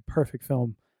it's like a perfect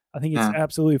film. I think it's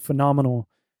absolutely phenomenal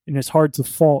and it's hard to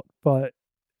fault, but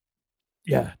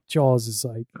yeah, Jaws is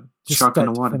like just shark in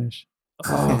the start to water. finish.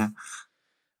 Oh.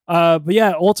 But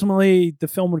yeah, ultimately the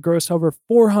film would gross over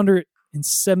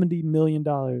 $470 million,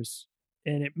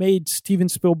 and it made Steven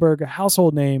Spielberg a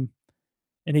household name.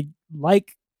 And he,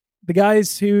 like the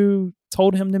guys who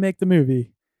told him to make the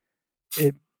movie,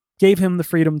 it gave him the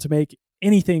freedom to make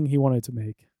anything he wanted to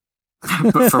make.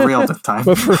 But for real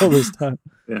this time.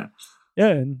 Yeah. Yeah.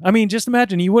 And I mean, just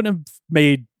imagine he wouldn't have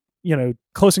made,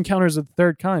 Close Encounters of the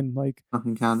Third Kind.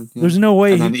 Nothing counted. Yeah. There's no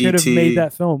way and he could have made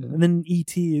that film. Yeah. And then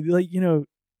E.T.,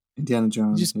 Indiana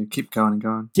Jones. Just keep going and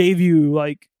going. Gave you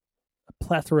a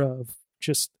plethora of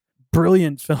just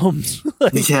brilliant films.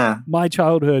 My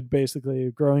childhood, basically,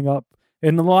 growing up,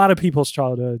 and a lot of people's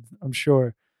childhood, I'm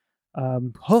sure.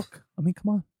 Hook. I mean, come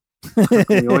on.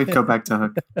 We always go back to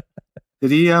Hook.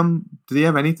 Did he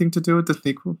have anything to do with the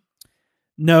sequel?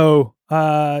 No.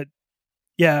 I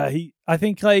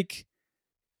think I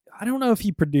don't know if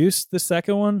he produced the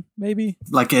second one, maybe.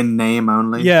 In name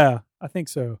only? Yeah, I think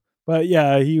so. But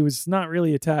yeah, he was not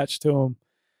really attached to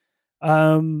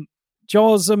him.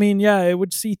 Jaws, it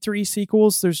would see 3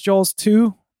 sequels. There's Jaws 2,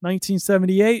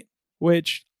 1978,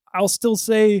 which I'll still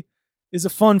say is a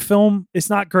fun film. It's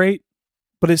not great,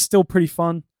 but it's still pretty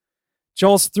fun.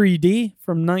 Jaws 3D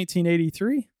from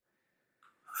 1983.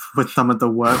 With some of the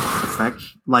worst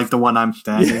effects, like the one I'm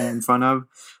standing in front of,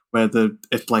 where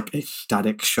it's like a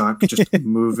static shark just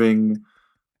moving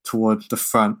towards the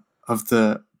front of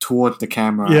towards the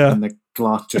camera, and the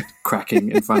glass just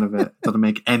cracking in front of it. Doesn't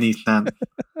make any sense.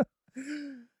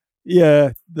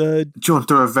 Yeah, the Jaws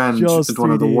the Revenge Jaws is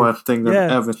one of the worst things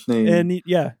I've ever seen. And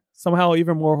somehow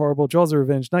even more horrible. Jaws the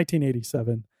Revenge,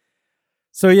 1987.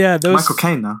 So yeah, those Michael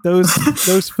Caine though.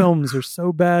 those films are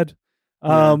so bad.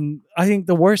 I think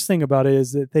the worst thing about it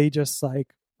is that they just were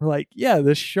like,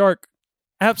 the shark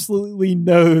absolutely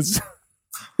knows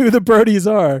who the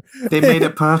Brodies are. They made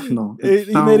it personal. He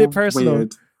made it personal.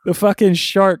 Weird. The fucking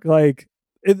shark,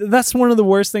 that's one of the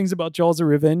worst things about Jaws the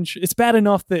Revenge. It's bad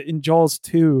enough that in Jaws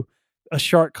 2, a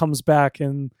shark comes back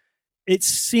and it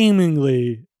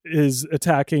seemingly is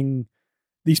attacking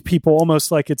these people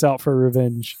almost like it's out for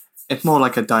revenge. It's more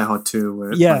like a Die Hard 2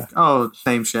 where it's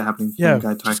same shit happening to the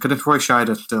guy twice. Because it's Roy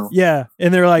Scheider still. Yeah,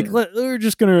 and they're like, we're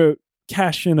just going to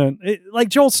cash in on it.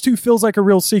 Jaws 2 feels like a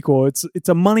real sequel. It's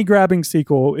a money-grabbing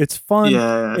sequel. It's fun.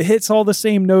 Yeah. It hits all the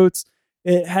same notes.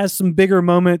 It has some bigger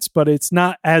moments, but it's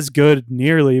not as good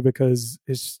nearly because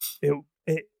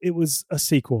it was a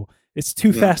sequel. It's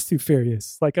Too Fast, Too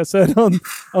Furious. Like I said on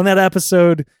that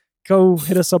episode, go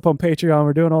hit us up on Patreon.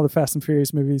 We're doing all the Fast and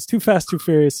Furious movies. Too Fast, Too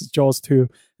Furious is Jaws 2,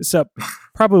 except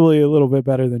probably a little bit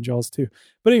better than Jaws 2.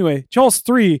 But anyway, Jaws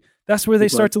 3, that's where they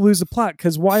start to lose the plot,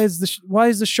 because why is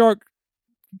the shark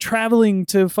traveling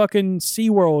to fucking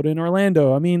SeaWorld in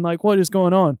Orlando? I mean, what is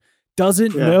going on?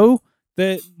 Doesn't know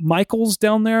that Michael's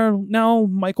down there now?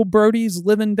 Michael Brody's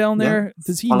living down there?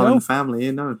 Does he Following know? The family,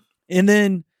 And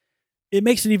then it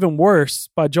makes it even worse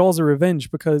by Jaws of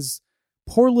Revenge, because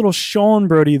poor little Sean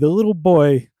Brody, the little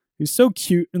boy who's so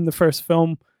cute in the first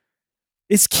film,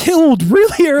 is killed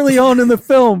really early on in the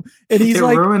film. And he's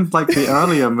ruined the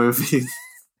earlier movies.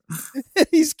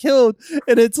 He's killed.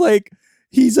 And it's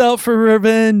he's out for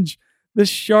revenge. The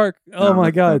shark. Oh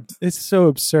my God. It's so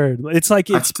absurd. It's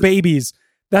it's babies.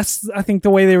 That's, I think, the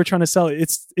way they were trying to sell it.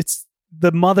 It's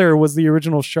the mother was the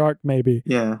original shark, maybe.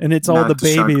 Yeah. And it's all the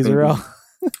babies are out.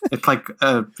 It's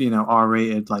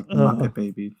R-rated, Muppet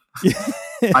Baby.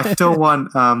 I still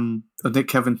want, I think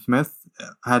Kevin Smith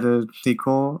had a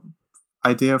sequel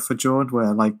idea for Jaws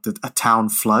where a town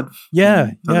flood.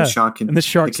 Yeah. The shark and the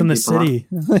shark's in the city.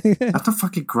 That's a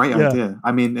fucking great idea.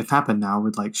 I mean, it's happened now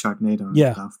with Sharknado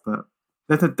and stuff, but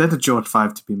There's a Jaws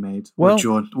 5 to be made. Well,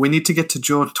 we need to get to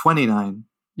Jaws 29.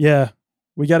 Yeah,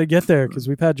 we got to get there because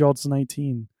we've had Jaws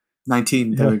 19.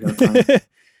 19, there we go.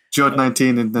 Jaws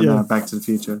 19 and then Back to the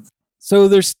Future. So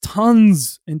there's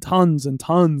tons and tons and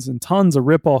tons and tons of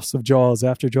ripoffs of Jaws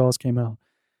after Jaws came out.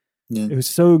 Yeah. It was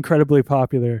so incredibly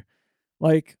popular.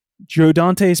 Like Joe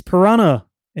Dante's Piranha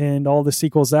and all the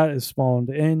sequels that has spawned.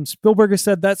 And Spielberg has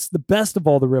said that's the best of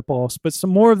all the ripoffs, but some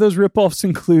more of those ripoffs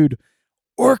include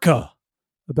Orca,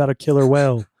 about a killer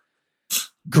whale.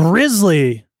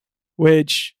 Grizzly,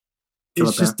 which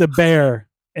is just a bear.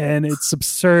 And it's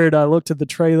absurd. I looked at the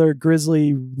trailer.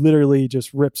 Grizzly literally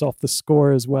just rips off the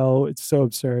score as well. It's so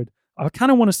absurd. I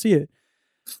kind of want to see it.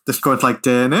 The score's like,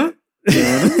 damn it.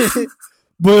 It's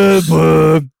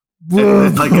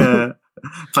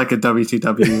like a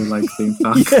WTW like theme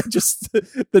song. Yeah, just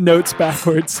the notes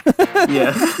backwards.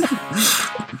 Yeah.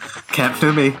 Can't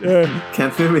do me.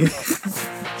 Can't do me.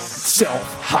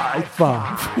 Self high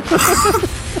five.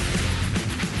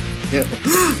 Yeah.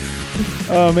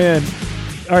 Oh man.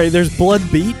 All right, there's Blood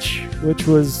Beach, which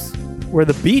was where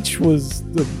the beach was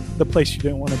the place you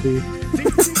didn't want to be.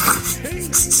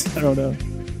 I don't know.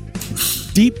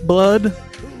 Deep Blood,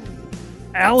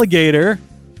 Alligator,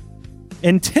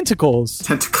 and Tentacles.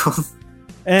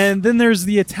 And then there's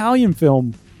the Italian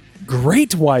film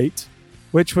Great White,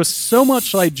 which was so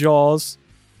much like Jaws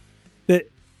that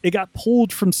it got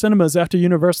pulled from cinemas after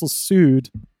Universal sued.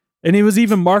 And it was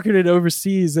even marketed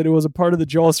overseas that it was a part of the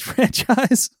Jaws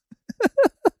franchise.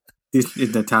 It's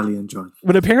Italian Jaws.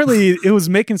 But apparently it was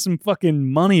making some fucking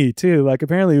money too. Like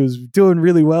apparently it was doing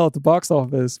really well at the box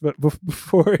office, but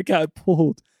before it got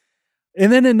pulled.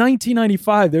 And then in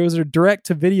 1995, there was a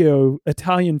direct-to-video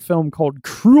Italian film called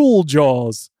Cruel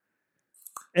Jaws.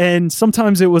 And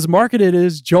sometimes it was marketed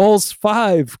as Jaws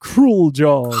 5, Cruel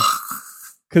Jaws.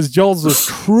 Because Jaws was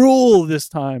cruel this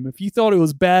time. If you thought it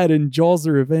was bad in Jaws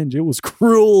the Revenge, it was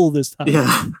cruel this time.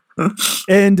 Yeah.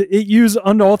 And it used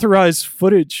unauthorized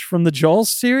footage from the Jaws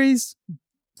series,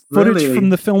 footage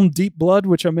from the film Deep Blood,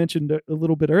 which I mentioned a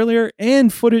little bit earlier,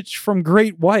 and footage from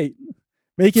Great White,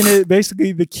 making it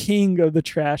basically the king of the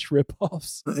trash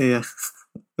ripoffs. Yeah.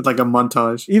 It's like a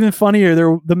montage. Even funnier,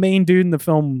 the main dude in the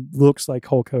film looks like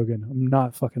Hulk Hogan. I'm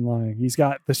not fucking lying. He's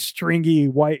got the stringy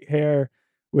white hair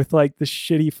with like the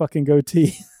shitty fucking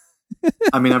goatee.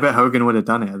 I mean, I bet Hogan would have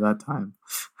done it at that time.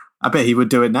 I bet he would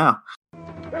do it now.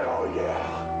 Oh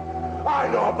yeah, I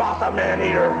know about the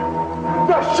man-eater,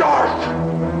 the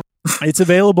shark. It's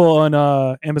available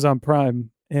on Amazon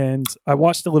Prime, and I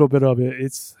watched a little bit of it.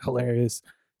 It's hilarious.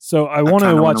 So I want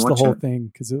to watch the whole thing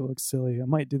because it looks silly. I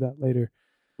might do that later.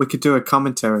 We could do a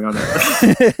commentary on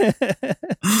it.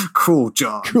 Cruel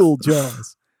Jaws. Cruel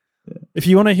Jaws. Yeah. If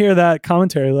you want to hear that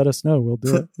commentary, let us know. We'll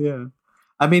do it. Yeah.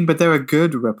 I mean, but they're a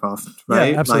good ripoff,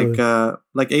 right? Yeah, absolutely.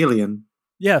 Like Alien.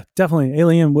 Yeah, definitely.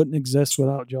 Alien wouldn't exist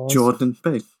without Jaws. Jordan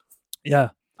Big. Yeah.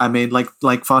 I mean, like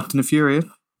Fast and the Furious,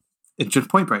 it's just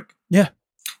Point Break. Yeah.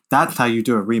 That's how you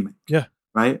do a remake. Yeah.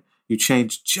 Right? You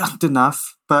change just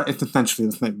enough, but it's essentially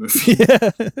the same movie.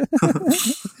 Yeah.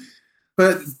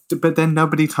 But then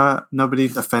nobody's hurt,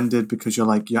 nobody's offended because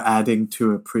you're adding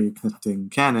to a pre-existing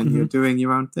canon. Mm-hmm. You're doing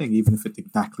your own thing, even if it's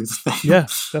exactly the same. Yeah,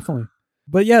 definitely.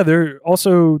 But yeah, there are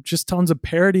also just tons of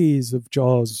parodies of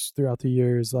Jaws throughout the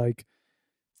years, like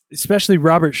especially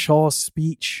Robert Shaw's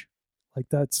speech. Like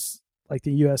that's like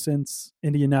the USN's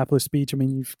Indianapolis speech. I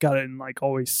mean, you've got it in like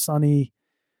Always Sunny.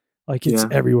 Like it's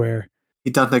everywhere. He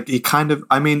does in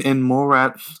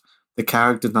Mallrats, the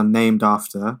characters are named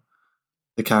after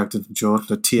the characters in Jaws,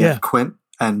 so T.F. Quint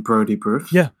and Brody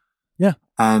Bruce. Yeah. Yeah.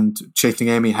 And Chasing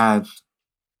Amy had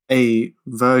a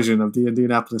version of the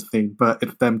Indianapolis thing, but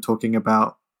it's them talking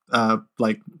about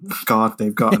God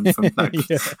they've gotten from that.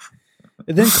 Yeah.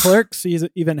 And then Clerks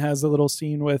even has a little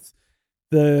scene with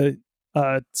the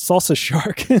salsa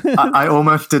shark. I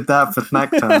almost did that for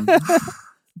snack time.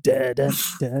 Dead.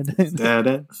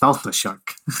 Salsa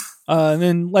shark. And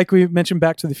then, like we mentioned,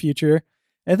 Back to the Future.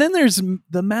 And then there's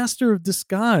the Master of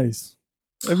Disguise.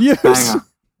 Have you ever seen?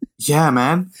 Yeah,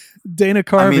 man. Dana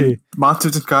Carvey. I mean, Master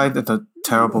of Disguise is a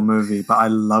terrible movie, but I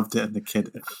loved it as a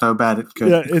kid. It's so bad it's good.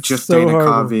 Yeah, it's just so Dana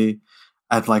horrible. Carvey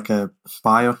as like a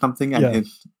spy or something, and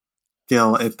his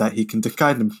skill is that he can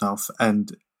disguise himself,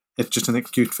 and it's just an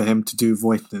excuse for him to do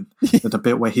voices. There's a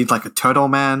bit where he's like a turtle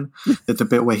man. There's a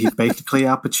bit where he's basically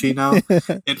Al Pacino.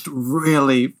 It's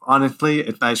really, honestly,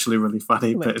 it's actually really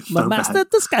funny, but it's so Master bad.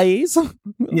 Disguise.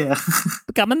 Yeah.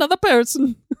 Become another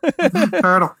person.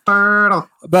 Turtle.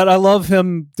 But I love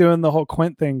him doing the whole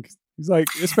Quint thing. He's like,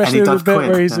 especially the bit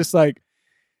where he's just like,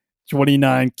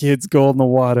 29 kids go in the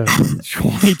water.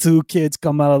 22 kids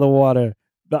come out of the water.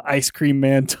 the ice cream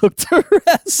man took to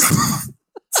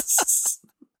rest.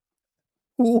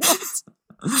 What?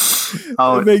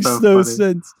 Oh, it makes so no funny.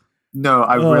 sense. No,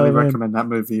 I Oh, really man. recommend that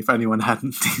movie. If anyone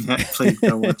hadn't seen it, please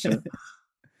go watch it.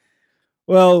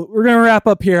 Well, we're going to wrap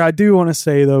up here. I do want to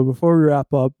say, though, before we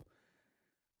wrap up,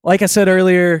 like I said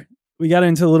earlier, we got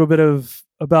into a little bit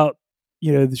about,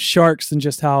 the sharks and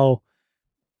just how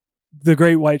the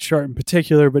great white shark in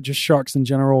particular, but just sharks in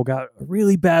general, got a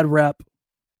really bad rep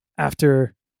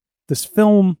after this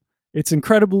film. It's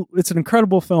incredible. It's an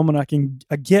incredible film, and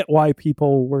I get why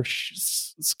people were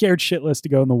scared shitless to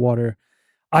go in the water.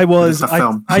 I was.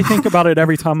 I think about it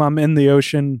every time I'm in the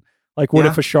ocean. Like, what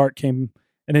if a shark came?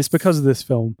 And it's because of this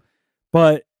film.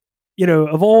 But,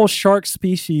 of all shark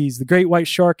species, the great white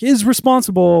shark is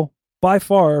responsible by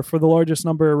far for the largest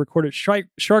number of recorded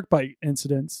shark bite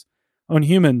incidents on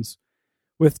humans,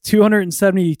 with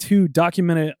 272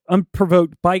 documented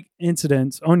unprovoked bite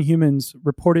incidents on humans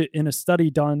reported in a study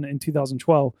done in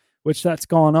 2012, which that's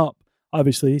gone up,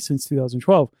 obviously, since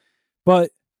 2012.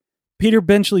 But Peter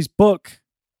Benchley's book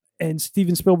and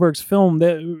Steven Spielberg's film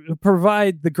that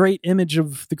provide the great image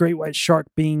of the great white shark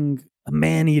being a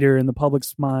man-eater in the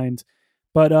public's mind.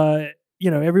 But,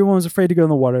 everyone was afraid to go in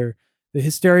the water. The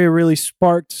hysteria really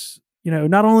sparked,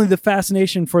 not only the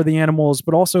fascination for the animals,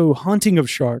 but also hunting of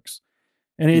sharks.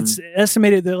 And it's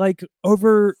estimated that like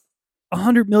over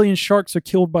 100 million sharks are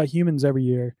killed by humans every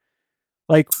year.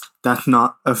 Like, that's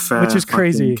not a fair, which is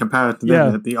crazy comparison.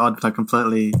 Yeah. The odds are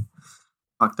completely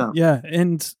fucked up. Yeah.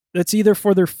 And that's either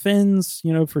for their fins,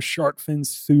 for shark fin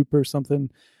soup or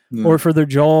something, or for their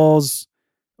jaws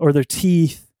or their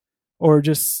teeth, or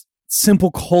just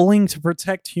simple culling to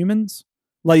protect humans.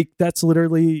 Like, that's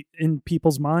literally in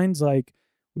people's minds. Like,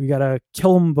 we got to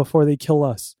kill them before they kill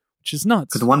us, which is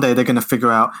nuts. Because one day they're going to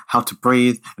figure out how to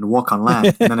breathe and walk on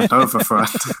land, and then it's over for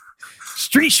us.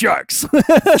 Street sharks.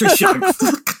 Street sharks.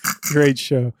 Great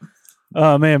show.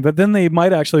 Oh, man. But then they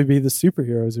might actually be the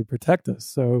superheroes who protect us.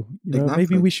 So,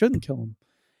 maybe we shouldn't kill them.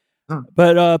 Huh.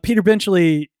 But Peter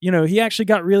Benchley, he actually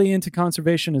got really into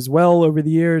conservation as well over the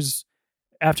years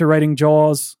after writing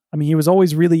Jaws. I mean, he was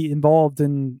always really involved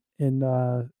in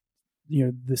the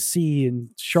sea and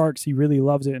sharks. He really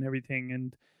loves it and everything.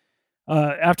 And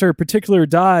after a particular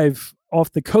dive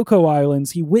off the Cocoa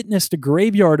Islands, he witnessed a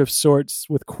graveyard of sorts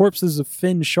with corpses of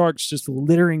finned sharks just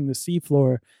littering the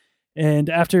seafloor. And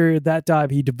after that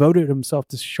dive, he devoted himself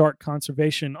to shark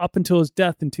conservation up until his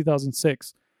death in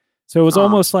 2006. So it was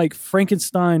almost like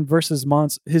Frankenstein versus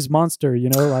his monster,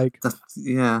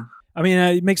 Yeah. I mean,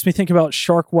 it makes me think about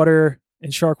Sharkwater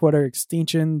and Sharkwater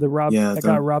Extinction,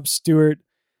 guy Rob Stewart.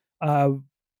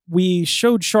 We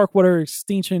showed Sharkwater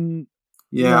Extinction.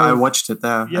 Yeah, I watched it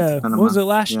there. Yeah, what was it,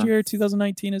 last year,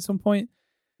 2019 at some point?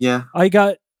 Yeah. I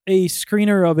got a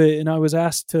screener of it, and I was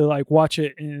asked to watch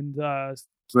it and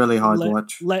really hard to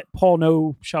watch. Let Paul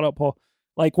know, shout out Paul,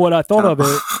 what I thought of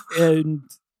it, and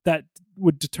that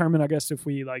would determine, I guess, if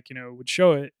we would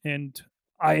show it. And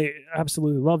I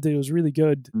absolutely loved it. It was really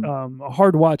good. A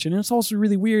hard watch. And it's also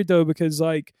really weird though, because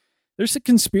there's a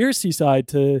conspiracy side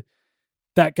to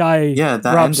that guy, that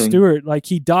Rob ending. Stewart.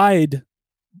 He died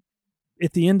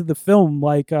at the end of the film,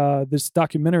 this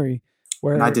documentary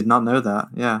where And I did not know that.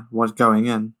 Yeah. What's going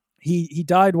in? He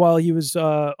died while he was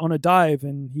on a dive,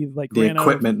 and he ran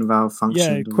equipment malfunctioned.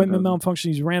 Yeah, equipment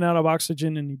malfunction. He ran out of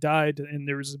oxygen and he died. And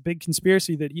there was a big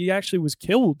conspiracy that he actually was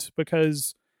killed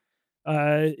because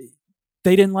they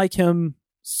didn't like him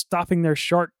stopping their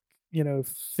shark,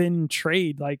 fin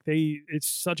trade. It's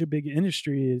such a big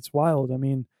industry. It's wild. I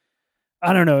mean,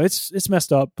 I don't know. It's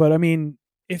messed up. But I mean,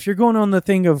 if you're going on the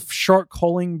thing of shark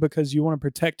culling because you want to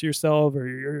protect yourself or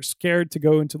you're scared to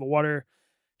go into the water,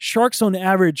 sharks on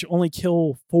average only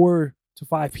kill 4 to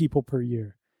 5 people per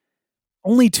year.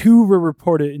 Only 2 were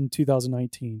reported in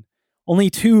 2019. Only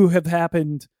 2 have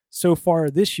happened so far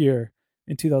this year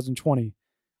in 2020.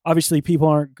 Obviously, people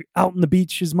aren't out on the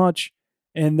beach as much.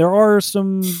 And there are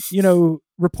some,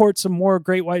 reports of more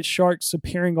great white sharks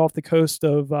appearing off the coast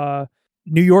of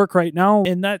New York right now.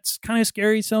 And that's kind of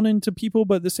scary sounding to people.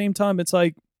 But at the same time, it's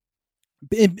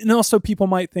and also people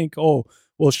might think, oh,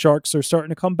 well, sharks are starting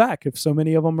to come back if so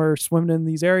many of them are swimming in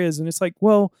these areas. And it's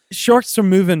well, sharks are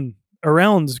moving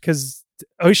around because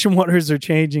ocean waters are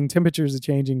changing, temperatures are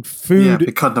changing, food,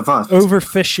 because of us,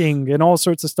 overfishing, and all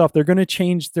sorts of stuff. They're going to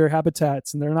change their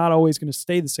habitats, and they're not always going to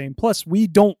stay the same. Plus, we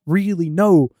don't really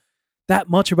know that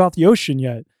much about the ocean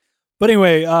yet. But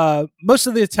anyway, most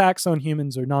of the attacks on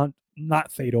humans are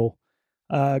not fatal.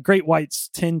 Great whites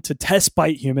tend to test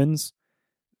bite humans.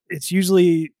 It's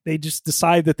usually they just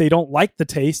decide that they don't like the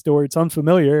taste or it's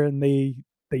unfamiliar, and they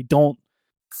don't.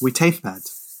 We taste bad.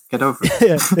 Get over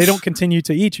it. They don't continue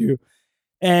to eat you.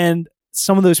 And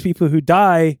some of those people who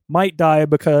die might die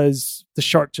because the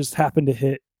shark just happened to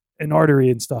hit an artery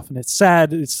and stuff. And it's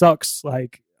sad. It sucks.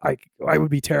 Like I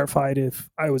would be terrified if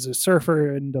I was a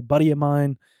surfer and a buddy of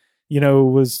mine,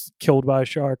 was killed by a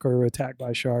shark or attacked by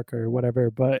a shark or whatever.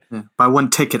 But I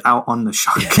wouldn't take it out on the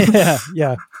shark.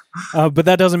 yeah. But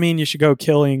that doesn't mean you should go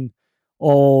killing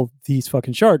all these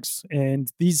fucking sharks.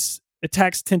 And these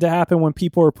attacks tend to happen when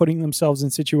people are putting themselves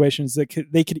in situations that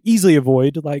they could easily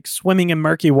avoid, like swimming in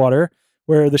murky water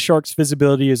where the shark's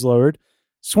visibility is lowered,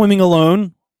 swimming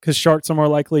alone because sharks are more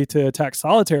likely to attack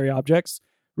solitary objects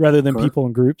rather than people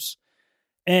in groups,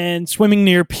 and swimming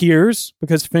near piers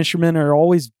because fishermen are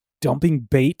always dumping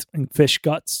bait and fish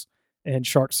guts and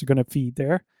sharks are going to feed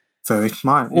there. Very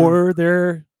smart. Or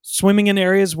they're swimming in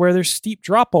areas where there's steep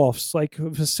drop-offs like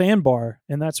a sandbar,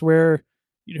 and that's where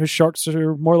sharks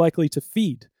are more likely to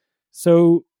feed.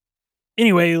 So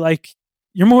anyway, like,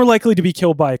 you're more likely to be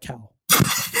killed by a cow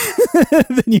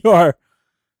than you are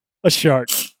a shark,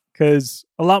 because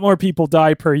a lot more people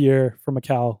die per year from a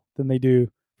cow than they do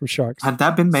from sharks. Had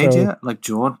that been made yet? Like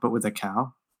Jaws, but with a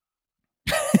cow?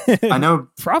 I know.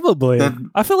 Probably.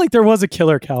 I feel like there was a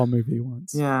killer cow movie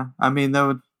once. Yeah. I mean,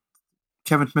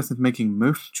 Kevin Smith is making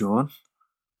Moose Jaws.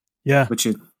 Yeah. Which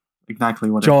is exactly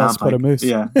what Jaws, it sounds like. but a moose.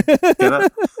 Yeah. Get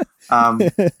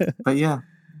it? But yeah.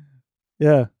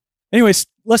 Yeah. Anyways,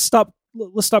 let's stop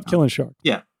killing sharks.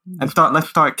 Yeah. And let's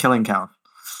start killing cows.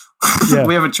 Yeah.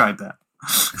 We haven't tried that.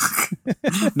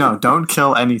 No, don't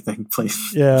kill anything,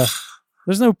 please. Yeah.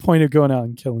 There's no point of going out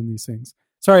and killing these things.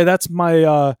 Sorry, that's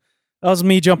my that was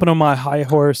me jumping on my high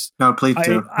horse. No, please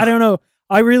do. I don't know.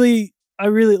 I really,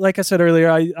 like I said earlier,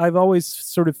 I've always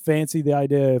sort of fancied the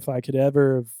idea if I could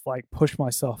ever like push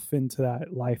myself into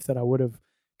that life that I would have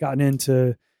gotten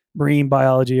into marine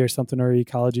biology or something, or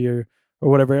ecology or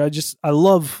whatever. I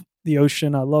love the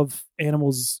ocean. I love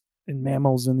animals and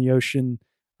mammals in the ocean.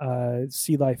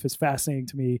 Sea life is fascinating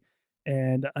to me.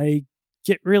 And I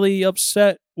get really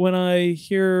upset when I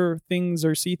hear things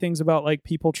or see things about like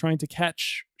people trying to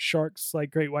catch sharks, like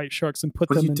great white sharks, and put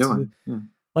them into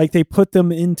like they put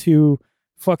them into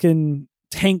fucking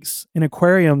tanks and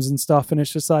aquariums and stuff, and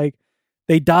it's just like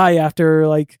they die after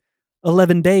like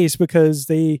 11 days because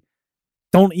they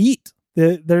don't eat.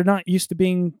 They're not used to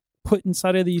being put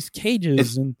inside of these cages.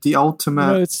 It's and the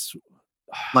ultimate it's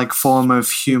like form of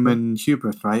human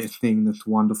hubris, right? It's seeing this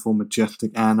wonderful,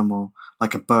 majestic animal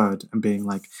like a bird and being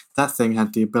like, that thing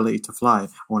had the ability to fly. I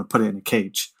want to put it in a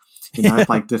cage.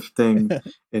 Like this thing,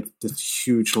 this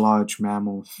huge, large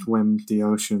mammal swims the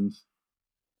ocean,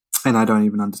 and I don't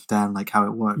even understand like how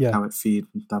it works, how it feeds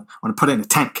and stuff. I want to put it in a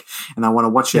tank, and I want to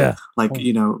watch it like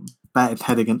bat its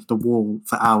head against the wall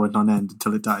for hours on end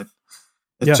until it dies.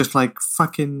 It's just like,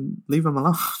 fucking leave them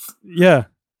alone. Yeah.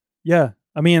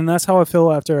 I mean, that's how I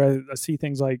feel after I see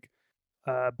things like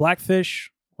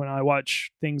Blackfish, when I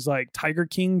watch things like Tiger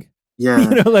King. Yeah,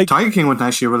 like Tiger King was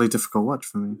actually a really difficult watch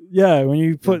for me. Yeah, when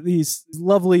you put these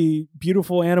lovely,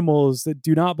 beautiful animals that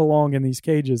do not belong in these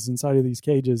cages inside of these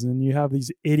cages, and you have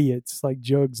these idiots like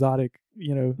Joe Exotic,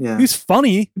 who's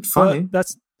funny. It's funny.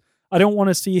 But I don't want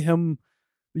to see him,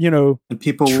 and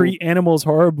people treat animals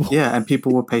horrible. Yeah, and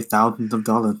people will pay thousands of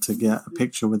dollars to get a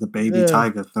picture with a baby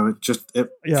tiger. So it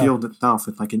fueled itself.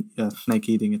 It's like a snake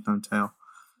eating its own tail.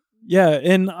 Yeah,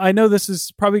 and I know this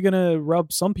is probably going to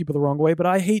rub some people the wrong way, but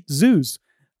I hate zoos.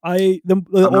 The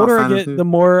older I get, the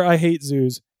more I hate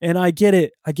zoos. And I get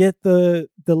it. I get the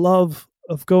love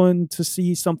of going to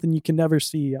see something you can never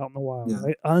see out in the wild.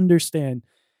 Yeah. I understand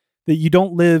that you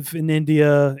don't live in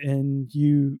India and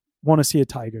you want to see a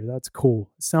tiger. That's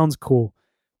cool. It sounds cool.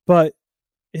 But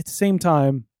at the same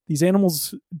time, these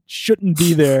animals shouldn't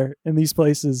be there in these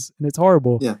places, and it's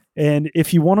horrible. Yeah. And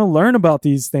if you want to learn about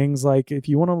these things, like if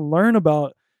you want to learn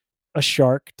about a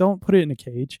shark, don't put it in a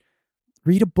cage.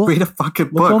 Read a book. Read a fucking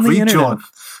Look book. on the Read internet. John.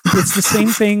 It's the same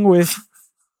thing with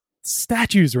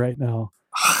statues right now.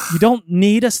 You don't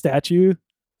need a statue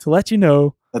to let you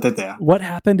know what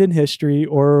happened in history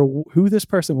or who this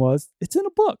person was. It's in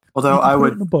a book. Although I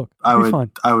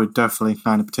would definitely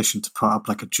sign a petition to put up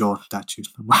like a jaw statue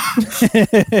somewhere.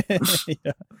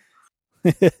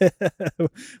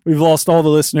 We've lost all the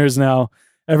listeners now.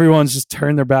 Everyone's just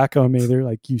turned their back on me. They're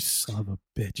like, "You son of a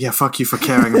bitch." Yeah, fuck you for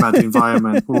caring about the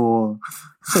environment. Or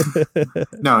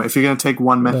no, if you're gonna take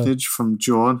one message from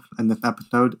John in this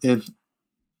episode, it's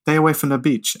stay away from the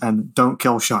beach and don't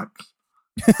kill sharks.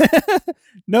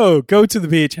 No, go to the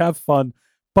beach, have fun.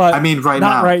 But I mean,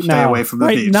 stay away from the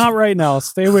beach. Not right now.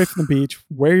 Stay away from the beach.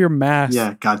 Wear your mask.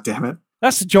 Yeah, god damn it.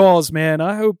 That's Jaws, man.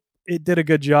 I it did a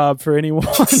good job for anyone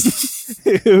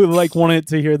who like wanted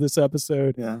to hear this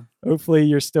episode. Yeah. Hopefully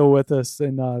you're still with us,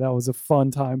 and that was a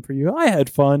fun time for you. I had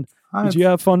fun. Did you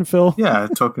have fun, Phil? Yeah,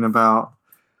 talking about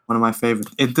one of my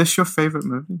favorites. Is this your favorite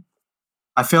movie?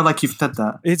 I feel like you've said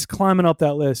that. It's climbing up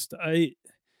that list. I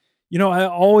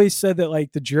always said that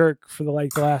like The Jerk for the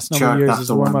last number of years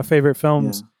is one of my favorite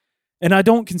films. Yeah. And I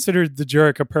don't consider The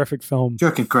Jerk a perfect film.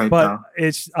 Jerk is great, but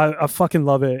I fucking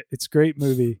love it. It's a great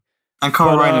movie. And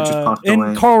Carl Reiner just passed away.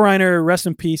 And Carl Reiner, rest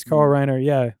in peace, Carl Reiner.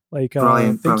 Yeah,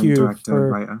 brilliant you director for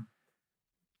and writer.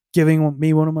 Giving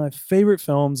me one of my favorite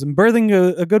films and birthing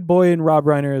a good boy in Rob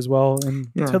Reiner as well. And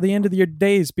till the end of your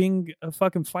days, being a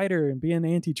fucking fighter and being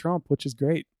anti-Trump, which is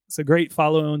great. It's a great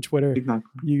follow on Twitter. Exactly.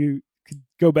 You could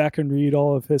go back and read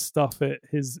all of his stuff at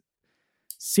his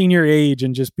senior age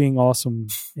and just being awesome.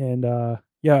 And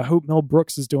I hope Mel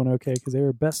Brooks is doing okay because they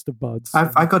were best of buds.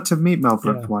 I got to meet Mel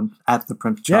Brooks once at the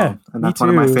Prince Charles, and that's one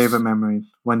of my favorite memories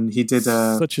when he did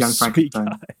such Young a Frankenstein.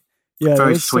 Guy. Yeah,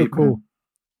 very sweet, so cool. Man.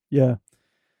 Yeah.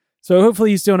 So hopefully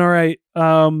he's doing all right.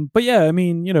 But yeah, I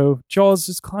mean, Jaws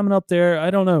is climbing up there. I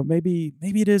don't know. Maybe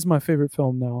it is my favorite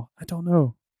film now. I don't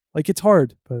know. Like, it's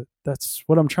hard, but that's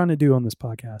what I'm trying to do on this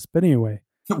podcast. But anyway.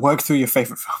 Work through your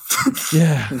favorite film.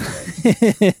 Yeah.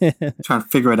 Trying to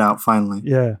figure it out finally.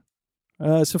 Yeah.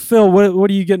 So Phil, what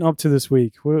are you getting up to this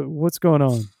week? What's going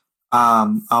on?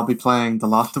 I'll be playing The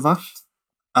Last of Us.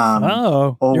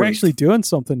 You're actually doing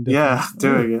something different. Yeah,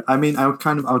 doing it. I mean, I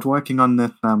was working on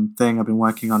this thing I've been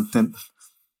working on since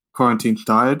quarantine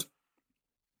started.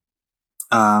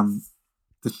 The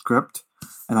script,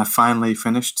 and I finally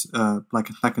finished a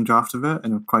second draft of it,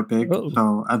 and it was quite big. Oh.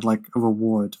 So I'd like a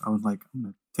reward. I was like, I'm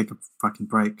gonna take a fucking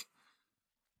break,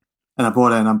 and I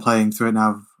bought it, and I'm playing through it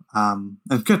now. And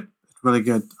it's good. It's really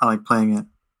good. I like playing it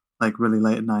really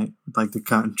late at night, with the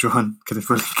curtain drawn because it's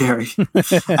really scary,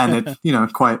 and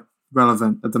it's quite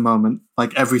relevant at the moment.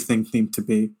 Like everything seemed to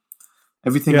be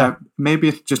everything. Yeah. Maybe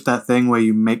it's just that thing where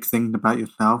you make things about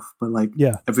yourself, but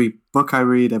every book I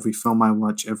read, every film I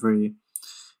watch, every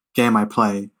game I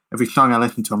play, every song I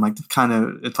listen to, I'm like, it's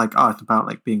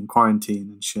about being quarantined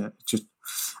and shit. It's just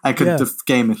the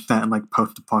game is set in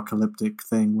post-apocalyptic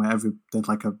thing where there's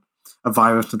a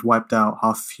virus that wiped out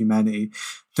half of humanity.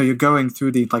 So you're going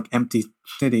through these empty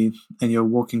cities, and you're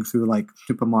walking through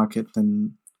supermarkets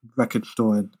and record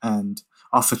stores and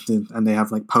offices, and they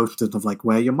have posters of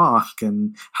wear your mask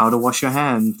and how to wash your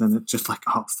hands, and it's just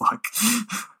oh fuck.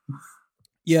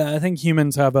 Yeah, I think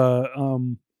humans have a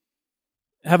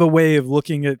way of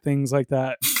looking at things like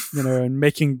that, and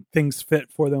making things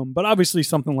fit for them. But obviously,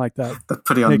 something like that that's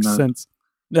pretty makes sense.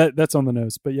 That's on the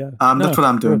nose, but yeah. That's what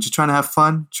I'm doing. Just trying to have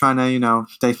fun, trying to,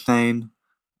 stay sane,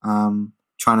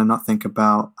 trying to not think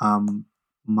about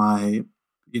my,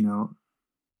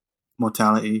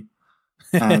 mortality,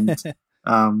 and,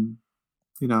 go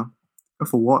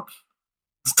for walks.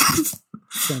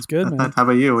 Sounds good, man. How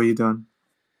about you? What are you doing?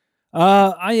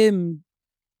 I am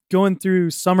going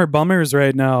through summer bummers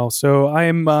right now, so I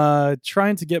am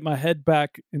trying to get my head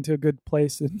back into a good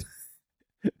place and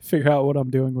figure out what I'm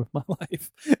doing with my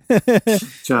life.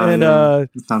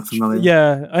 Sounds familiar.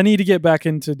 Yeah, I need to get back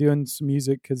into doing some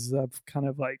music because I've kind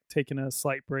of taken a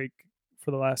slight break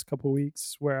for the last couple of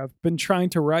weeks where I've been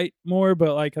trying to write more,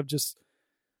 but I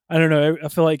don't know. I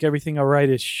feel like everything I write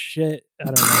is shit. I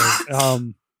don't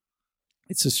know.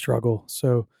 It's a struggle.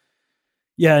 So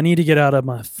yeah, I need to get out of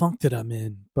my funk that I'm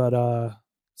in. But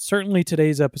certainly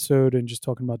today's episode and just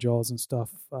talking about Jaws and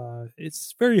stuff,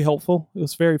 it's very helpful. It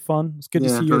was very fun. It's good to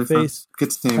see your face. Fun.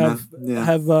 Good to see you, man. Yeah.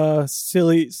 Have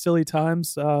silly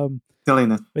times.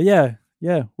 Silliness. But yeah.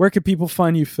 Where could people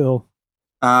find you, Phil?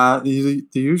 The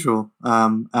usual.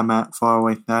 I'm at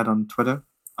Faraway Dad on Twitter.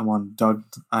 I'm on Dogs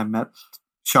I Met,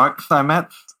 Sharks I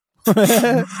Met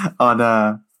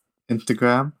on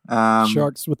Instagram.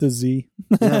 Sharks with a Z.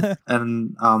 Yeah,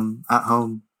 and at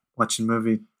home watching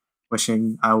movies.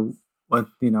 Wishing I was,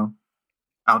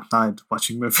 outside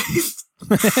watching movies.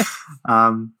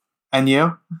 And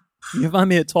you? You can find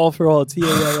me at Tall for All,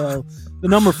 TALL, the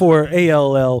number 4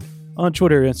 ALL on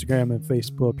Twitter, Instagram, and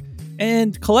Facebook.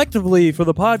 And collectively for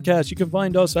the podcast, you can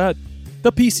find us at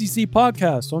the PCC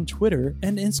Podcast on Twitter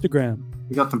and Instagram.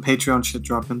 We got some Patreon shit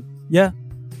dropping. Yeah,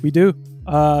 we do.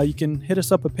 You can hit us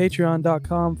up at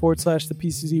patreon.com/the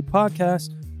PCC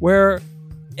Podcast, where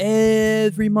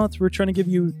every month we're trying to give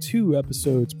you 2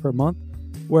 episodes per month,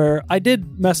 where I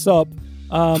did mess up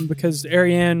because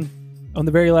Ariane, on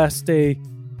the very last day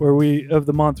of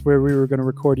the month where we were going to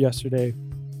record yesterday,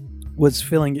 was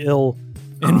feeling ill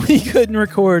and we couldn't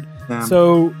record. Damn.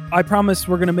 So I promise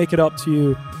we're going to make it up to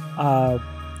you.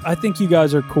 I think you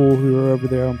guys are cool who are over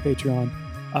there on Patreon.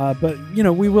 But,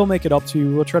 we will make it up to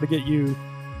you. We'll try to get you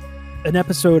an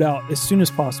episode out as soon as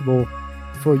possible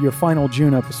for your final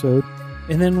June episode.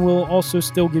 And then we'll also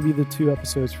still give you the 2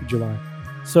 episodes for July.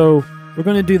 So we're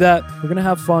going to do that. We're going to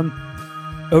have fun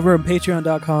over on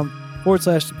patreon.com/the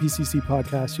PCC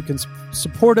podcast. You can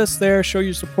support us there, show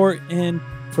your support. And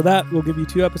for that, we'll give you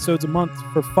 2 episodes a month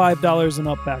for $5 and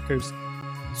up backers.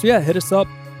 So yeah, hit us up.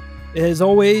 As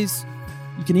always,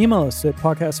 you can email us at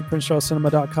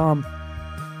podcast@princecharlescinema.com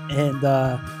and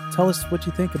tell us what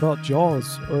you think about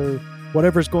Jaws or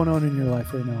whatever's going on in your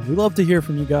life right now. We love to hear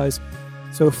from you guys,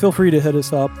 so feel free to hit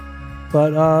us up.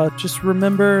 But just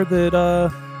remember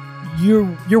that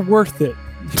you're worth it.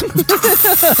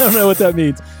 I don't know what that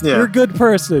means. Yeah. You're a good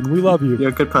person. We love you. You're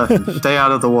a good person. Stay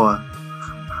out of the water.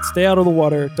 Stay out of the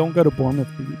water. Don't go to Bournemouth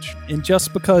Beach. And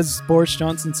just because Boris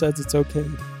Johnson says it's okay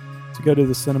to go to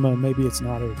the cinema, maybe it's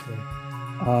not okay.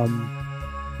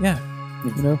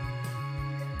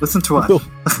 Listen to us.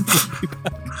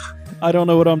 I don't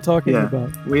know what I'm talking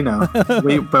about. We know.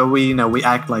 We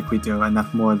act like we do, and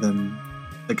that's more than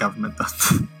the government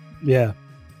does. Yeah.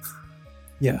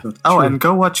 Yeah. Oh, true. and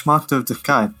go watch Monster of the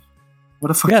Sky. What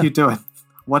the fuck are you doing?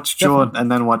 Watch Jaws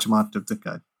and then watch Monster of the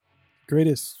Sky.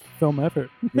 Greatest film ever.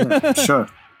 Yeah, sure.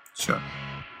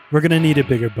 We're going to need a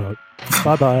bigger boat.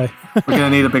 Bye-bye. We're going to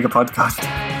need a bigger podcast.